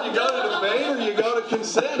hard. You go to debate or you go to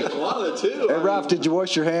consent. It's one of the two. Hey, Ralph, did you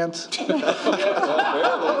wash your hands?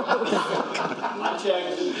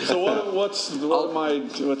 So what's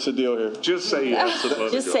the deal here? Just say yes.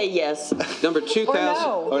 Just say yes. Number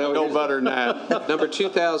 2000. no. No better than that. Number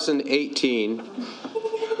 2018,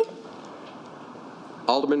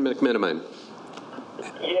 Alderman McMiniman.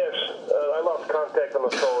 Yes, I lost contact on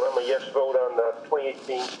the phone. I'm a yes vote on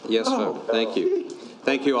 2018. Yes vote. Thank you.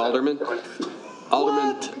 Thank you, Alderman.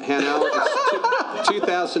 Alderman Hanau, it's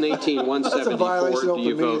 2018-174. That's a violation of Do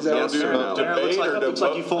you open vote meetings yes or no? Looks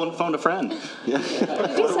like you phoned a friend. Did you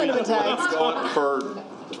send him a text?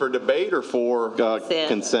 For debate or for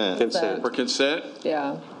consent? Consent. For consent,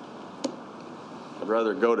 Yeah. I'd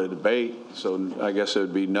rather go to debate, so I guess it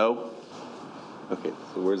would be no. Okay,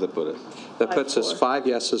 so where's that put us? That puts us 5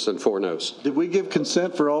 yeses and 4 noes. Did we give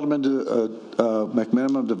consent for Alderman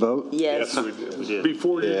McMiniman to vote? Yes. We did.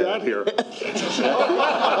 Before you got here.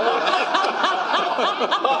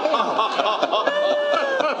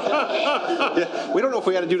 Yeah, we don't know if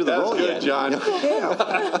we had to do the roll yet. That's good, John. Did we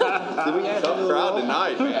add to the Crowd roll?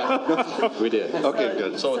 tonight. We did. Okay,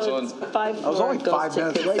 good. So it's 5-4. I was only 5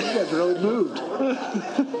 minutes late. You guys really moved.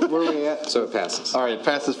 Where are we at? So it passes. All right, it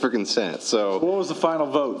passes for consent. So What was the final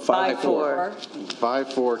vote? 5-4.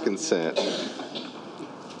 5-4 consent.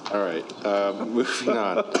 All right, moving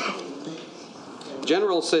on.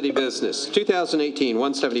 General City Business,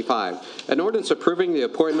 2018-175. An ordinance approving the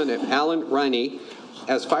appointment of Alan Riney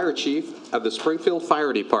as Fire Chief of the Springfield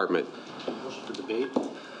Fire Department. For debate.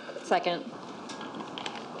 Second.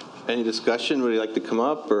 Any discussion? Would you like to come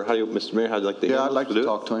up, or Mr. Mayor, how'd you like to? Yeah, I'd like to do it?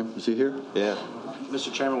 talk to him. Is he here? Yeah.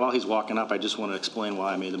 Mr. Chairman, while he's walking up, I just want to explain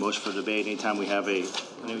why I made the motion for debate. Anytime we have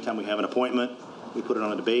an appointment, we put it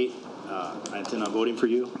on a debate. I intend on voting for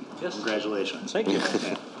you. Yes. Congratulations. Thank you.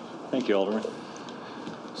 Yeah. Thank you, Alderman.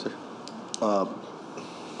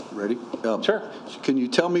 Ready? Sure. Can you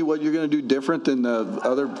tell me what you're going to do different than the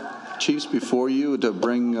other chiefs before you to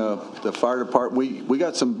bring the fire department? We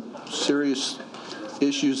got some serious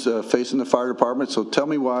issues facing the fire department, so tell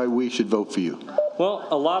me why we should vote for you. Well,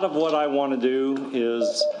 a lot of what I want to do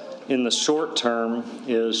is, in the short term,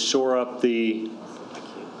 is shore up the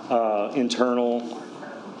internal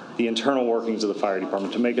workings of the fire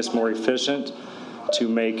department to make us more efficient, to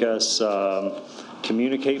make us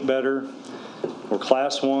communicate better. We're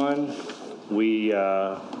Class 1. We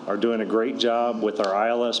are doing a great job with our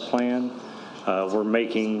ILS plan. We're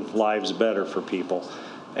making lives better for people.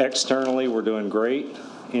 Externally, we're doing great.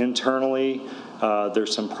 Internally,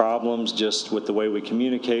 there's some problems just with the way we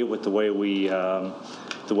communicate, with the way we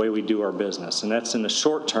do our business. And that's in the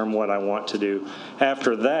short term what I want to do.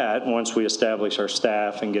 After that, once we establish our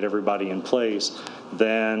staff and get everybody in place,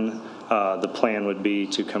 then the plan would be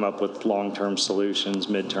to come up with long-term solutions,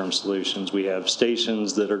 midterm solutions. We have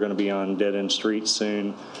stations that are going to be on dead-end streets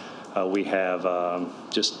soon. We have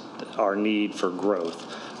just our need for growth.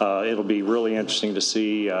 It'll be really interesting to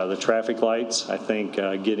see the traffic lights. I think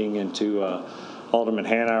getting into Alderman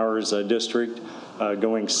Hanauer's district,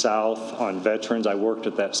 going south on Veterans. I worked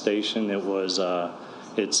at that station.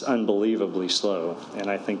 It's unbelievably slow.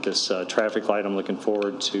 And I think this traffic light, I'm looking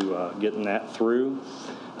forward to getting that through,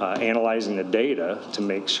 analyzing the data to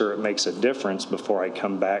make sure it makes a difference before I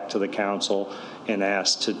come back to the council and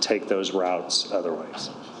ask to take those routes otherwise.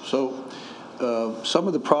 So some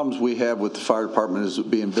of the problems we have with the fire department is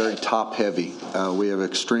being very top-heavy. We have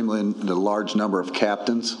extremely large number of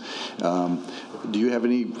captains. Do you have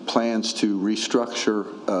any plans to restructure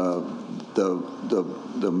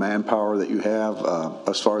the manpower that you have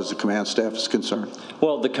as far as the command staff is concerned?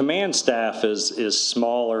 Well, the command staff is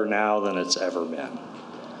smaller now than it's ever been.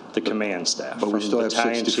 The command staff. But we still have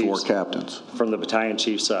 64 captains. From the battalion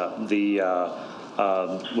chiefs up. We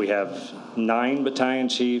have 9 battalion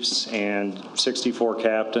chiefs and 64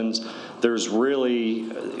 captains. There's really,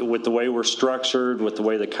 with the way we're structured, with the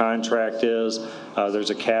way the contract is, there's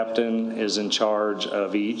a captain is in charge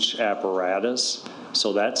of each apparatus.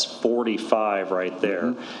 So that's 45 right there.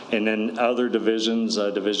 Mm-hmm. And then other divisions,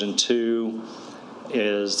 Division 2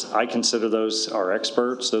 I consider those our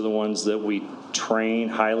experts. They're the ones that we train,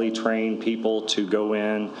 highly train people to go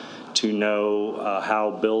in to know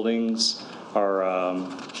how buildings are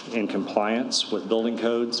in compliance with building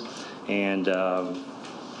codes. And, no,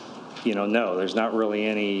 there's not really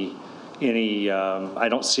any I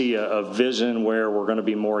don't see a vision where we're going to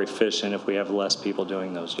be more efficient if we have less people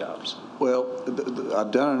doing those jobs. Well,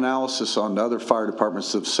 I've done analysis on other fire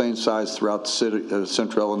departments of the same size throughout the city,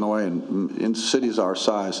 central Illinois, and in cities our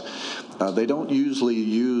size. They don't usually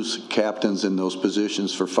use captains in those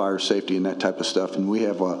positions for fire safety and that type of stuff. And we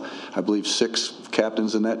have, I believe, 6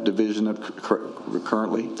 captains in that division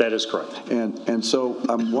currently. That is correct. And so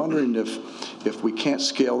I'm wondering if we can't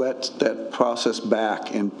scale that process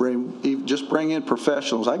back and bring just bring in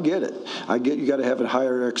professionals. I get it. I get you got to have a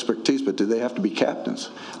higher expertise, but do they have to be captains?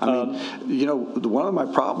 I mean, you know, one of my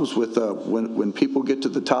problems with when people get to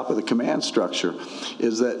the top of the command structure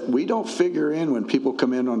is that we don't figure in when people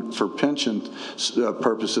come in for pension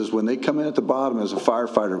purposes. When they come in at the bottom as a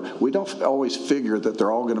firefighter, we don't always figure that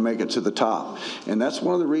they're all going to make it to the top, and that's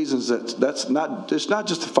one of the reasons it's not just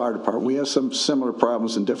the fire department. We have some similar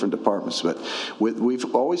problems in different departments, but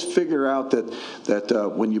we've always figured out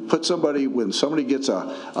that when somebody gets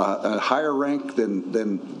a higher rank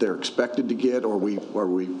than they're expected to get, or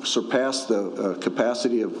we surpass the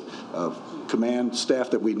capacity of command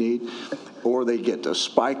staff that we need, or they get a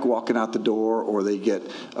spike walking out the door, or they get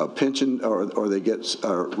a pension, or they get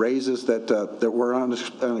raises that were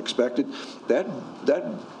unexpected, that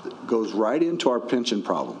goes right into our pension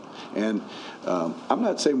problem. And I'm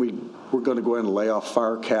not saying we're going to go in and lay off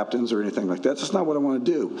fire captains or anything like that. That's not what I want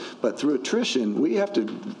to do. But through attrition, we have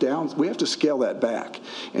to scale that back.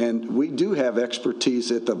 And we do have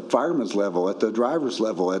expertise at the fireman's level, at the driver's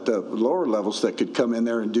level, at the lower levels that could come in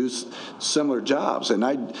there and do similar jobs. And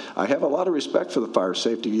I have a lot of respect for the fire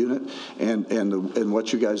safety unit and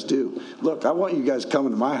what you guys do. Look, I want you guys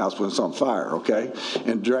coming to my house when it's on fire, okay,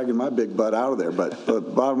 and dragging my big butt out of there. But the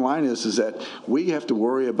bottom line is that we have to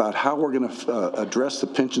worry about how we're going to address the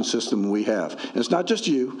pension system we have. And it's not just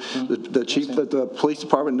you. The chief at the police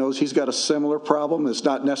department knows he's got a similar problem. It's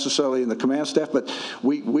not necessarily in the command staff, but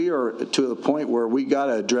we are to the point where we got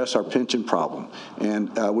to address our pension problem, and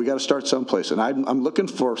we got to start someplace. And I'm looking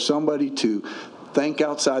for somebody to think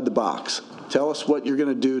outside the box. Tell us what you're going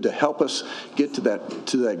to do to help us get to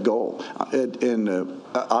that goal. And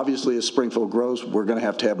obviously, as Springfield grows, we're going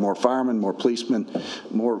to have more firemen, more policemen,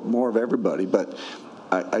 more of everybody. But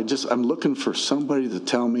I'm looking for somebody to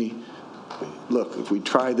tell me, look, if we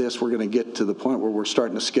try this, we're going to get to the point where we're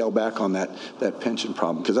starting to scale back on that pension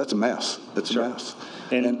problem, because that's a mess. It's a mess.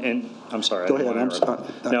 And I'm sorry. Go ahead.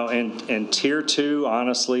 No, and Tier 2,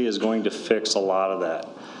 honestly, is going to fix a lot of that.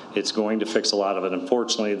 It's going to fix a lot of it.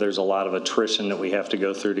 Unfortunately, there's a lot of attrition that we have to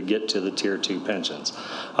go through to get to the Tier 2 pensions.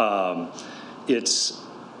 It's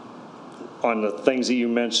on the things that you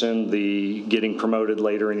mentioned, the getting promoted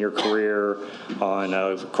later in your career.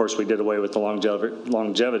 Of course, we did away with the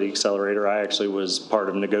longevity accelerator. I actually was part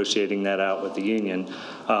of negotiating that out with the union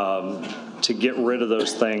to get rid of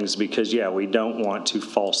those things, because, yeah, we don't want to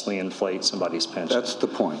falsely inflate somebody's pension. That's the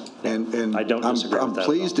point. And I don't disagree with that. I'm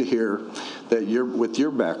pleased to hear that with your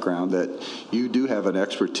background, that you do have an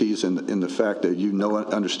expertise in the fact that you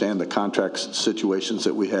understand the contract situations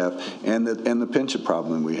that we have and the pension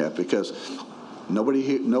problem we have, because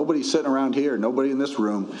nobody sitting around here, nobody in this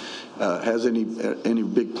room has any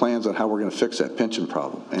big plans on how we're going to fix that pension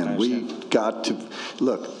problem. And we got to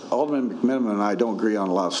look. Alderman McMenamin and I don't agree on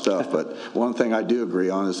a lot of stuff, but one thing I do agree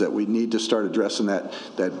on is that we need to start addressing that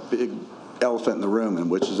big elephant in the room,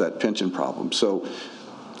 and which is that pension problem. So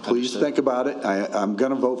please think about it. I'm going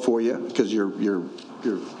to vote for you, because your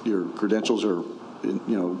credentials are,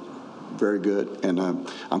 very good, and I'm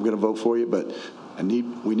going to vote for you. But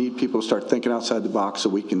we need people to start thinking outside the box so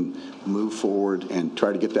we can move forward and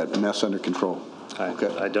try to get that mess under control.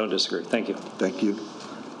 Okay. I don't disagree. Thank you. Thank you.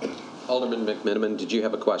 Alderman McMenamin, did you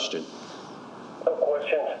have a question? No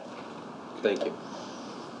questions. Thank you.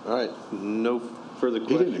 All right. No further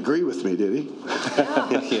questions. He didn't agree with me, did he?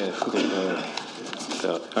 Yeah.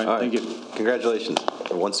 All right. Thank you. Congratulations.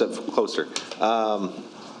 One step closer. All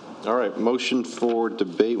right. Motion for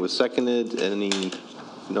debate was seconded.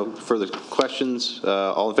 No further questions?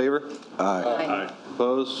 All in favor? Aye.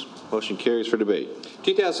 Opposed? Motion carries for debate.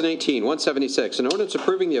 2018-176, an ordinance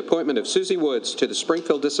approving the appointment of Susie Woods to the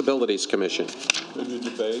Springfield Disabilities Commission.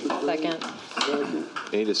 Second.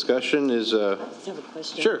 Any discussion? I have a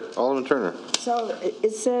question. Sure. Alderman Turner. So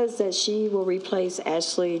it says that she will replace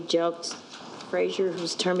Ashley Jelks Frazier,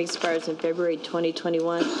 whose term expires in February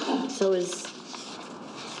 2021. So is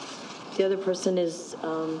the other person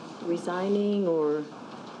resigning, or?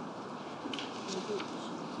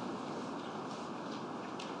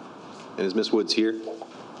 And is Ms. Woods here?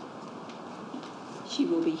 She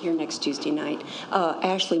will be here next Tuesday night.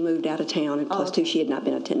 Ashley moved out of town, and plus two, she had not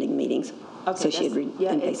been attending meetings. Okay, so she had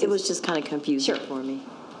it was just kind of confusing for me.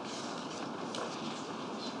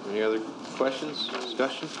 Any other questions,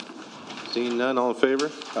 discussion? Seeing none, all in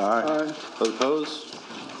favor? Aye. Those opposed?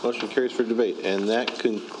 Motion carries for debate. And that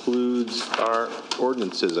concludes our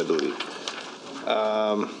ordinances, I believe.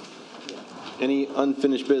 Any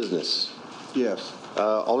unfinished business? Yes.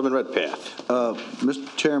 Alderman Redpath.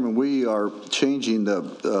 Mr. Chairman, we are changing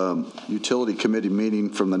the Utility Committee meeting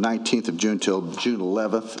from the 19th of June till June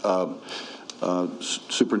 11th.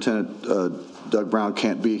 Superintendent Doug Brown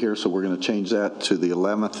can't be here, so we're going to change that to the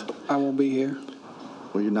 11th. I won't be here.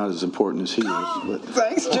 Well, you're not as important as he is. But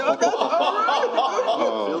Thanks, Chuck. Feel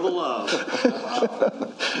the love.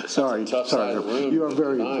 sorry. You are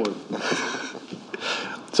very important.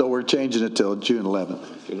 So we're changing it till June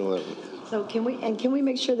 11th. June 11th. So can we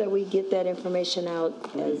make sure that we get that information out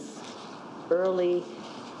as early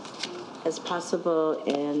as possible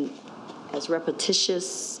and as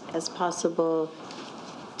repetitious as possible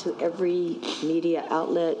to every media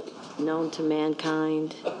outlet known to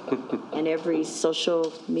mankind and every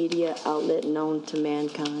social media outlet known to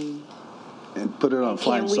mankind? And put it on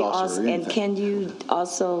flying saucer. And can you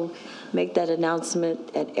also make that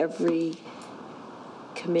announcement at every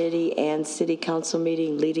committee and city council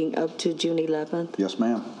meeting leading up to June 11th? Yes,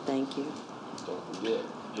 ma'am. Thank you.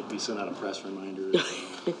 If we send out a press reminder.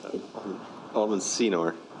 Alderman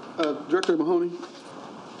Senor. Director Mahoney,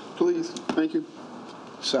 please. Thank you.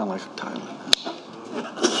 Sound like Thailand.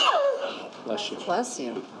 Bless you. Bless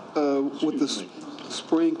you. With the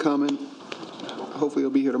spring coming, hopefully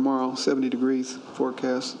it'll be here tomorrow, 70 degrees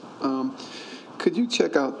forecast. Could you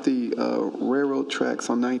check out the railroad tracks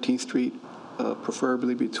on 19th Street,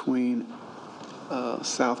 preferably between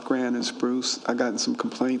South Grand and Spruce? I've gotten some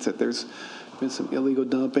complaints that there's been some illegal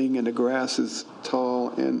dumping and the grass is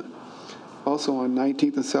tall. And also on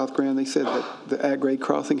 19th and South Grand, they said that the at-grade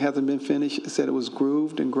crossing hasn't been finished. They said it was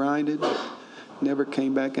grooved and grinded, but never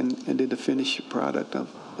came back and did the finished product of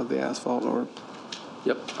the asphalt or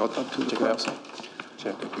up to the crossing.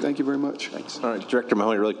 Check. Thank you very much. Thanks. All right, Director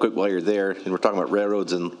Mahoney, really quick while you're there, and we're talking about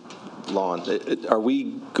railroads and lawn. Are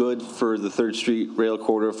we good for the 3rd Street rail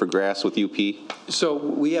corridor for grass with UP? So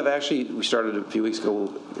we started a few weeks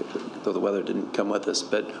ago, though the weather didn't come with us,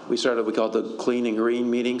 but we started, we call it the Clean and Green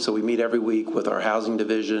meeting. So we meet every week with our housing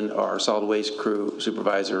division, our solid waste crew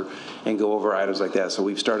supervisor, and go over items like that. So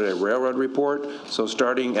we've started a railroad report. So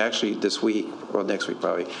starting actually this week, well, next week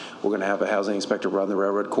probably, we're going to have a housing inspector run the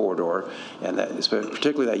railroad corridor, and that,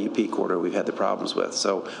 particularly that UP corridor we've had the problems with.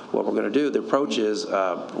 So what we're going to do, the approach is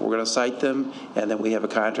we're going to site them, and then we have a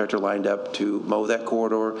contractor lined up to mow that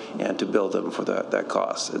corridor and to build them for that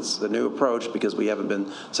cost. It's the new approach because we haven't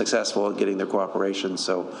been successful at getting their cooperation,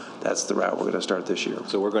 so that's the route we're going to start this year.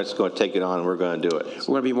 So we're just going to take it on and we're going to do it. We're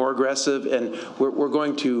going to be more aggressive, and we're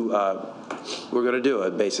going to do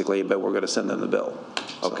it, basically, but we're going to send them the bill.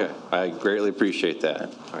 So. Okay. I greatly appreciate that.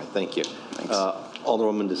 All right. Thank you. Thanks.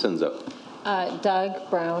 Alderwoman DeCenzo. Doug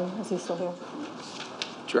Brown, is he still here?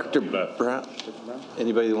 Director Brown.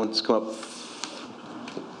 Anybody that wants to come up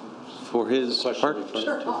for his part?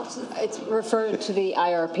 It's referred to the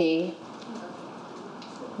IRP.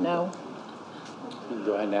 No?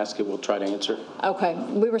 Go ahead and ask it. We'll try to answer. Okay.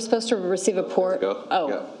 We were supposed to receive a report. Go. Oh.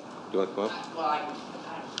 Go. You want to come up?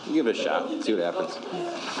 You give it a shot. See what happens.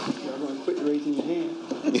 You're going to quit raising your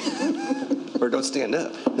hand. Or don't stand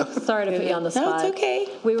up. No. Sorry to put you on the spot. No, it's okay.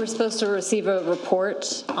 We were supposed to receive a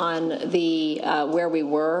report on the where we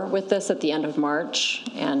were with this at the end of March,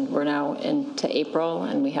 and we're now into April,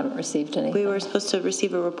 and we haven't received anything. We were supposed to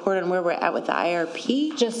receive a report on where we're at with the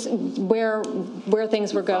IRP? Just where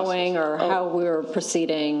things were going or how we were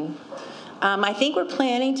proceeding. I think we're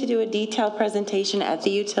planning to do a detailed presentation at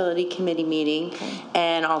the utility committee meeting,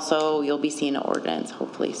 and also you'll be seeing an ordinance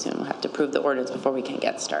hopefully soon. We'll have to approve the ordinance before we can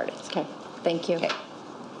get started. Okay, thank you. Okay.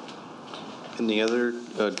 Any other,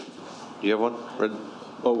 do you have one?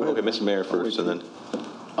 Oh, okay, Mr. Mayor first, and then.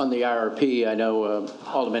 On the IRP, I know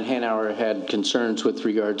Alderman Hanauer had concerns with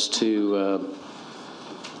regards to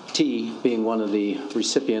T being one of the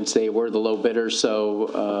recipients. They were the low bidders,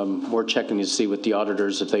 so we're checking to see with the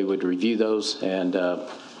auditors if they would review those and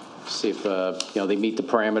see if they meet the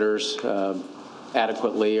parameters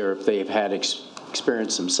adequately, or if they've had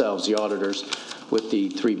experience themselves, the auditors, with the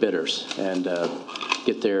 3 bidders, and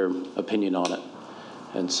get their opinion on it.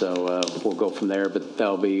 And so we'll go from there, but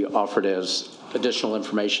that'll be offered as additional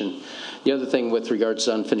information. The other thing with regards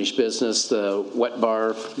to unfinished business, the wet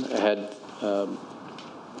bar had,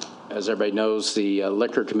 as everybody knows, the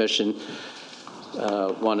Liquor Commission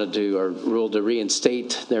wanted to, or ruled to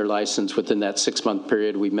reinstate their license within that 6-month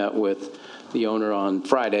period. We met with the owner on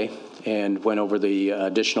Friday and went over the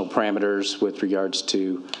additional parameters with regards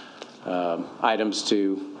to items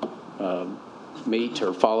to meet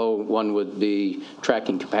or follow. One would be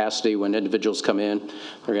tracking capacity when individuals come in.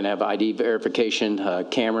 They're going to have ID verification.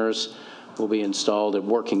 Cameras will be installed,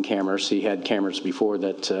 working cameras. He had cameras before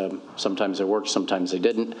that sometimes they worked, sometimes they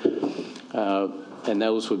didn't. And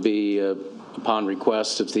those would be upon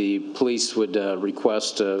request. If the police would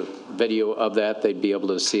request a video of that, they'd be able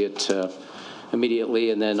to see it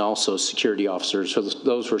immediately, and then also security officers. So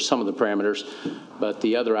those were some of the parameters. But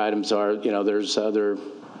the other items are, there's other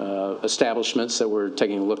establishments that we're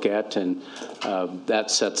taking a look at, and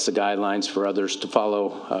that sets the guidelines for others to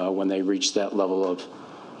follow when they reach that level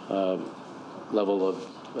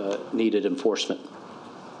of needed enforcement.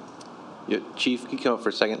 Yeah, Chief, can you come up for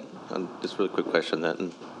a second? Just a really quick question,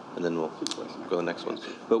 and then we'll go to the next one.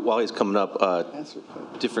 But while he's coming up,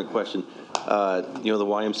 different question. The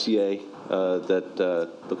YMCA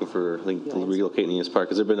looking for relocating East Park.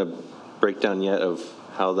 Has there been a breakdown yet of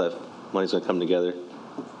how that money's going to come together?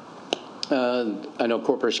 I know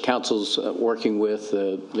Corporation Council's working with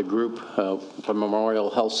the group from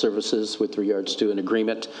Memorial Health Services with regards to an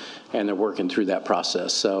agreement, and they're working through that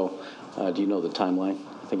process. So do you know the timeline?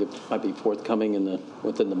 I think it might be forthcoming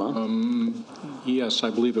within the month. Yes, I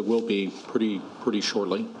believe it will be pretty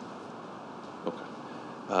shortly.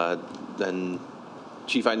 Okay. Then,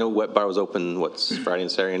 Chief, I know Wet Bar was open, Friday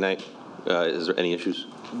and Saturday night? Is there any issues?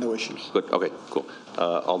 No issues. Good. Okay, cool.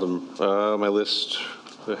 Alderman, my list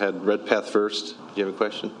had Red Path first. Do you have a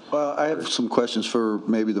question? Well, I have some questions for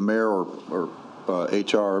maybe the mayor or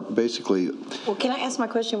HR. Basically. Well, can I ask my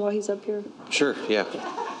question while he's up here? Sure, yeah.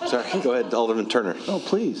 Sorry, go ahead, Alderman Turner. Oh,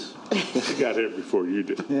 please. He got here before you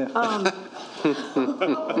did. Yeah. I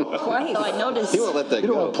noticed. You won't let that go. You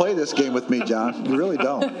don't want to play this game with me, John. You really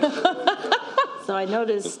don't. So I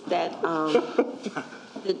noticed that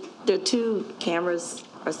the two cameras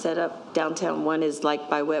are set up downtown. One is like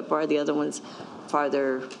by Wet Bar, the other one's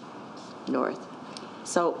farther north.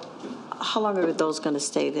 So how long are those going to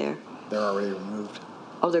stay there? They're already removed.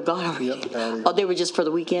 Oh, they're gone already? Yep, they're already. Oh, they were just for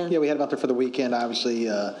the weekend? Yeah, we had them out there for the weekend. Obviously,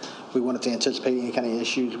 we wanted to anticipate any kind of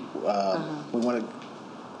issues. We wanted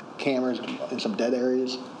cameras in some dead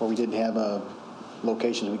areas where we didn't have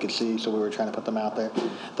locations we could see, so we were trying to put them out there.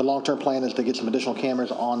 The long-term plan is to get some additional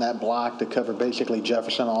cameras on that block to cover basically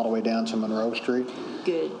Jefferson all the way down to Monroe Street.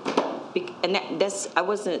 Good. And that's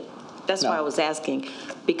why I was asking,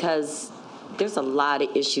 because there's a lot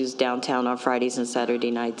of issues downtown on Fridays and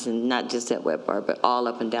Saturday nights, and not just at Wet Bar, but all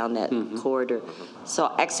up and down that corridor.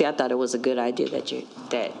 So actually, I thought it was a good idea that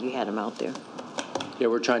you had them out there. Yeah,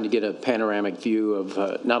 we're trying to get a panoramic view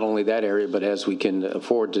of not only that area, but as we can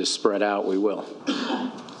afford to spread out, we will.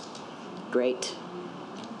 Great.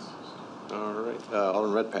 All right,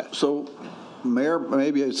 Alderman Redpath. So, Mayor,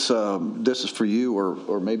 maybe this is for you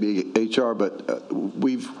or maybe HR, but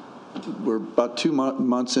we're about 2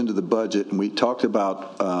 months into the budget, and we talked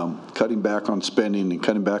about cutting back on spending and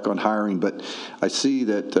cutting back on hiring. But I see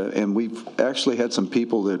that, and we've actually had some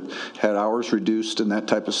people that had hours reduced and that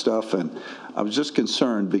type of stuff. And I was just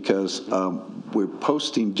concerned because we're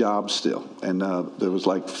posting jobs still, and there was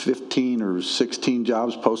like 15 or 16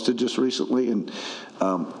 jobs posted just recently, and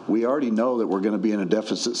we already know that we're going to be in a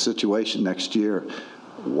deficit situation next year.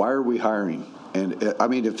 Why are we hiring? And I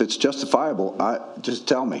mean, if it's justifiable, just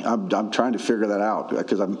tell me. I'm trying to figure that out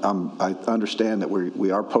because I understand that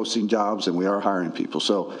we are posting jobs and we are hiring people.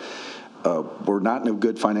 So we're not in a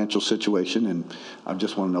good financial situation, and I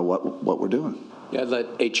just want to know what we're doing. Yeah, I'd let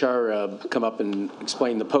HR come up and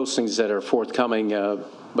explain the postings that are forthcoming.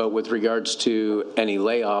 But with regards to any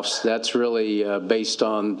layoffs, that's really based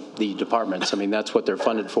on the departments. I mean, that's what they're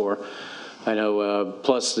funded for. I know,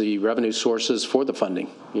 plus the revenue sources for the funding,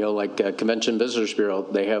 like Convention Visitors Bureau,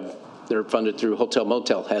 they're funded through hotel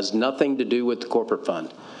motel, has nothing to do with the corporate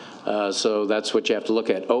fund. So that's what you have to look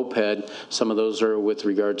at. OPED, some of those are with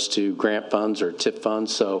regards to grant funds or TIP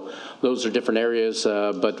funds. So those are different areas.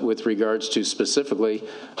 But with regards to specifically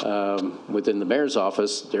within the mayor's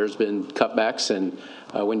office, there's been cutbacks. And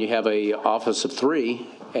when you have a office of 3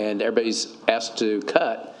 and everybody's asked to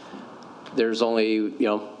cut, there's only,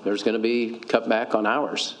 there's going to be cut back on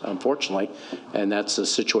hours, unfortunately, and that's the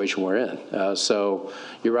situation we're in. So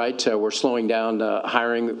you're right, we're slowing down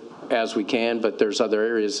hiring as we can, but there's other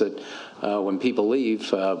areas that when people leave,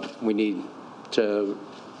 we need to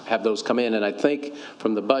have those come in. And I think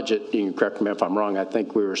from the budget, you can correct me if I'm wrong, I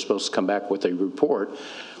think we were supposed to come back with a report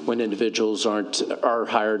when individuals are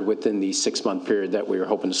hired within the 6-month period that we were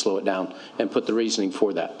hoping to slow it down and put the reasoning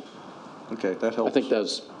for that. Okay, that helps. I think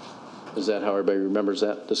is that how everybody remembers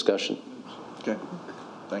that discussion? Okay,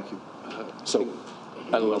 thank you. So,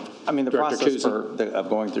 I don't know. I mean, the Director process Kusin. of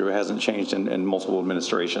going through hasn't changed in multiple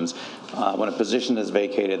administrations. When a position is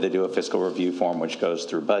vacated, they do a fiscal review form, which goes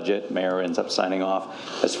through budget. Mayor ends up signing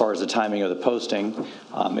off. As far as the timing of the posting,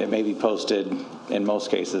 it may be posted in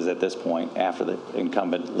most cases at this point after the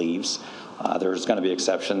incumbent leaves. There's going to be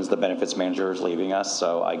exceptions. The benefits manager is leaving us,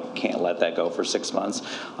 so I can't let that go for 6 months.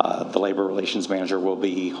 The labor relations manager will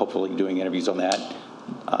be hopefully doing interviews on that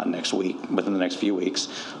next week, within the next few weeks.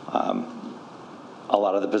 A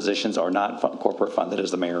lot of the positions are not corporate funded,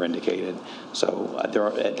 as the mayor indicated. So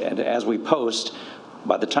and as we post,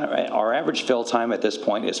 by the time, our average fill time at this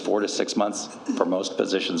point is 4 to 6 months for most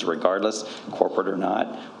positions, regardless, corporate or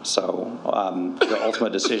not. So the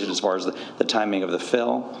ultimate decision as far as the timing of the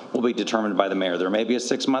fill will be determined by the mayor. There may be a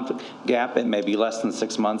 6-month gap. It may be less than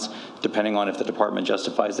 6 months, depending on if the department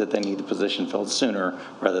justifies that they need the position filled sooner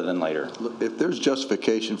rather than later. If there's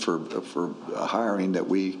justification for hiring that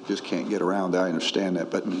we just can't get around, I understand that.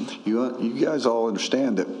 But you guys all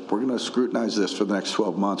understand that we're going to scrutinize this for the next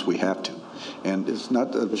 12 months. We have to. And it's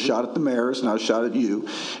not a shot at the mayor, it's not a shot at you.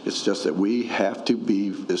 It's just that we have to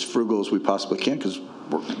be as frugal as we possibly can because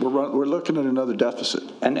we're looking at another deficit.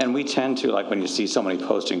 And we tend to, like when you see so many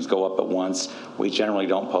postings go up at once, we generally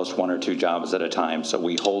don't post 1 or 2 jobs at a time. So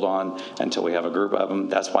we hold on until we have a group of them.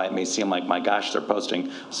 That's why it may seem like, my gosh, they're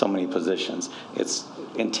posting so many positions. It's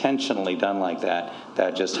intentionally done like that.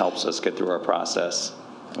 That just helps us get through our process.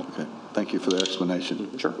 Okay. Thank you for the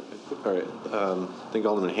explanation. Sure. All right. I think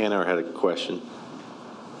Alderman Hanauer had a question.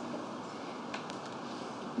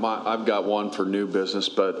 I've got one for new business,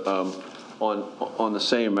 but on the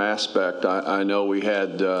same aspect, I know we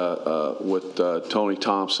had with Tony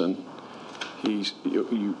Thompson.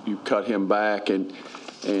 You cut him back, and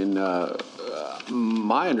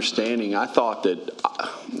my understanding, I thought that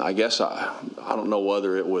I guess I don't know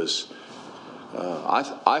whether it was.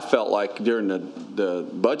 I felt like during the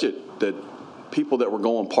budget that people that were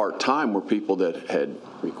going part-time were people that had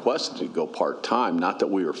requested to go part-time, not that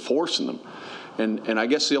we were forcing them. And I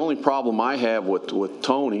guess the only problem I have with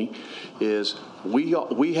Tony is we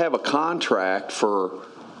have a contract for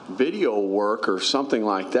video work or something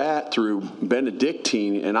like that through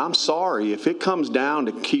Benedictine, and I'm sorry, if it comes down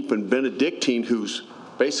to keeping Benedictine, who's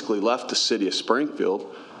basically left the city of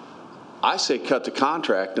Springfield, I say cut the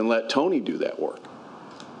contract and let Tony do that work.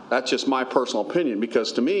 That's just my personal opinion,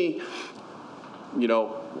 because to me, you know,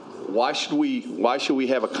 why should we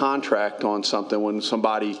have a contract on something when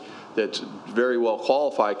somebody that's very well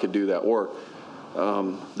qualified could do that work?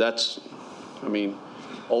 I mean,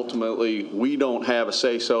 ultimately, we don't have a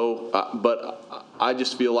say-so, but I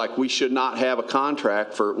just feel like we should not have a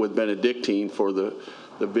contract with Benedictine for the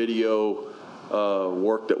video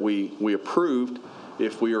work that we approved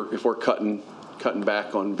if we're cutting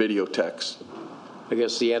back on video techs. I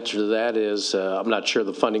guess the answer to that is I'm not sure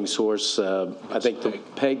the funding source. I think the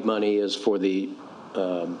PEG money is for the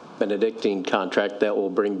Benedictine contract that will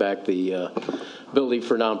bring back the ability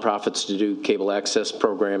for nonprofits to do cable access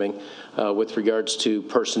programming. With regards to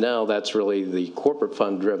personnel, that's really the corporate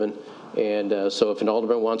fund driven. And so if an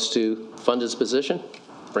alderman wants to fund his position,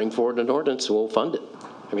 bring forward an ordinance and we'll fund it.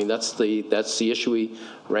 I mean, that's the issue we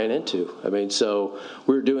ran into. I mean, so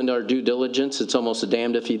we're doing our due diligence. It's almost a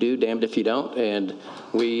damned if you do, damned if you don't. And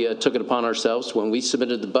we took it upon ourselves. When we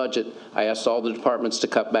submitted the budget, I asked all the departments to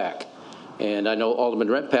cut back. And I know Alderman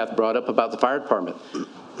Redpath brought up about the fire department.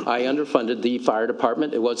 I underfunded the fire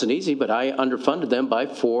department. It wasn't easy, but I underfunded them by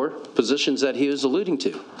 4 positions that he was alluding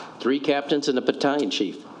to, 3 captains and a battalion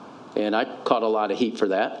chief. And I caught a lot of heat for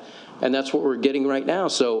that. And that's what we're getting right now.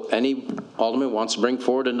 So any alderman wants to bring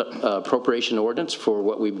forward an appropriation ordinance for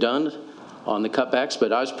what we've done on the cutbacks,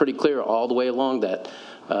 but I was pretty clear all the way along that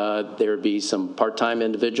there would be some part-time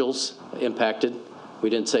individuals impacted. We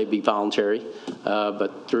didn't say be voluntary,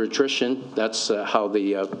 but through attrition, that's how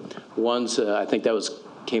the ones, I think that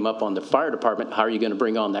came up on the fire department. How are you going to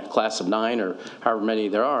bring on that class of 9 or however many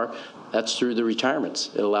there are? That's through the retirements.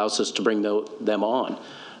 It allows us to bring them on.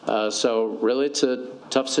 So really, it's a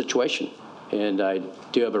tough situation, and I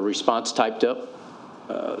do have a response typed up.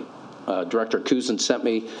 Director Kuzin sent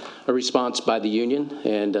me a response by the union,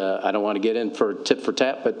 and I don't want to get in for tit for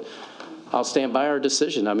tat, but I'll stand by our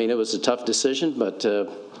decision. I mean, it was a tough decision, but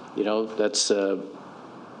you know, that's the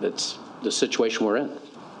situation we're in,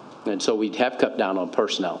 and so we have cut down on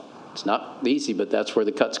personnel. It's not easy, but that's where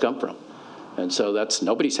the cuts come from. And so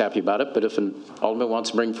nobody's happy about it, but if an alderman wants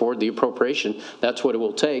to bring forward the appropriation, that's what it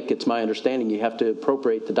will take. It's my understanding you have to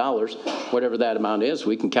appropriate the dollars, whatever that amount is.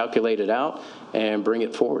 We can calculate it out and bring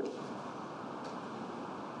it forward.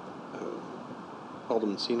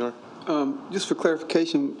 Alderman Senor? Just for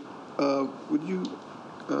clarification, would you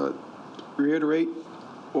reiterate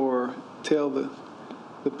or tell the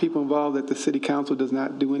people involved that the city council does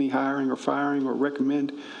not do any hiring or firing or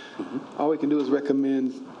recommend? All we can do is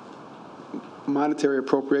recommend monetary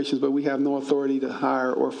appropriations, but we have no authority to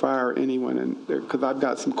hire or fire anyone. And because I've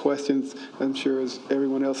got some questions, I'm sure as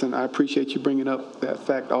everyone else, and I appreciate you bringing up that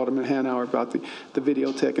fact, Alderman Hanauer, about the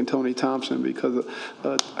video tech and Tony Thompson, because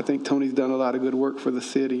I think Tony's done a lot of good work for the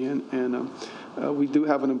city, and we do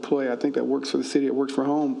have an employee, I think, that works for the city, that works for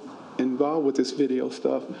home involved with this video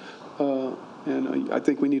stuff. And I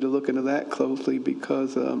think we need to look into that closely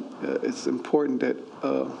because it's important that,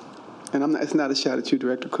 and it's not a shot at you,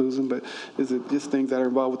 Director Kuzin, but is it just things that are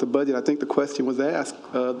involved with the budget? I think the question was asked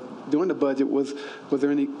during the budget was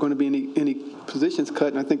there going to be any positions cut?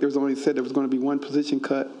 And I think there was only said there was going to be one position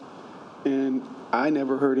cut, and I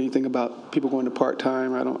never heard anything about people going to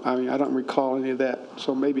part-time. I don't recall any of that.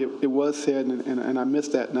 So maybe it was said, and I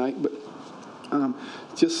missed that night. But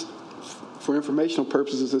just for informational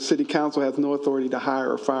purposes, the City Council has no authority to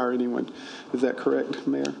hire or fire anyone. Is that correct,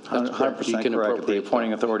 Mayor? 100% correct. The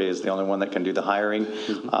appointing authority is the only one that can do the hiring.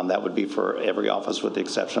 That would be for every office with the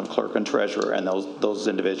exception of clerk and treasurer, and those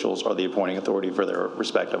individuals are the appointing authority for their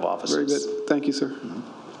respective offices. Very good. Thank you, sir.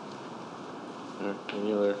 All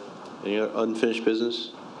right. Any other unfinished business?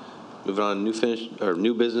 Moving on,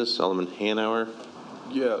 new business. Alderman Hanauer.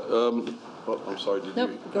 Yeah. I'm sorry. Did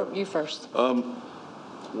Nope, you first.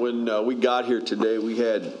 When we got here today, we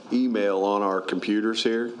had email on our computers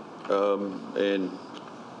here, and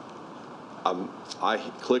I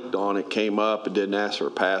clicked on it, came up, it didn't ask for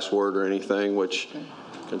a password or anything, which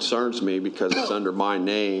concerns me because it's under my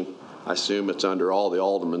name. I assume it's under all the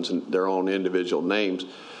aldermen's and their own individual names.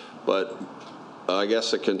 But I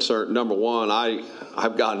guess the concern, number one,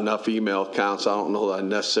 I've got enough email accounts. I don't know that I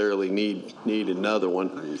necessarily need another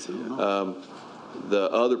one. The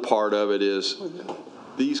other part of it is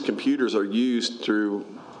these computers are used through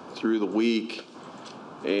the week,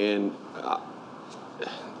 and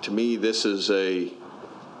to me, this is a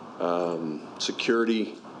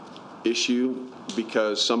security issue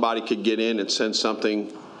because somebody could get in and send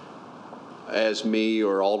something as me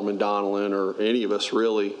or Alderman Donilon or any of us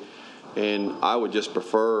really, and I would just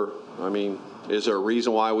prefer, is there a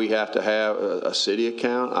reason why we have to have a city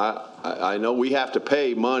account? I know we have to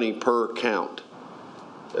pay money per account.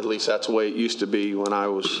 At least that's the way it used to be when I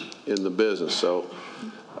was in the business. So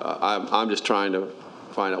I'm just trying to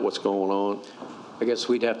find out what's going on. I guess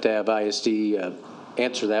we'd have to have ISD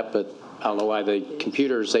answer that, but I don't know why the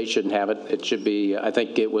computers, they shouldn't have it. It should be, I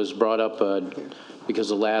think it was brought up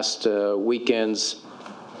because of last weekend's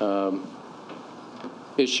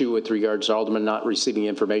issue with regards to aldermen not receiving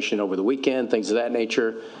information over the weekend, things of that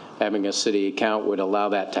nature. Having a city account would allow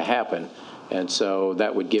that to happen. And so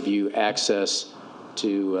that would give you access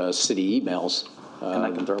to city emails. And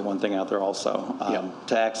I can throw one thing out there also.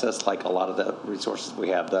 To access like a lot of the resources we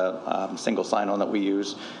have, the single sign-on that we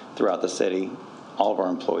use throughout the city, all of our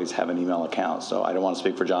employees have an email account. So I don't want to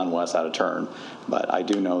speak for John West out of turn, but I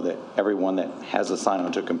do know that everyone that has a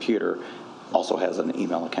sign-on to a computer also has an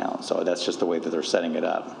email account. So that's just the way that they're setting it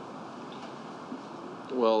up.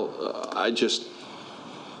 Well,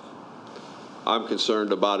 I'm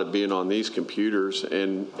concerned about it being on these computers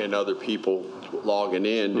and other people logging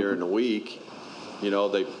in during the week.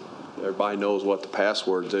 Everybody knows what the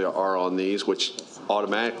passwords are on these, which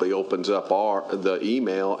automatically opens up the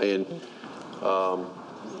email and,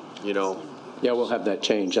 Yeah, we'll have that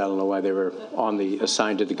change. I don't know why they were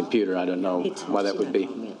assigned to the computer. I don't know why that would be.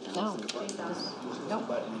 No.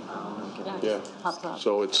 Yeah.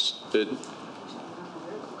 So it's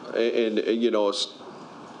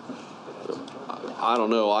I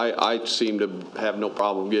don't know. I seem to have no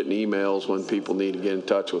problem getting emails when people need to get in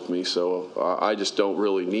touch with me. So I just don't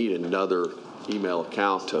really need another email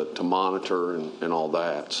account to monitor and all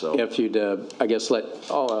that. So if you'd, I guess, let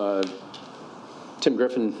Tim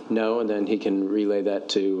Griffin know, and then he can relay that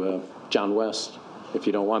to John West. If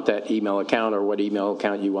you don't want that email account or what email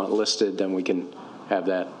account you want listed, then we can have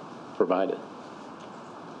that provided.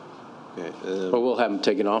 Okay, but we'll have them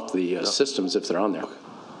taken off the systems if they're on there.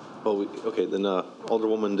 Oh, okay. Then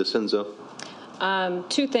Alderwoman DeCenzo.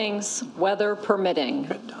 Two things, weather permitting.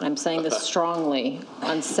 I'm saying this strongly.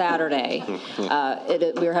 On Saturday,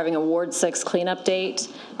 we're having a Ward 6 cleanup date.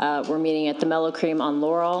 We're meeting at the Mellow Cream on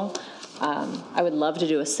Laurel. I would love to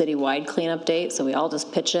do a citywide cleanup date, so we all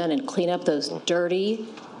just pitch in and clean up those dirty,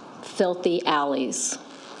 filthy alleys.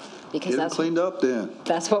 Because Get them cleaned up then.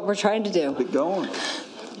 That's what we're trying to do. Get going.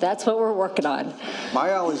 That's what we're working on. My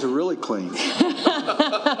alleys are really clean.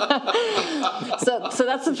 So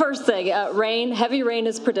that's the first thing. Heavy rain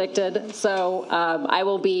is predicted. So I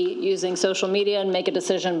will be using social media and make a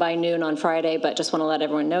decision by noon on Friday, but just want to let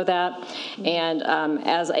everyone know that. And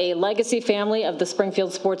as a legacy family of the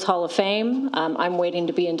Springfield Sports Hall of Fame, I'm waiting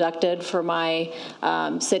to be inducted for my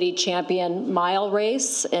city champion mile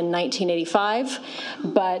race in 1985.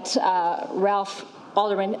 But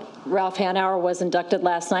Alderman Ralph Hanauer was inducted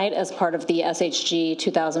last night as part of the SHG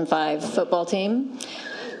 2005 football team.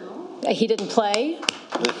 He didn't play.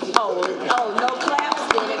 No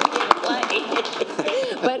claps, he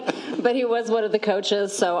didn't play. But he was one of the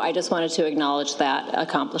coaches, so I just wanted to acknowledge that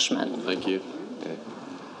accomplishment. Thank you.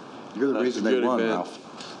 You're the reason they won, Ralph.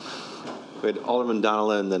 We had Alderman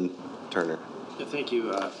Donnelly and then Turner. Yeah, thank you,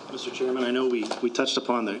 Mr. Chairman. I know we touched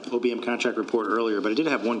upon the OBM contract report earlier, but I did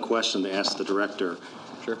have one question to ask the director.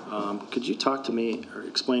 Sure. Could you talk to me or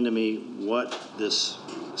explain to me what this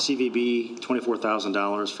CVB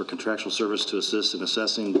 $24,000 for contractual service to assist in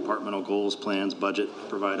assessing departmental goals, plans, budget,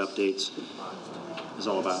 provide updates is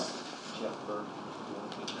all about?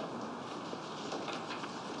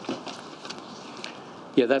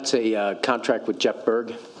 Yeah, that's a contract with Jeff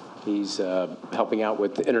Berg. He's helping out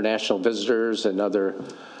with international visitors and other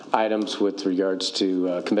items with regards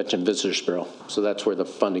to Convention Visitors Bureau. So that's where the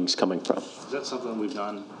funding's coming from. Is that something we've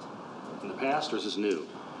done in the past, or is this new?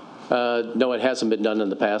 No, it hasn't been done in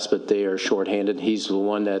the past, but they are shorthanded. He's the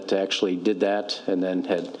one that actually did that and then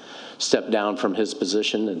had stepped down from his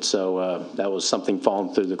position. And so that was something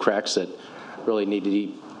falling through the cracks that really needed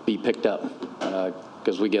to be picked up.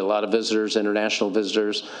 Because we get a lot of visitors, international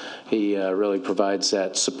visitors. He really provides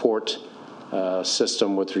that support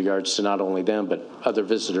system with regards to not only them, but other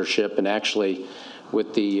visitorship. And actually,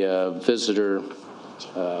 with the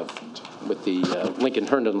with the Lincoln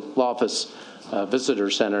Herndon Law Office Visitor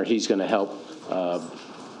Center, he's going to help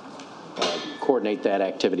coordinate that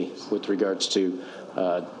activity with regards to,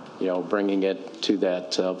 bringing it to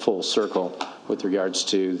that full circle with regards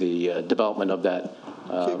to the development of that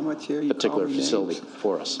particular facility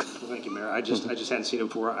for us. Well, thank you, Mayor. I just hadn't seen him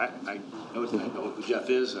before. I know who Jeff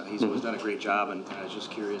is. He's always done a great job, and I was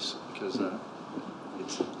just curious because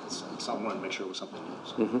it's something I wanted to make sure it was something new.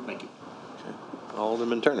 So thank you.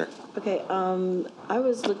 Alderman Turner. Okay, I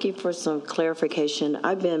was looking for some clarification.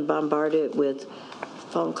 I've been bombarded with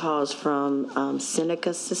phone calls from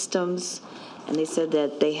Seneca Systems, and they said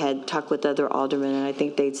that they had talked with other aldermen, and I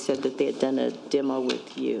think they said that they had done a demo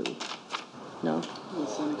with you. No?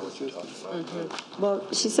 Well,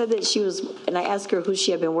 she said that she was, and I asked her who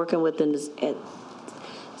she had been working with, and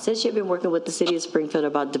said she had been working with the city of Springfield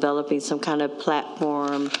about developing some kind of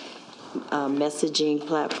platform, messaging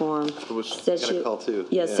platform. Said she got a call too.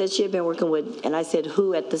 Yeah, said she had been working with, and I said,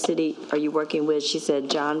 who at the city are you working with? She said,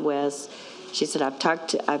 John West. She said, I've talked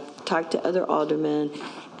to other aldermen,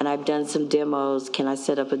 and I've done some demos. Can I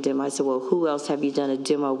set up a demo? I said, well, who else have you done a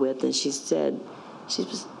demo with? And she said,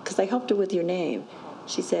 because I helped her with your name.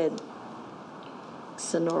 She said,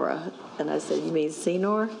 Sonora. And I said, you mean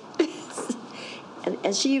Senor?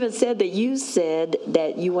 And she even said that you said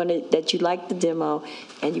that you liked the demo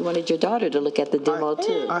and you wanted your daughter to look at the demo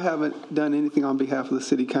too. I haven't done anything on behalf of the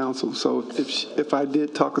city council, so if I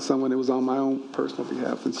did talk to someone, it was on my own personal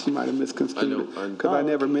behalf, and she might have misconstrued it, because I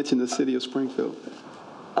never mentioned the city of Springfield.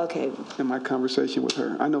 Okay. In my conversation with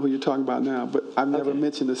her. I know who you're talking about now, but I've never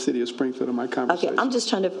mentioned the city of Springfield in my conversation. Okay, I'm just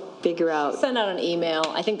trying to figure out. Send out an email.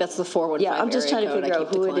 I think that's the 415 Yeah, I'm just trying to figure out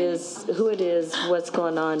who declining. it is, what's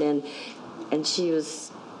going on, and she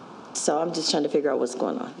was, so I'm just trying to figure out what's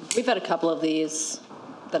going on. We've had a couple of these.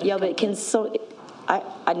 Yeah, but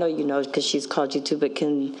I know you know because she's called you too, but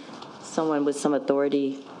can someone with some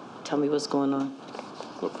authority tell me what's going on?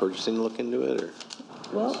 Will purchasing look into it, or?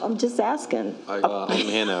 Well, I'm just asking. Well,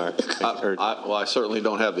 I certainly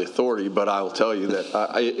don't have the authority, but I will tell you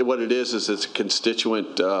that what it is it's a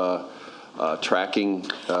constituent tracking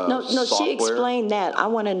No, software. she explained that. I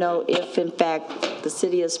want to know if, in fact, the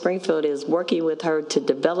city of Springfield is working with her to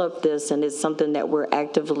develop this, and it's something that we're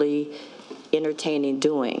actively entertaining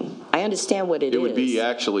doing. I understand what it is. It would be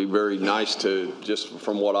actually very nice to, just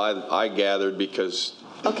from what I gathered, because...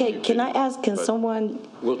 Okay, can I ask, someone...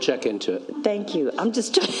 We'll check into it. Thank you. I'm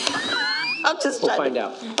just trying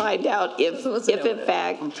to find out if in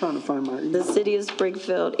fact, I'm trying to find my email. The city of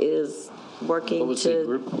Springfield is working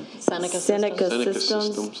to Seneca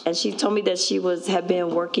Systems. And she told me that she had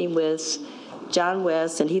been working with John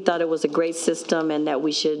West, and he thought it was a great system, and that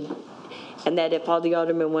and that if all the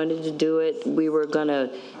aldermen wanted to do it, we were going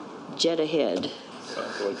to jet ahead.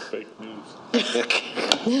 Sounds like fake news.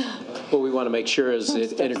 What we want to make sure is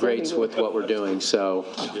it integrates with what we're doing. So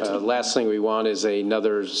last thing we want is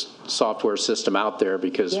another software system out there,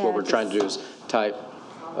 because what we're trying to do is type.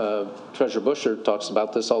 Treasurer Busher talks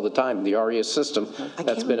about this all the time, the RES system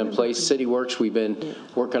that's been in place. CityWorks, we've been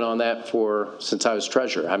working on that since I was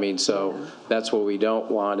treasurer. I mean, so that's what we don't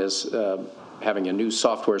want is having a new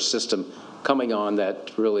software system coming on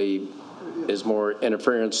that really is more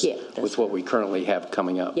interference with what we currently have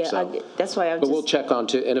coming up. Yeah, so. That's why But we'll check on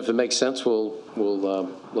it, and if it makes sense, we'll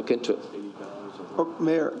look into it. Oh,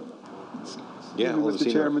 Mayor. Yeah,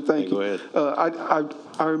 Mr. Chairman, thank you. Go ahead.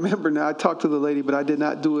 I remember now, I talked to the lady, but I did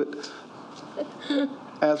not do it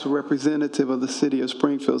as a representative of the city of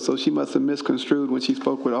Springfield, so she must have misconstrued when she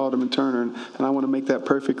spoke with Alderman Turner, and I want to make that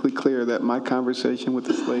perfectly clear that my conversation with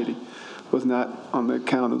this lady was not on the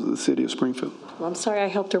account of the city of Springfield. Well, I'm sorry I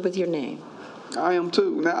helped her with your name. I am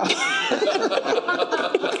too now.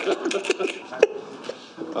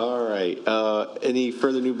 All right. Any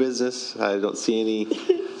further new business? I don't see any.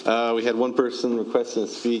 We had one person requesting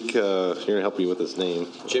to speak. You're going to help me with his name.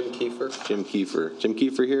 Jim Kiefer. Jim Kiefer. Jim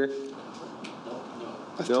Kiefer here?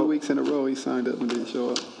 That's 2 weeks in a row he signed up and didn't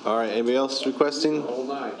show up. All right. Anybody else requesting?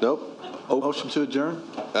 Nope. Oh. Motion to adjourn?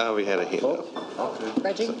 We had a hand up. Okay.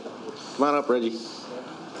 Reggie? Come on up, Reggie.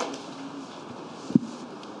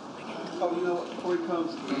 Oh, you know what? Before he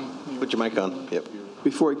comes, Put your mic on. Yep.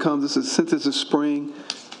 before he comes, since it's a spring,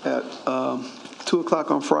 at 2 o'clock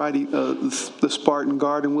on Friday, the Spartan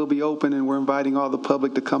Garden will be open, and we're inviting all the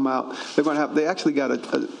public to come out. They actually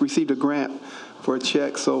received a grant for a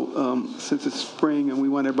check, so since it's spring and we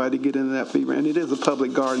want everybody to get into that fever, and it is a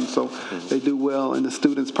public garden, so they do well, and the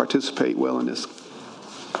students participate well in this.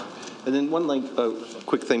 And then one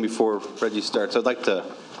quick thing before Reggie starts. I'd like to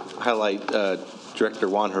highlight Director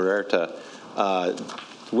Juan Huerta.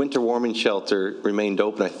 Winter warming shelter remained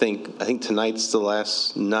open. I think tonight's the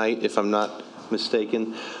last night, if I'm not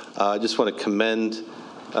mistaken. I just want to commend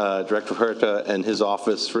Director Huerta and his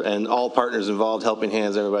office and all partners involved, Helping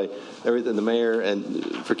Hands, everything, the mayor,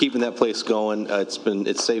 and for keeping that place going.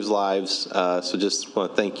 It saves lives. So just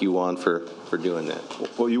want to thank you, Juan, for doing that.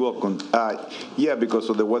 Well, you're welcome. Yeah, because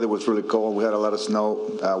the weather was really cold. We had a lot of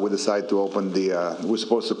snow. We decided to open we're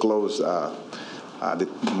supposed to close the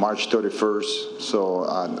March 31st. So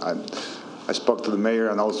I spoke to the mayor,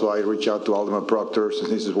 and also I reached out to Alderman Proctor, since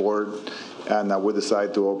this is ward, and we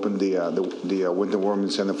decided to open the winter warming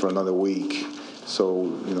center for another week.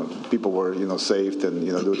 So people were saved, and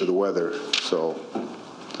due to the weather. So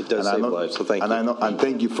it does save lives. So thank you. And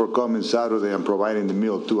thank you for coming Saturday and providing the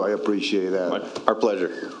meal too. I appreciate that. Our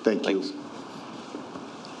pleasure. Thank you. Thanks.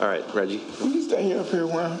 All right, Reggie. We can stay here up here,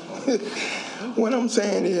 Juan. What I'm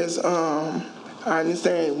saying is, I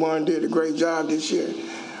understand Juan did a great job this year,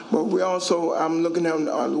 but we also, I'm looking at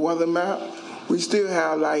the weather map, we still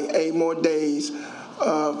have like 8 more days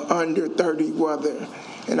of under 30 weather.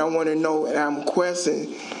 And I want to know, and I'm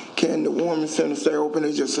questioning, can the warming center stay open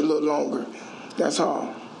just a little longer? That's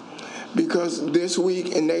all. Because this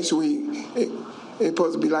week and next week, it's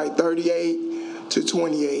supposed to be like 38 to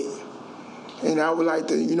 28. And I would like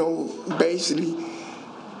to, basically,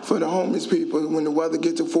 for the homeless people, when the weather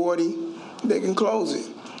gets to 40, they can close it.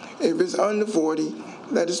 If it's under 40,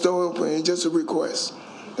 let it stay open. It's just a request.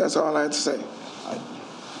 That's all I have to say.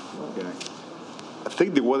 Okay. I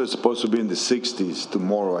think the weather's supposed to be in the 60s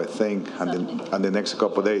tomorrow, I think, and the next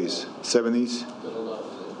couple of days. 70s?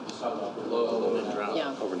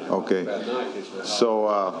 Yeah. Okay. So,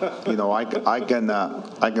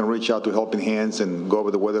 I can reach out to Helping Hands and go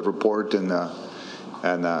over the weather report and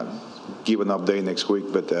give an update next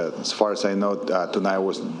week. But as far as I know, tonight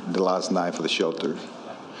was the last night for the shelter.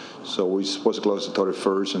 So we're supposed to close the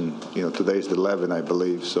 31st, and today's the 11th, I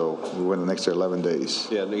believe. So we went the next 11 days.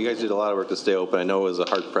 Yeah, you guys did a lot of work to stay open. I know it was a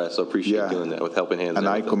hard press, so I appreciate doing that with Helping Hands. And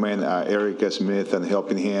I commend Erica Smith and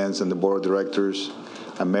Helping Hands and the board of directors.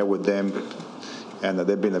 I met with them, and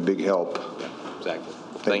they've been a big help. Yeah, exactly.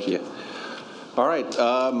 Thank you. All right,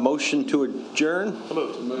 motion to adjourn.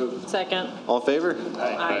 Move. Second. All in favor?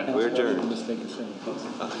 Aye. We're adjourned.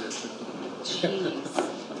 Jeez.